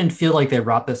didn't feel like they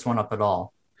wrapped this one up at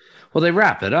all? Well, they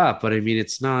wrap it up, but I mean,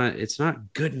 it's not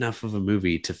good enough of a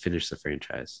movie to finish the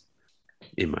franchise,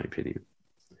 in my opinion.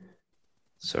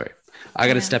 Sorry, I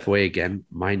got to step away again.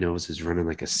 My nose is running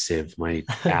like a sieve. My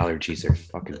allergies are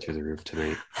fucking through the roof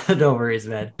tonight. No worries,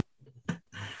 man.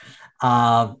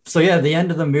 So yeah, the end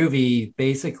of the movie,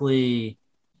 basically,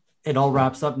 it all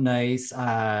wraps up nice.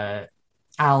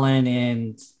 Alan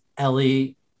and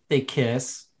Ellie, they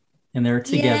kiss. And they're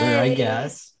together, Yay. I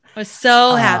guess. I was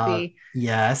so happy.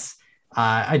 Yes.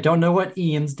 I don't know what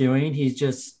Ian's doing. He's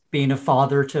just being a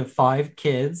father to 5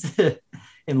 kids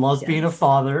and loves being a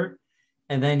father.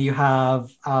 And then you have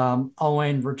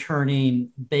Owen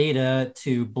returning Beta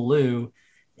to Blue.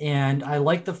 And I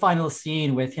like the final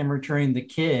scene with him returning the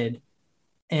kid.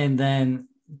 And then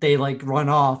they like run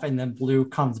off, and then Blue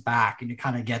comes back, and you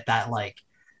kind of get that like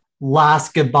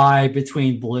last goodbye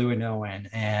between Blue and Owen.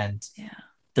 And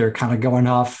they're kind of going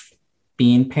off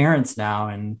being parents now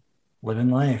and living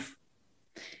life.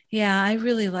 Yeah, I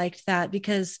really liked that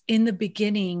because in the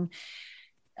beginning,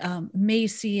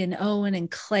 Macy and Owen and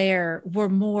Claire were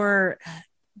more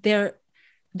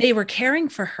they were caring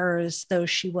for her as though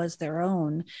she was their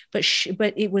own, but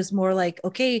it was more like,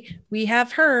 okay, we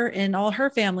have her and all her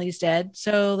family's dead,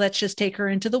 so let's just take her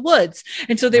into the woods.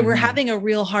 And so they were having a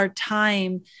real hard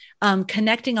time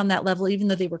connecting on that level, even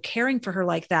though they were caring for her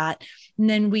like that. And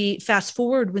then we fast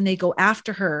forward when they go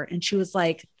after her, and she was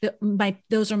like,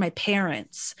 those are my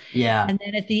parents. Yeah. And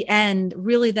then at the end,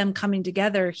 really them coming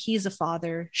together, he's a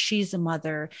father, she's a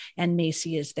mother, and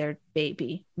Macy is their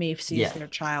baby. Macy is their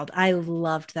child. I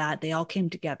loved that. They all came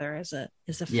together as a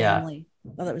family.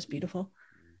 Oh, that was beautiful.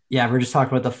 Yeah, we're just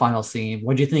talking about the final scene.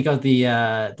 What do you think of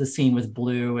the scene with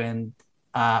Blue and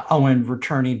Owen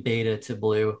returning Beta to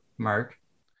Blue, Mark?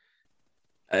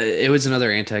 It was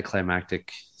another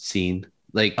anticlimactic scene.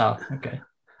 Like, oh, okay.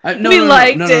 No. Let me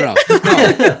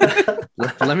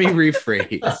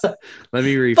rephrase.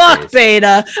 Fuck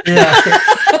Beta. Yeah.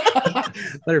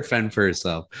 Let her fend for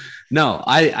herself. No,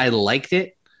 I liked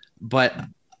it, but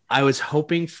I was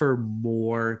hoping for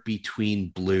more between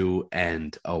Blue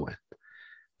and Owen,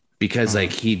 because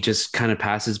like he just kind of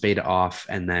passes Beta off,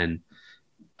 and then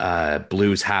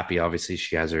Blue's happy. Obviously,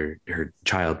 she has her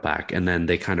child back, and then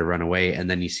they kind of run away, and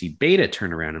then you see Beta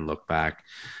turn around and look back.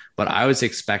 But I was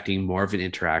expecting more of an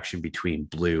interaction between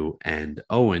Blue and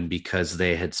Owen, because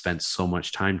they had spent so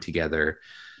much time together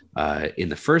in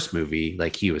the first movie.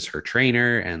 Like, he was her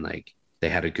trainer, and like they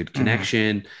had a good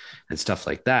connection and stuff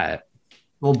like that.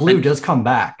 Well, Blue does come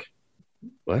back.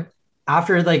 What?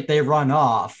 After like they run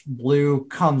off, Blue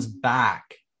comes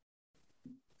back.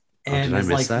 And did I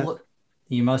miss that?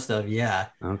 You must have, yeah.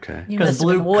 Okay. Because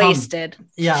Blue wasted.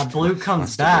 Blue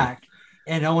comes back.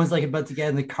 And Owen's like about to get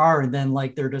in the car, and then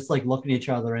like they're just like looking at each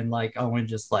other, and like Owen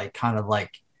just like kind of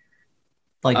like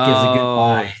gives a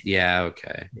goodbye. Yeah,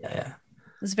 okay. Yeah.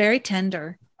 It was very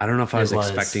tender. I don't know if I was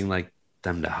expecting like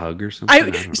them to hug or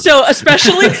something. So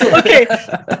especially okay.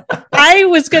 I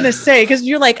was gonna say, because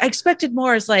you're like, I expected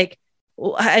more. Is like,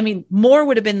 I mean, more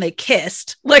would have been they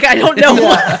kissed. Like, I don't know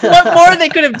what more they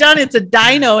could have done. It's a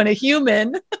dino and a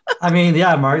human. I mean,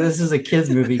 yeah, Mark, this is a kids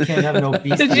movie. You can't have no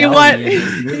bestiality. Did you want?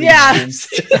 Movie, yeah.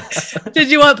 Did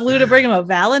you want Blue to bring him a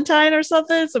Valentine or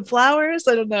something? Some flowers?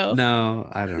 I don't know. No,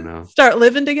 I don't know. Start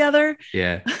living together.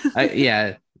 Yeah,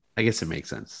 I guess it makes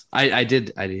sense. I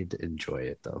did enjoy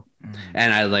it though,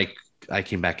 and I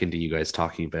came back into you guys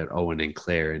talking about Owen and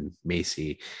Claire and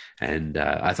Macy, and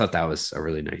I thought that was a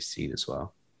really nice scene as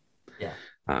well. Yeah.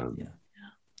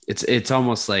 It's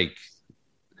almost like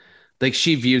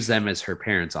she views them as her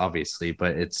parents, obviously,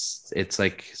 but it's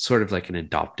like sort of like an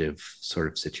adoptive sort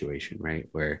of situation, right?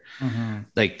 Where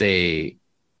like they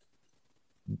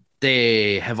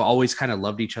have always kind of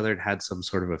loved each other and had some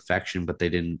sort of affection, but they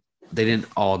didn't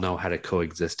all know how to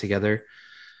coexist together.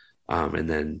 And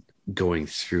then going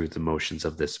through the motions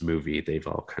of this movie, they've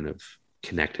all kind of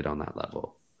connected on that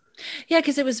level. Yeah,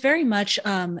 because it was very much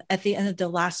at the end of the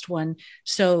last one.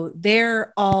 So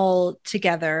they're all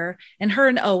together, and her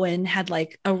and Owen had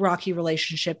like a rocky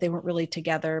relationship. They weren't really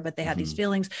together, but they had these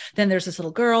feelings. Then there's this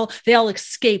little girl. They all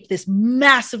escape this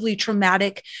massively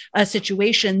traumatic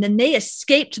situation. Then they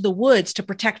escape to the woods to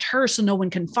protect her so no one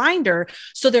can find her.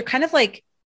 So they're kind of like,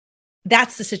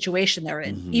 that's the situation they're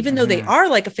in. Even though they are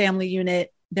like a family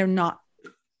unit, they're not.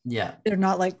 Yeah. They're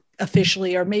not like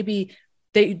officially, or maybe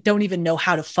they don't even know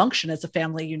how to function as a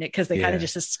family unit because they kind of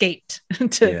just escaped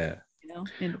to,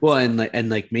 well, and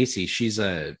like Macy, she's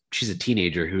a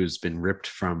teenager who's been ripped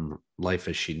from life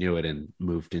as she knew it and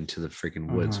moved into the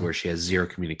freaking woods where she has zero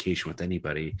communication with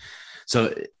anybody.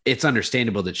 So it's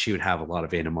understandable that she would have a lot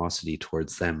of animosity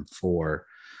towards them for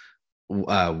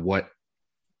what,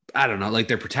 I don't know, like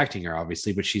they're protecting her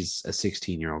obviously, but she's a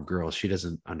 16-year-old girl. She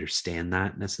doesn't understand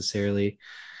that necessarily.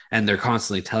 And they're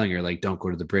constantly telling her, like, don't go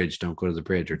to the bridge, don't go to the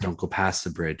bridge, or don't go past the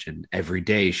bridge. And every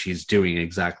day she's doing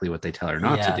exactly what they tell her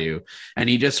not to do. And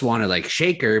you just want to like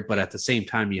shake her. But at the same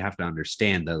time, you have to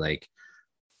understand that like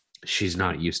she's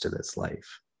not used to this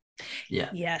life. Yeah.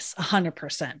 Yes,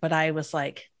 100%. But I was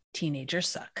like, teenagers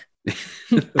suck.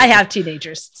 I have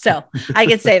teenagers, so I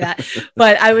can say that.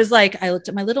 But I was like, I looked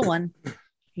at my little one.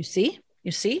 You see,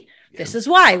 this is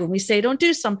why when we say don't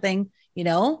do something,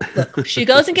 look, she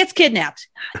goes and gets kidnapped.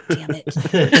 God damn it.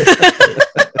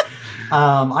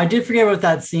 I did forget about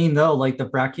that scene though, like the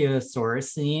Brachiosaurus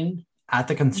scene at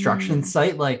the construction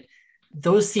site. Like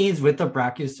those scenes with the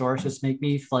Brachiosaurus just make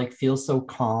me like feel so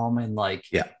calm and like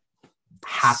Yeah.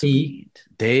 happy.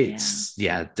 They're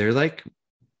like,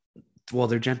 well,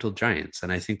 they're gentle giants,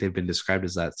 and I think they've been described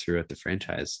as that throughout the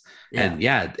franchise.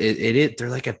 Yeah. And they're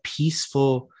like a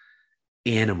peaceful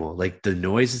animal. Like the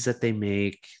noises that they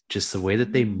make, just the way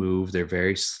that they move, they're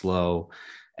very slow,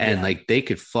 and like they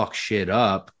could fuck shit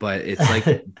up, but it's like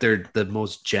they're the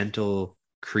most gentle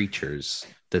creatures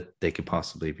that they could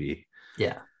possibly be.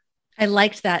 Yeah. I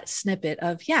liked that snippet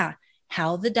of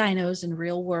how the dinos in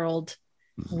real world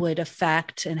would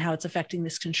affect and how it's affecting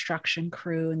this construction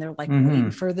crew, and they're like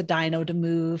waiting for the dino to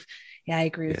move. I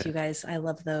agree with you guys. I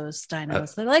love those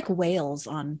dinos. They're like whales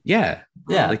on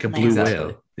like a blue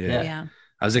whale. Yeah.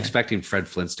 I was expecting Fred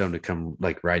Flintstone to come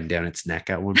like riding down its neck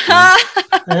at one point.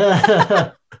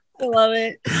 I love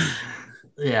it.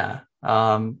 Yeah.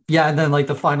 And then like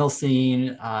the final scene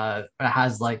it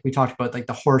has like we talked about like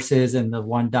the horses and the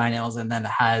one dinos, and then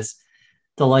it has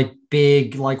the like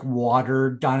big like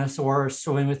water dinosaurs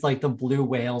swimming with like the blue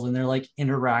whales, and they're like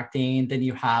interacting. Then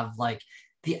you have like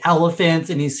the elephants,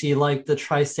 and you see like the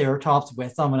triceratops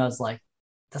with them, and I was like,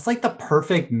 that's like the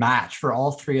perfect match for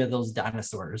all three of those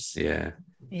dinosaurs. Yeah.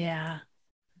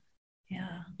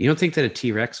 You don't think that a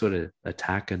T-Rex would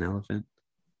attack an elephant?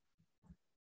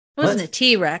 It wasn't a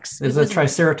T-Rex. It was a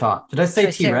triceratops. Did I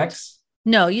say T-Rex?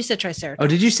 No, you said triceratops. Oh,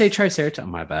 did you say triceratops?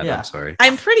 My bad. I'm sorry.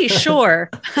 I'm pretty sure.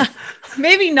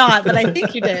 Maybe not, but I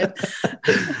think you did.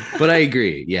 But I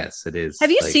agree. Yes, it is.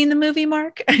 Have you seen the movie,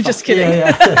 Mark? I'm just kidding.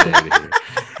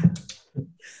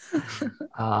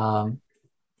 I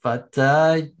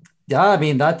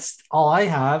mean, that's all I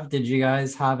have. Did you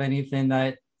guys have anything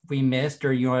that we missed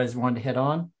or you guys wanted to hit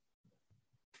on?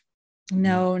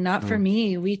 No, not for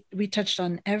me. We touched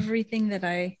on everything that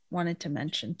I wanted to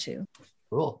mention too.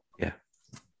 Cool. Yeah.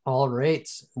 All right.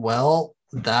 Well,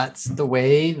 that's the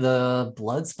way the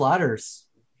blood splatters.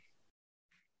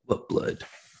 What blood?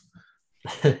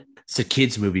 It's a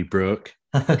kid's movie, Brooke.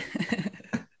 All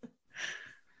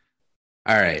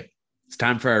right. It's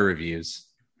time for our reviews.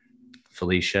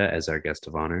 Felicia, as our guest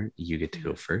of honor, you get to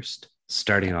go first,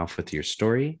 starting off with your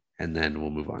story, and then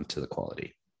we'll move on to the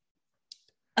quality.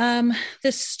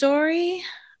 The story,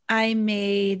 I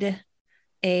made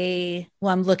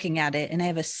I'm looking at it and I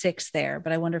have a 6 there,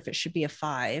 but I wonder if it should be a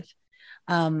 5.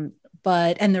 And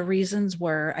the reasons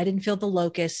were, I didn't feel the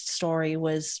locust story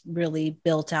was really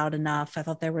built out enough. I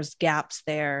thought there was gaps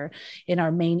there in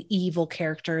our main evil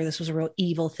character. This was a real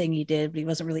evil thing he did, but he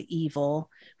wasn't really evil,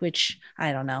 which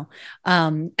I don't know.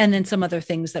 And then some other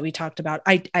things that we talked about.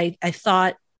 I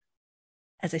thought,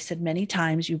 as I said many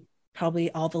times, you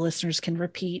probably all the listeners can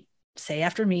say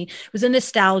after me, it was a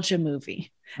nostalgia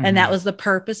movie. And that was the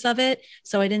purpose of it.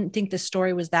 So I didn't think the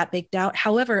story was that big out.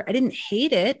 However, I didn't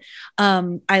hate it.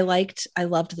 I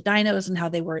loved the dinos and how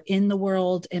they were in the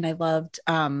world. And I loved,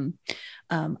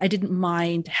 I didn't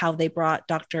mind how they brought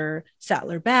Dr.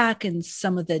 Sattler back and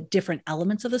some of the different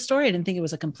elements of the story. I didn't think it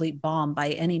was a complete bomb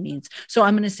by any means. So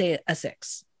I'm going to say a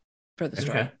 6 for the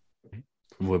story. Okay.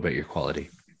 What about your quality?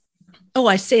 Oh,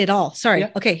 I say it all. Sorry. Yeah.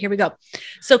 Okay, here we go.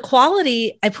 So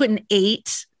quality, I put an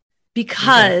 8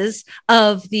 because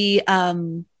of the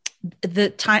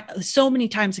time. So many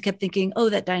times I kept thinking, oh,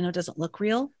 that dino doesn't look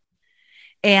real.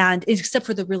 And except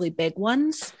for the really big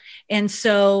ones. And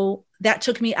so that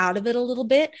took me out of it a little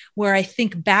bit, where I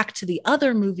think back to the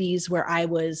other movies where I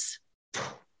was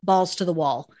balls to the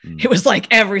wall. It was like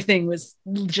everything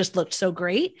just looked so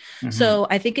great. So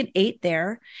I think an 8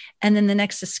 there. And then the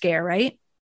next is scare, right?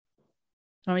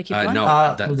 Want me to keep going?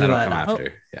 No, that'll come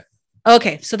after. Yeah.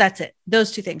 Okay, so that's it.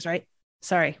 Those 2 things, right?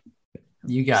 Sorry.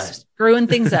 You got it. Screwing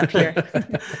things up here.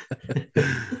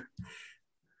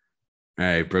 All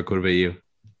right, Brooke, what about you?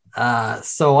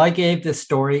 So I gave this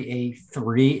story a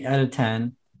 3 out of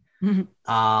 10.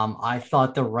 I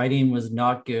thought the writing was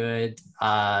not good.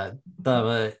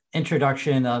 The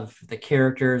introduction of the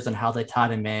characters and how they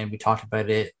tied them in, we talked about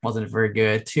it, wasn't very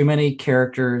good. Too many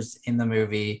characters in the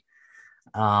movie.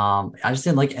 I just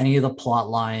didn't like any of the plot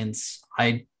lines.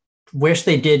 I wish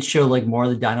they did show like more of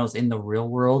the dinos in the real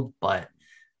world, but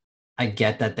I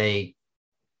get that they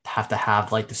have to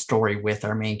have like the story with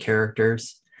our main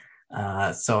characters.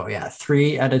 So yeah,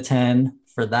 3 out of 10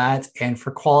 for that. And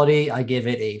for quality, I give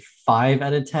it a 5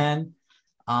 out of 10.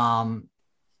 I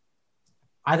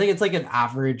think it's like an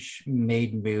average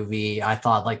made movie. I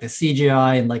thought like the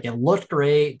CGI and like it looked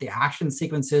great. The action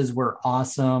sequences were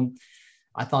awesome.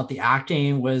 I thought the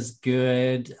acting was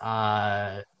good.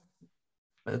 But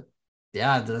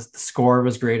yeah, the score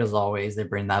was great as always. They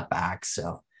bring that back.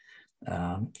 So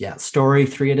Yeah, story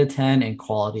 3 out of 10 and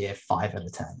quality a 5 out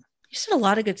of 10. You said a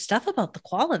lot of good stuff about the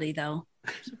quality, though.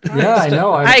 Yeah, I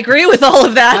know. I agree with all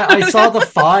of that. I saw the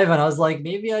 5 and I was like,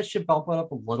 maybe I should bump it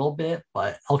up a little bit,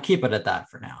 but I'll keep it at that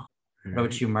for now. What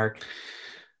about you, Mark?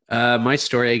 My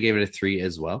story, I gave it a 3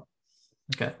 as well.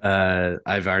 Okay.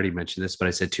 I've already mentioned this, but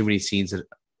I said too many scenes that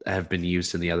have been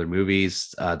used in the other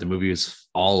movies. The movie was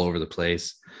all over the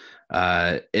place.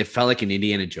 It felt like an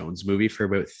Indiana Jones movie for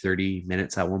about 30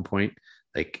 minutes at one point.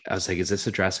 Like I was like, is this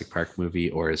a Jurassic Park movie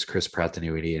or is Chris Pratt the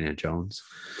new Indiana Jones?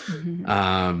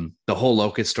 The whole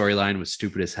Locust storyline was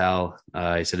stupid as hell.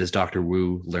 He said his Dr.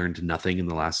 Wu learned nothing in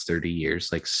the last 30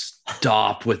 years. Like,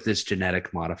 stop with this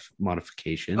genetic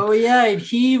modification. Oh yeah, and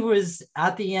he was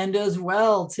at the end as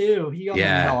well too. He got on the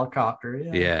helicopter.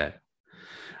 Yeah.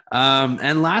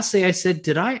 And lastly, I said,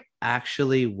 did I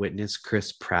actually witness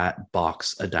Chris Pratt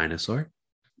box a dinosaur?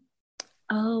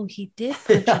 Oh, he did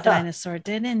punch a dinosaur,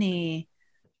 didn't he?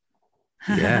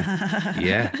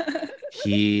 Yeah.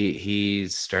 He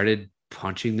started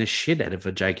punching the shit out of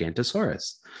a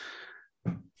Gigantosaurus.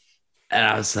 And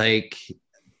I was like,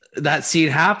 that scene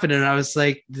happened, and I was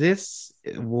like,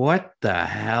 what the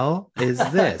hell is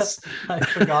this? I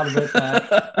forgot about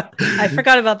that. I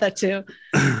forgot about that too.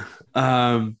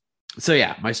 So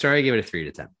yeah, my story, I gave it a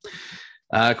 3 to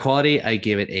 10. Quality, I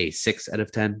gave it a 6 out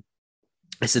of 10.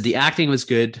 I said the acting was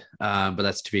good, but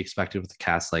that's to be expected with a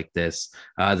cast like this.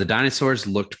 The dinosaurs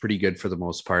looked pretty good for the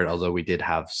most part, although we did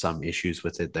have some issues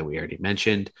with it that we already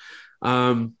mentioned.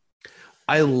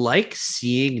 I like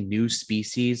seeing new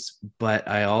species, but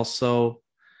I also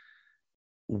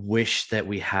wish that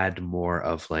we had more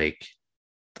of, like,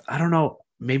 I don't know,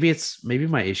 maybe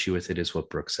my issue with it is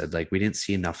what Brooke said. Like, we didn't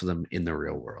see enough of them in the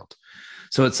real world.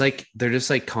 So it's like they're just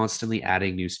like constantly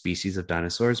adding new species of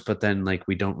dinosaurs, but then like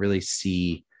we don't really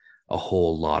see a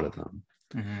whole lot of them.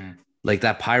 Like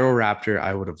that Pyroraptor,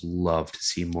 I would have loved to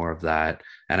see more of that,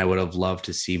 and I would have loved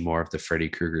to see more of the Freddy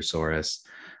Kruegersaurus.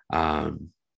 I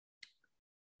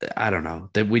don't know,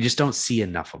 that we just don't see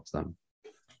enough of them.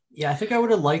 Yeah, I think I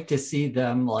would have liked to see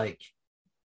them like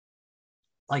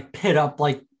pit up,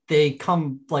 like they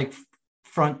come like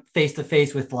front face to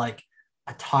face with like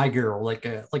a tiger or like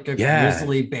a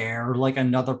grizzly bear or like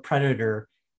another predator,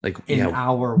 like in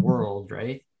our world,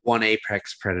 right? One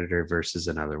apex predator versus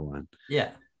another one.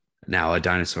 Yeah. Now a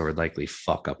dinosaur would likely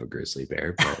fuck up a grizzly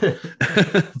bear, but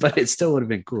but it still would have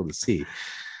been cool to see.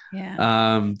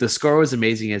 Yeah. The score was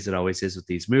amazing, as it always is with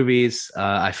these movies.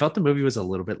 I felt the movie was a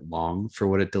little bit long for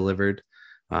what it delivered,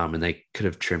 and they could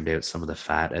have trimmed out some of the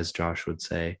fat, as Josh would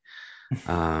say.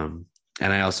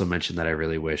 And I also mentioned that I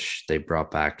really wish they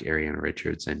brought back Ariana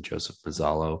Richards and Joseph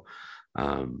Mazzallo,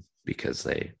 because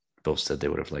they both said they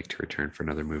would have liked to return for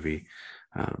another movie.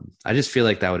 I just feel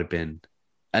like that would have been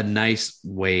a nice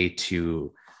way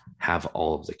to have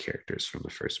all of the characters from the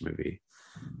first movie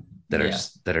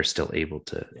that are still able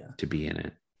to be in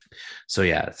it. So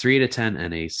yeah, 3 out of 10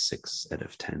 and a 6 out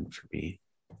of 10 for me.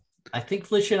 I think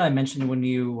Felicia and I mentioned when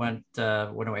you went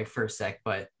away for a sec,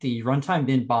 but the runtime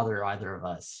didn't bother either of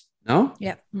us. No?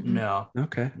 Yeah. Mm-mm. No.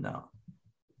 Okay. No.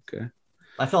 Okay.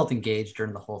 I felt engaged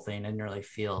during the whole thing. I didn't really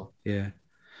feel. Yeah.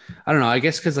 I don't know. I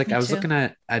guess because like I was looking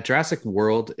at Jurassic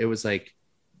World, it was like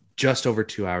just over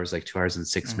 2 hours, like 2 hours and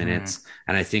 6 minutes.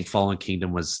 And I think Fallen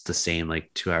Kingdom was the same,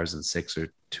 like 2 hours and 6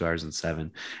 or 2 hours and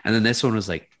 7. And then this one was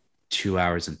like 2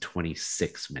 hours and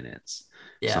 26 minutes,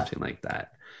 something like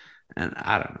that. And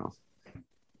I don't know,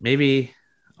 maybe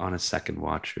on a second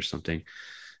watch or something, it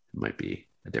might be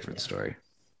a different story.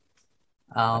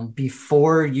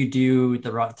 Before you do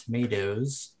the Rotten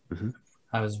Tomatoes,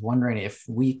 I was wondering if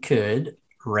we could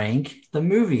rank the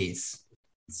movies.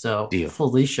 So,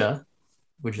 Felicia,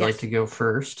 would you like to go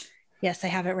first? Yes, I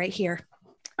have it right here.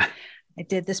 I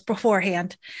did this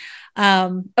beforehand.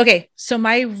 Okay, so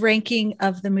my ranking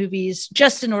of the movies,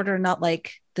 just in order, not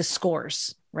like the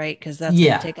scores, right? Because that's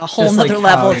going to take a whole nother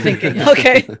level of thinking.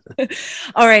 Okay.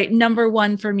 All right. Number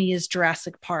 1 for me is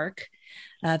Jurassic Park,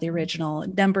 the original.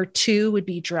 Number 2 would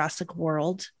be Jurassic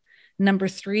World. Number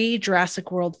 3,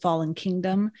 Jurassic World Fallen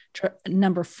Kingdom.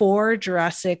 Number 4,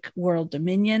 Jurassic World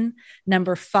Dominion.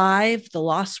 Number 5, The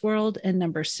Lost World. And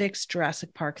number 6,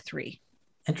 Jurassic Park 3.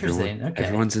 Interesting. Okay.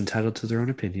 Everyone's entitled to their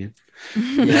own opinion.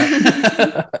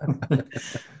 Yeah.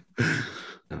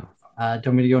 No. Do you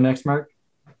want me to go next, Mark?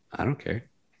 I don't care.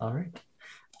 All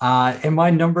right. In my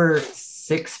number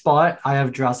 6 spot, I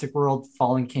have Jurassic World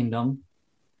Fallen Kingdom.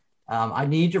 I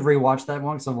need to rewatch that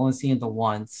one because I've only seen it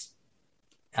once.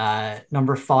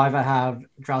 Number 5, I have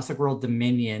Jurassic World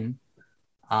Dominion.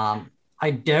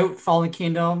 I doubt Fallen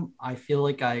Kingdom. I feel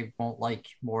like I won't like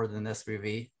more than this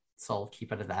movie, so I'll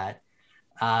keep it at that.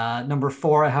 Number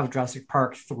 4, I have Jurassic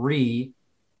Park 3.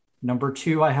 Number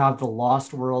 2, I have The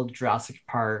Lost World, Jurassic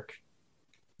Park.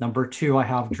 Number 2, I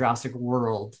have Jurassic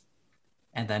World.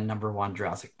 And then number 1,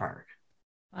 Jurassic Park.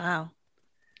 Wow.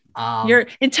 You're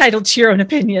entitled to your own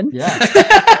opinion. Yeah.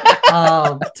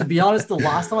 To be honest, the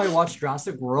last time I watched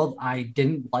Jurassic World, I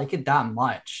didn't like it that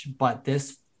much. But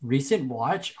this recent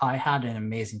watch, I had an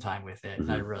amazing time with it.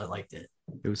 I really liked it.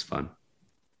 It was fun.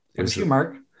 What was you,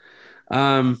 Mark?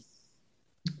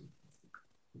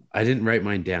 I didn't write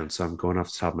mine down, so I'm going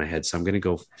off the top of my head. So I'm going to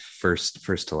go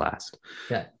first to last.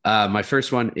 Okay. My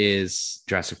first one is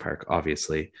Jurassic Park,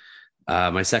 obviously.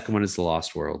 My second one is The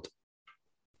Lost World.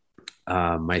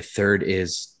 My third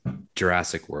is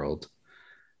Jurassic World.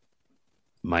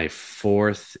 My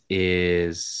fourth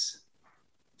is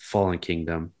Fallen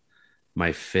Kingdom.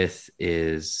 My fifth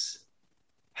is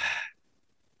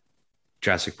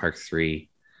Jurassic Park 3.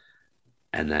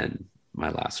 And then my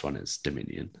last one is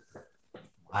Dominion.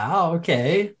 Wow.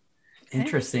 Okay.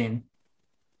 Interesting.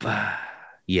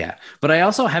 Yeah. But I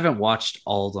also haven't watched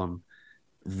all of them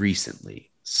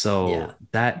recently. So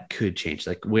that could change.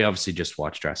 Like we obviously just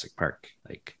watched Jurassic Park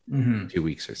like 2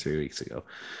 weeks or 3 weeks ago.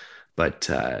 But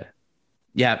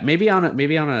yeah, maybe on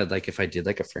a like if I did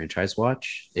like a franchise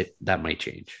watch, that might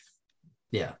change.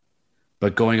 Yeah.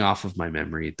 But going off of my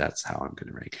memory, that's how I'm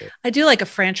going to rank it. I do like a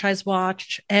franchise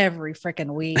watch every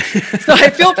freaking week. So I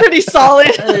feel pretty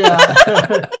solid.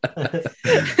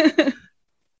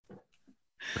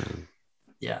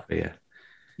 Yeah.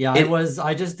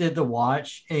 I just did the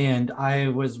watch and I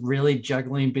was really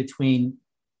juggling between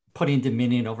putting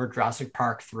Dominion over Jurassic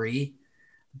Park 3.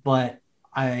 But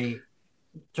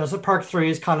Jurassic Park 3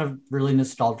 is kind of really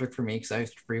nostalgic for me because I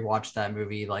used to rewatch that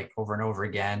movie like over and over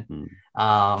again.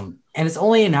 And it's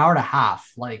only an hour and a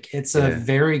half. Like it's a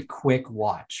very quick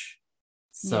watch.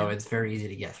 So it's very easy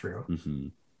to get through.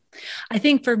 I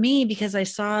think for me, because I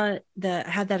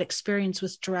had that experience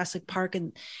with Jurassic Park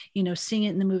and, seeing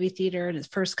it in the movie theater and it's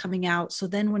first coming out. So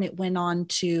then when it went on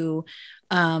to,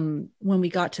 when we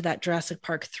got to that Jurassic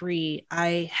Park 3,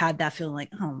 I had that feeling like,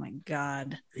 oh my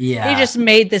God. Yeah. They just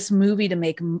made this movie to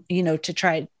make, to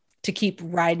try to keep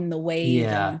riding the wave.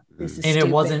 Yeah. And it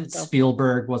wasn't,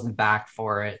 Spielberg wasn't back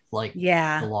for it. Like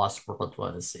The Lost World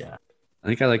was. Yeah. I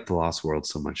think I like The Lost World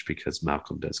so much because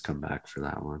Malcolm does come back for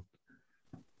that one.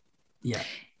 Yeah.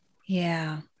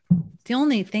 Yeah. The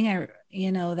only thing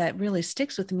that really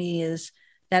sticks with me is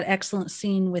that excellent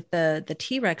scene with the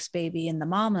T-Rex baby and the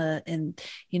mama and,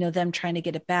 them trying to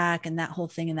get it back and that whole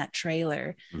thing in that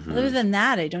trailer. Other than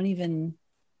that, I don't even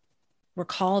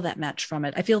recall that much from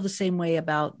it. I feel the same way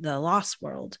about the Lost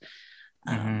World.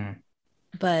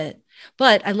 But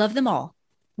I love them all.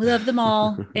 We love them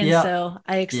all. And so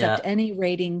I accept any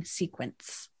rating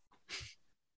sequence.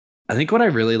 I think what I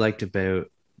really liked about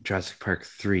Jurassic Park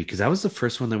 3, because that was the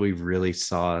first one that we really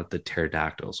saw the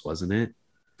pterodactyls, wasn't it?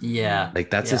 Yeah. Like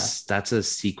that's a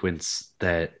sequence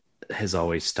that has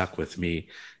always stuck with me,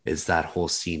 is that whole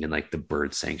scene in like the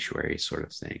bird sanctuary sort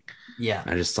of thing. Yeah.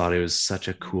 I just thought it was such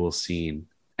a cool scene.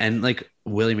 And like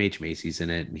William H. Macy's in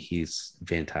it and he's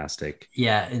fantastic.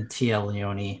 Yeah. And Tia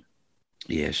Leone.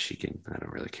 Yeah, she can. I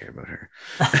don't really care about her.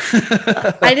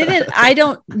 I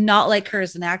don't not like her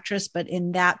as an actress, but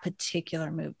in that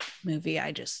particular movie,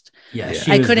 I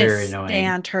couldn't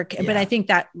stand her. But I think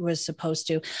that was supposed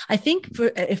to. I think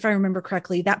if I remember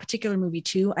correctly, that particular movie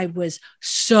too, I was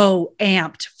so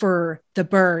amped for the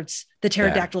birds, the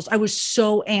pterodactyls. I was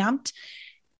so amped.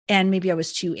 And maybe I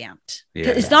was too amped.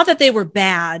 It's not that they were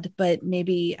bad, but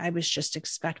maybe I was just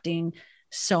expecting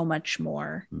so much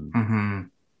more.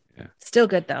 Yeah. Still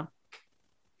good though.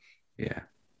 Yeah,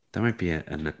 that might be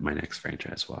my next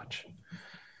franchise watch.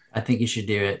 I think you should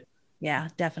do it. Yeah,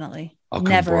 definitely. I'll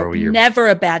come borrow your. Never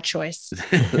a bad choice.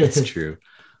 That's true.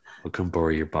 I'll come borrow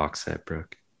your box set,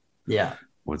 Brooke. Yeah.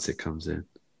 Once it comes in.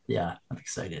 Yeah, I'm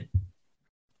excited.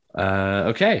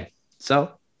 Okay,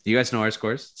 so you guys know our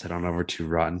scores. Let's head on over to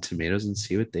Rotten Tomatoes and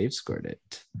see what they've scored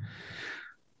it.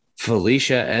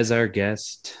 Felicia as our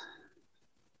guest.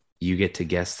 You get to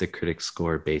guess the critic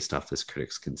score based off this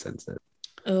critic's consensus.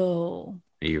 Oh.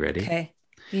 Are you ready? Okay.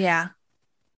 Yeah.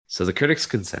 So the critics'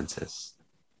 consensus.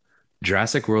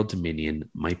 Jurassic World Dominion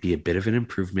might be a bit of an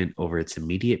improvement over its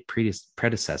immediate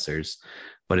predecessors,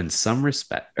 but in some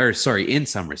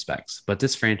respects, but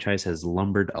this franchise has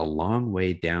lumbered a long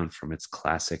way down from its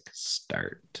classic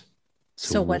start.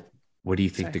 So what do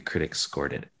you think the critics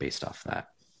scored it based off that?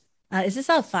 Is this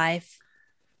out 5?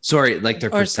 Sorry, like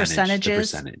their percentages?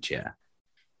 The percentage, yeah.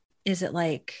 Is it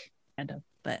like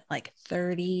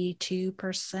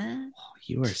 32%? Oh,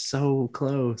 you are so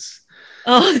close.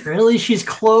 Oh, really? She's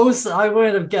close? I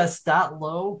would have guessed that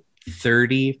low.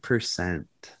 30%.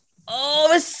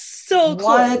 Oh, it's so What?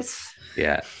 close.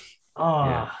 Yeah. Oh,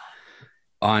 Yeah.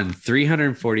 On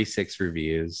 346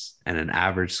 reviews and an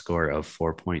average score of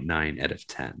 4.9 out of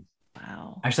 10.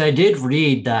 Wow. actually, I did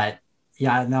read that.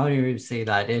 Yeah, now you say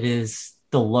that it is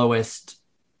the lowest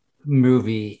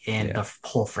movie in Yeah. the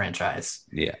whole franchise.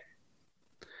 Yeah.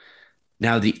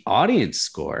 Now, the audience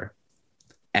score,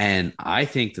 and I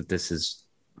think that this is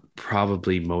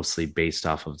probably mostly based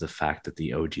off of the fact that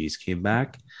the OGs came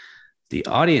back. The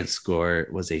audience score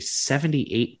was a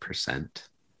 78%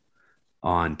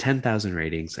 on 10,000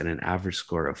 ratings and an average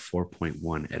score of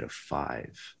 4.1 out of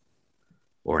 5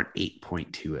 or an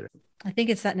 8.2 out of. I think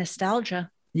it's that nostalgia.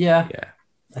 Yeah, Yeah.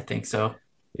 I think so.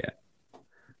 Yeah.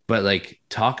 But like,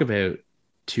 talk about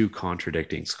two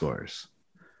contradicting scores.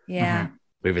 Yeah.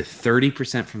 We have a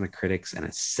 30% from the critics and a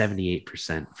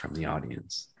 78% from the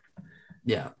audience.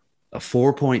 Yeah. A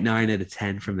 4.9 out of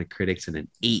 10 from the critics and an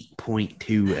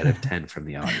 8.2 out of 10 from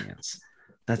the audience.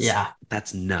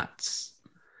 That's nuts.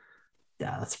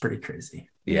 Yeah, that's pretty crazy.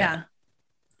 Yeah.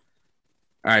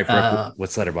 All right, Brooke,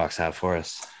 what's Letterboxd have for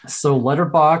us? So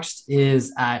Letterboxd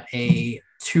is at a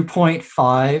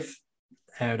 2.5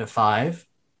 out of 5.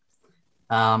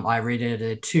 I rated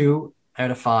it a 2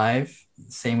 out of 5.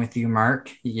 Same with you,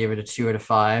 Mark. You gave it a 2 out of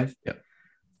 5.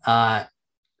 Yep.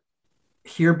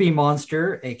 Here Be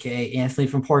Monster, aka Anthony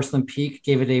from Porcelain Peak,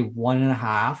 gave it a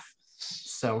 1.5.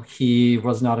 So he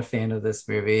was not a fan of this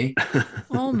movie.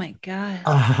 Oh my God.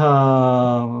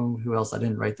 Who else? I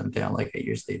didn't write them down like I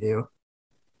usually do.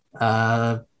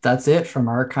 That's it from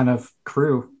our kind of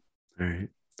crew. All right.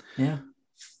 Yeah.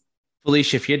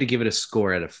 Felicia, if you had to give it a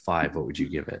score out of 5, what would you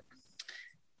give it?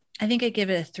 I think I'd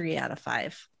give it a 3 out of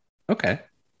 5. Okay.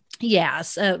 Yeah.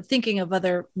 So thinking of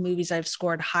other movies I've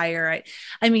scored higher.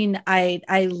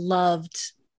 I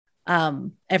loved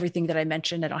everything that I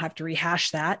mentioned. I don't have to rehash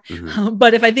that. Mm-hmm.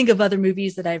 But if I think of other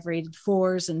movies that I've rated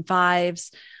 4s and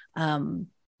 5s,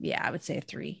 I would say a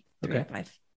 3 out of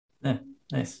 5. Yeah,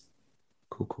 nice.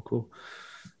 Cool. All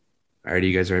right, are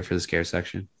you guys ready for the scare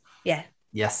section? Yeah.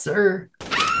 Yes, sir.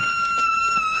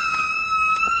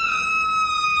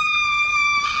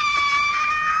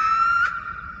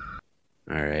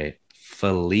 All right.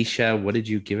 Felicia, what did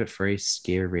you give it for a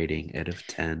scare rating out of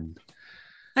 10?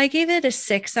 I gave it a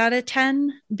 6 out of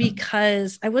 10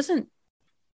 because I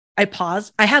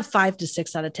paused. I have 5 to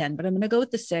 6 out of 10, but I'm going to go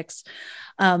with the 6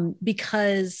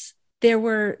 because there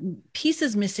were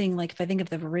pieces missing. Like if I think of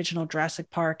the original Jurassic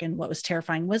Park, and what was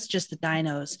terrifying was just the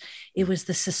dinos. It was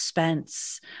the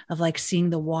suspense of like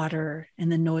seeing the water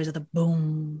and the noise of the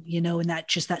boom, and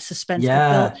that suspense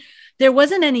that built. There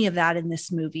wasn't any of that in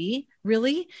this movie,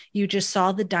 really. You just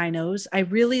saw the dinos. I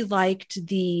really liked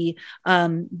the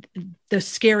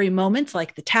scary moments,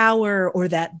 like the tower, or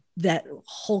that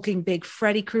hulking big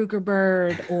Freddy Krueger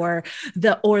bird, or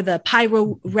the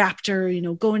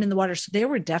Pyroraptor, going in the water. So there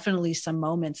were definitely some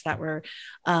moments that were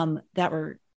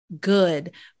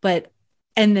good,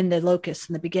 and then the locusts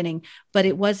in the beginning, but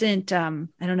it wasn't. I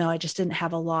don't know. I just didn't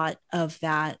have a lot of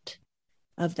that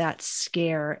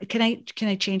scare. Can I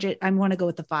change it? I want to go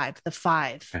with the 5. The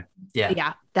 5. Okay.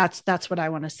 Yeah. That's what I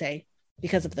want to say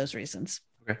because of those reasons.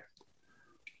 Okay.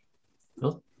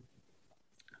 Cool.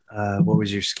 What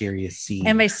was your scariest scene?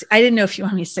 And I didn't know if you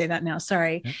want me to say that now.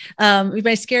 Sorry. Okay.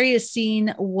 My scariest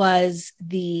scene was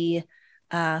the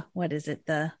what is it?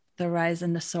 The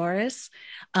Rhizinosaurus,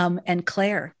 and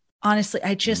Claire. Honestly,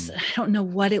 I don't know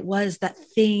what it was, that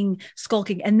thing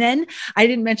skulking. And then I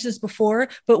didn't mention this before,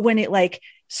 but when it like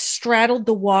straddled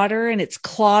the water and its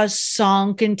claws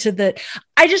sunk into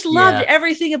I just loved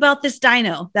everything about this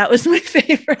dino. That was my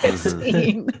favorite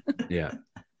scene. Yeah.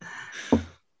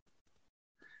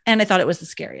 And I thought it was the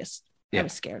scariest. Yeah. I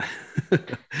was scared.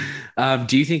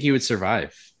 Do you think you would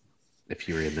survive if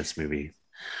you were in this movie?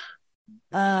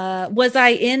 Was I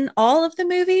in all of the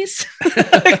movies?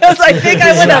 Because I think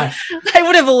I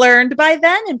would have learned by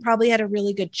then and probably had a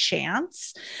really good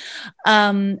chance.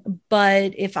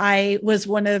 But if I was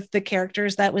one of the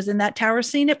characters that was in that tower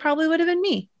scene, it probably would have been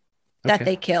me that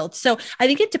they killed. So I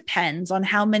think it depends on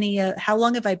how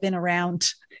long have I been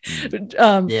around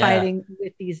fighting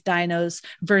with these dinos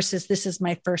versus this is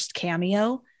my first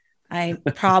cameo. I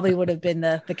probably would have been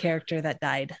the character that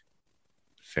died.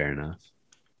 Fair enough.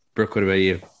 Brooke, what about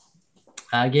you?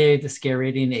 I gave the scare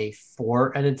rating a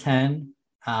 4 out of 10.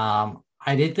 I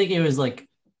did think it was like,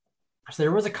 so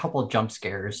there was a couple of jump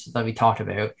scares that we talked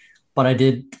about, but I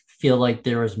did feel like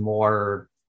there was more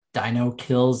dino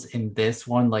kills in this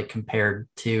one, like compared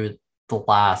to the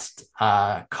last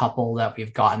couple that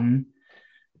we've gotten.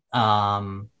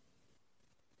 So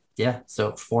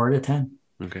 4 out of 10.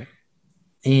 Okay.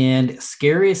 And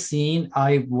scariest scene,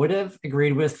 I would have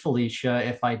agreed with Felicia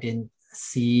if I didn't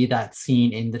see that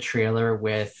scene in the trailer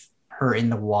with her in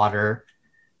the water.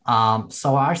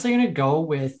 So I'm actually gonna go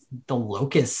with the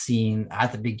locust scene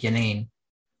at the beginning.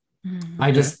 I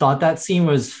Okay. just thought that scene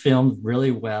was filmed really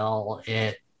well.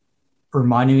 It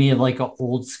reminded me of like an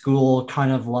old school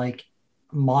kind of like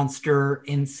monster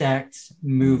insect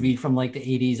movie from like the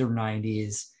 80s or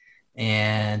 90s.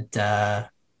 And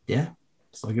yeah,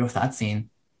 so I'll go with that scene.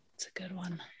 It's a good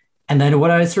one. And then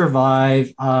would I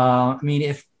survive? I mean,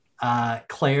 if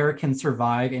Claire can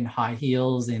survive in high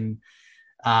heels and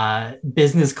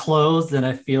business clothes, then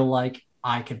I feel like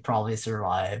I could probably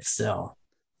survive. So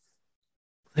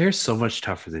They're so much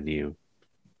tougher than you.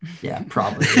 yeah,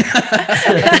 probably.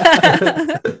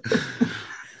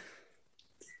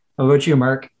 How about you,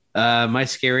 Mark? My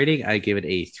scare rating, I give it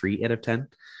a 3 out of 10.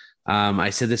 I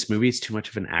said this movie is too much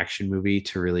of an action movie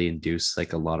to really induce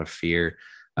like a lot of fear.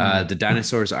 The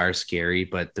dinosaurs are scary,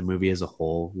 but the movie as a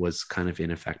whole was kind of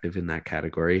ineffective in that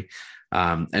category.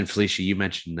 And Felicia, you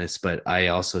mentioned this, but I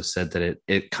also said that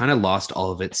it kind of lost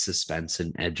all of its suspense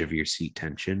and edge of your seat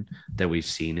tension that we've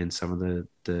seen in some of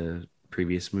the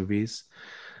previous movies.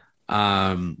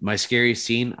 My scariest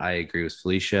scene, I agree with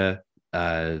Felicia.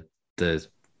 The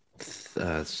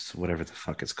whatever the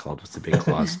fuck it's called with the big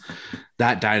claws,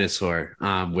 that dinosaur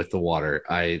with the water.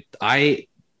 I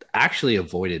actually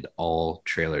avoided all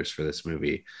trailers for this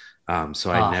movie,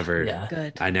 so Yeah.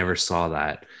 Good. I never saw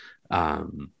that.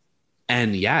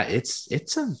 And yeah,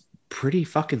 it's a pretty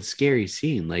fucking scary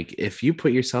scene. Like if you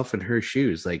put yourself in her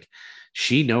shoes, like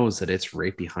she knows that it's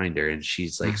right behind her and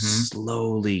she's like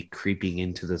slowly creeping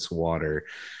into this water,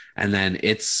 and then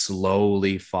it's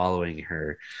slowly following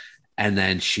her, and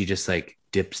then she just like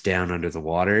dips down under the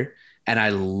water. And I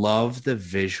love the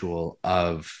visual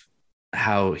of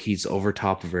how he's over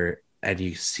top of her and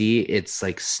you see it's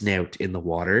like snout in the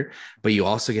water, but you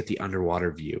also get the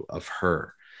underwater view of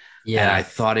her. And I Yeah.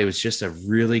 thought it was just a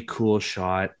really cool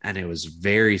shot, and it was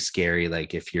very scary.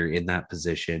 Like if you're in that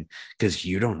position, because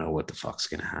you don't know what the fuck's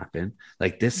gonna happen.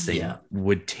 Like this thing Yeah.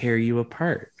 would tear you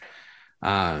apart.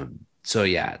 So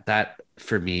yeah, that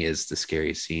for me is the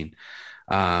scariest scene.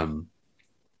 Um,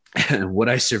 would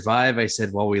I survive? I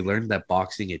said, well, we learned that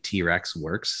boxing a T-Rex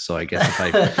works. So I guess if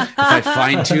I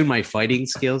fine tune my fighting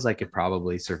skills, I could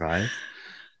probably survive.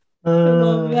 I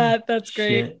love that. That's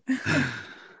great. Shit.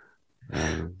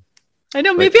 I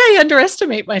know. But- Maybe I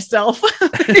underestimate myself.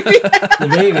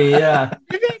 Maybe, yeah.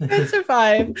 Maybe I can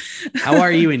survive. How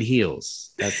are you in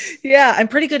heels? Yeah, I'm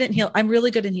pretty good in heels. I'm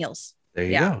really good in heels. There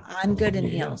you Yeah, go. I'm good in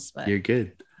There you go. heels, but You're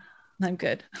good. I'm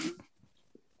good.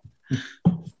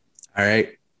 All right.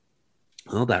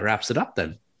 Well, that wraps it up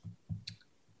then.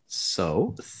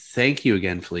 So thank you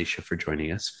again, Felicia, for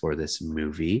joining us for this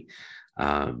movie.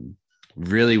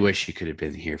 Really wish you could have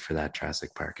been here for that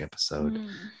Jurassic Park episode,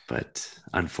 but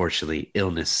unfortunately,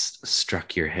 illness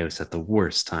struck your house at the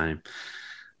worst time.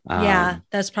 Yeah,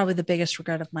 that's probably the biggest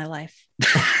regret of my life.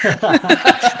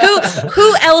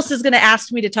 Who else is going to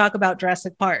ask me to talk about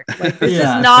Jurassic Park? Like this is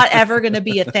not ever going to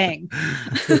be a thing.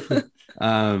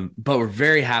 But we're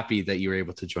very happy that you were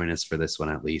able to join us for this one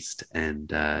at least, and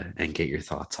get your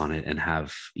thoughts on it and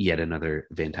have yet another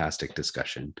fantastic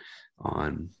discussion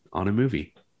on a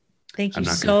movie. Thank you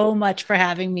so much for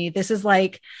having me. This is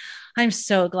like, I'm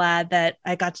so glad that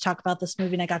I got to talk about this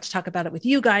movie and I got to talk about it with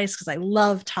you guys because I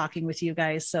love talking with you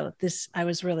guys. So I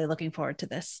was really looking forward to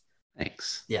this.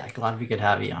 Thanks. Yeah, glad we could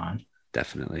have you on.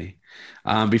 Definitely.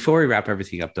 Before we wrap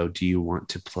everything up though, do you want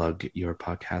to plug your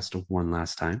podcast one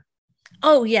last time?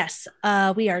 Oh, yes.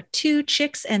 We are Two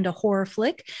Chicks and a Horror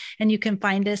Flick, and you can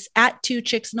find us at Two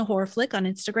Chicks and a Horror Flick on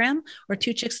Instagram or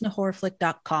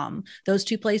twochicksandahorrorflick.com. Those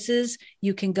two places,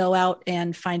 you can go out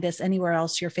and find us anywhere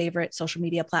else, your favorite social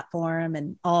media platform,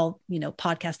 and all,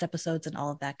 podcast episodes and all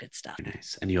of that good stuff.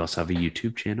 Nice. And you also have a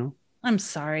YouTube channel? I'm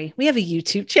sorry. We have a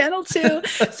YouTube channel too.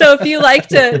 So if you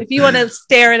want to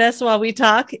stare at us while we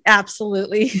talk,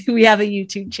 absolutely. We have a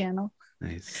YouTube channel.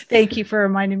 Nice. Thank you for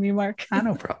reminding me, Mark.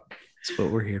 No problem. That's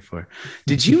what we're here for.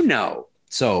 Did you know?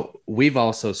 So we've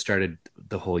also started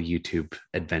the whole YouTube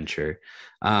adventure.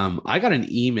 I got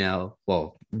an email.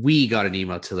 Well, we got an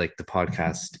email to like the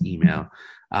podcast email.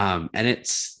 And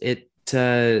it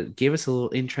gave us a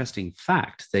little interesting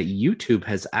fact that YouTube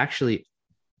has actually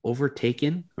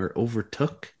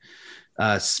overtook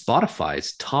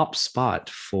Spotify's top spot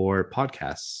for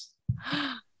podcasts.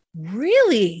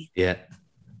 Really? Yeah.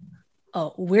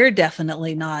 Oh, we're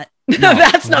definitely not. No,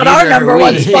 that's not our number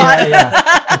one spot.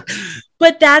 Yeah.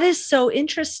 But that is so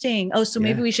interesting. Oh, so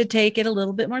maybe we should take it a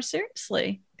little bit more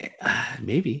seriously.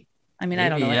 Maybe. I mean, I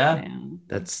don't know. Yeah.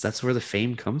 That's where the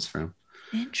fame comes from.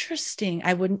 Interesting.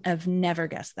 I wouldn't have never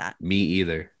guessed that. Me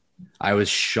either. I was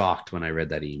shocked when I read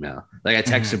that email. Like I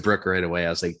texted Brooke right away. I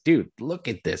was like, dude, look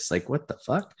at this. Like, what the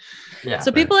fuck? Yeah.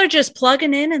 So people are just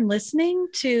plugging in and listening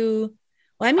to,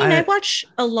 well, I mean, I watch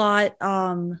a lot,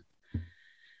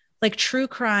 like true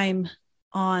crime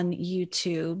on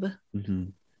YouTube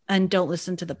and don't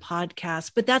listen to the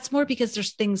podcast, but that's more because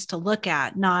there's things to look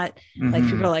at, not like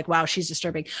people are like, wow, she's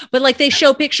disturbing, but like they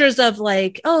show pictures of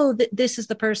like, oh, this is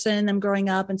the person, them growing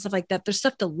up and stuff like that. There's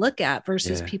stuff to look at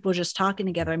versus people just talking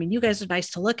together. I mean, you guys are nice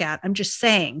to look at. I'm just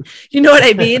saying, you know what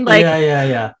I mean? Like,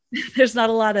 yeah. There's not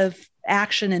a lot of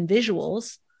action and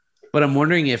visuals. But I'm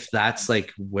wondering if that's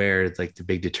like where like the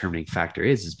big determining factor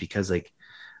is because like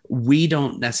we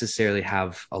don't necessarily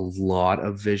have a lot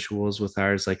of visuals with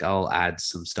ours. Like I'll add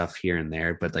some stuff here and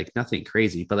there, but like nothing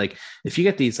crazy. But like if you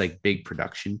get these like big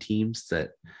production teams that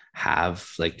have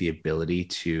like the ability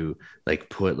to like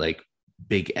put like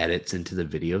big edits into the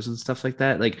videos and stuff like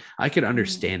that, like I could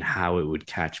understand how it would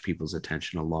catch people's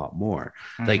attention a lot more.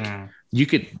 Like you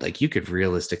could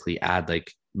realistically add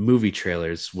like movie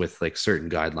trailers with like certain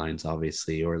guidelines,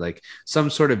 obviously, or like some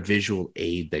sort of visual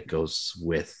aid that goes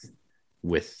with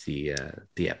the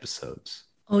episodes.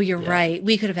 Oh, you're right.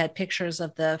 We could have had pictures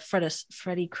of the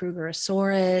Freddy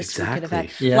Kruegerosaurus. Exactly. We could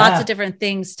have had lots of different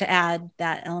things to add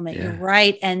that element. You're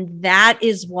right. And that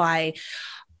is why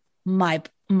my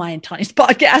and Tony's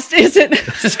podcast isn't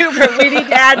super. We need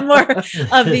to add more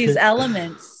of these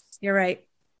elements. You're right.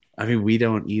 I mean, we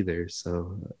don't either.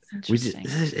 So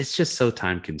it's just so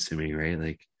time consuming, right?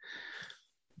 Like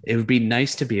it would be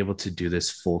nice to be able to do this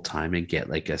full time and get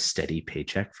like a steady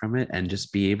paycheck from it and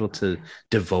just be able to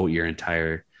devote your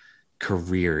entire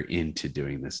career into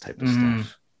doing this type of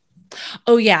stuff.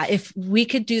 Oh yeah. If we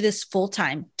could do this full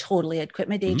time, totally. I'd quit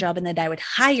my day job and then I would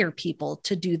hire people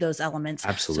to do those elements.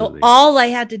 Absolutely. So all I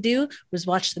had to do was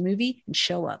watch the movie and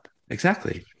show up.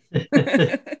 Exactly.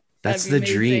 That's the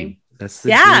dream. That's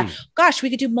the dream. Gosh, we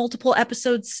could do multiple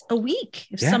episodes a week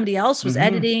if somebody else was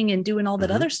editing and doing all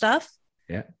that other stuff.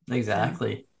 Yeah,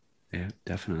 exactly. Yeah,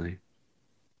 definitely.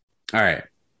 All right,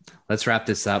 let's wrap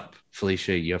this up.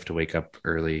 Felicia, you have to wake up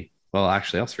early. Well,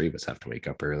 actually, all three of us have to wake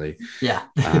up early. Yeah.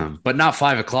 But not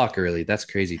 5 o'clock early. That's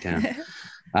crazy town.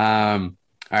 All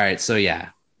right. So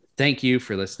yeah, thank you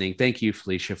for listening. Thank you,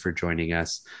 Felicia, for joining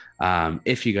us.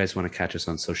 If you guys want to catch us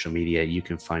on social media, you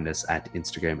can find us at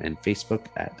Instagram and Facebook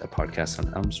at A Podcast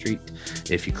on Elm Street.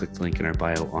 If you click the link in our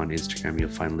bio on Instagram, you'll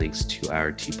find links to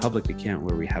our TeePublic account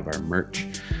where we have our merch.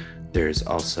 There's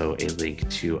also a link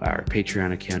to our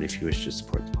Patreon account if you wish to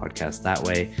support the podcast that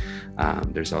way.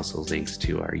 There's also links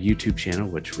to our YouTube channel,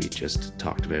 which we just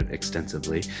talked about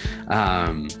extensively.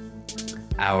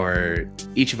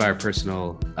 Each of our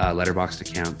personal Letterboxd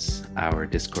accounts, our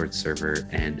Discord server,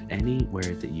 and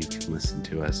anywhere that you can listen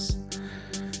to us.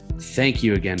 Thank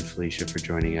you again, Felicia, for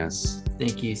joining us.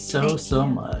 Thank you so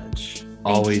much.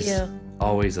 Always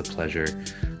a pleasure.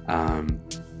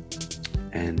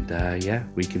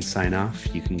 We can sign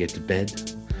off. You can get to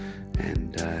bed.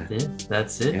 And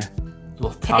that's it. Yeah.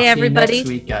 We'll talk to everybody, you next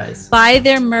week, guys. Buy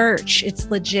their merch.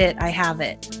 It's legit. I have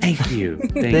it. Thank you.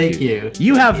 Thank you.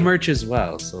 You have merch as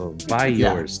well, so buy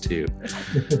yours too.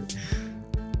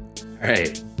 All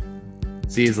right.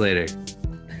 See you later.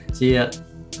 See ya.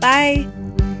 Bye.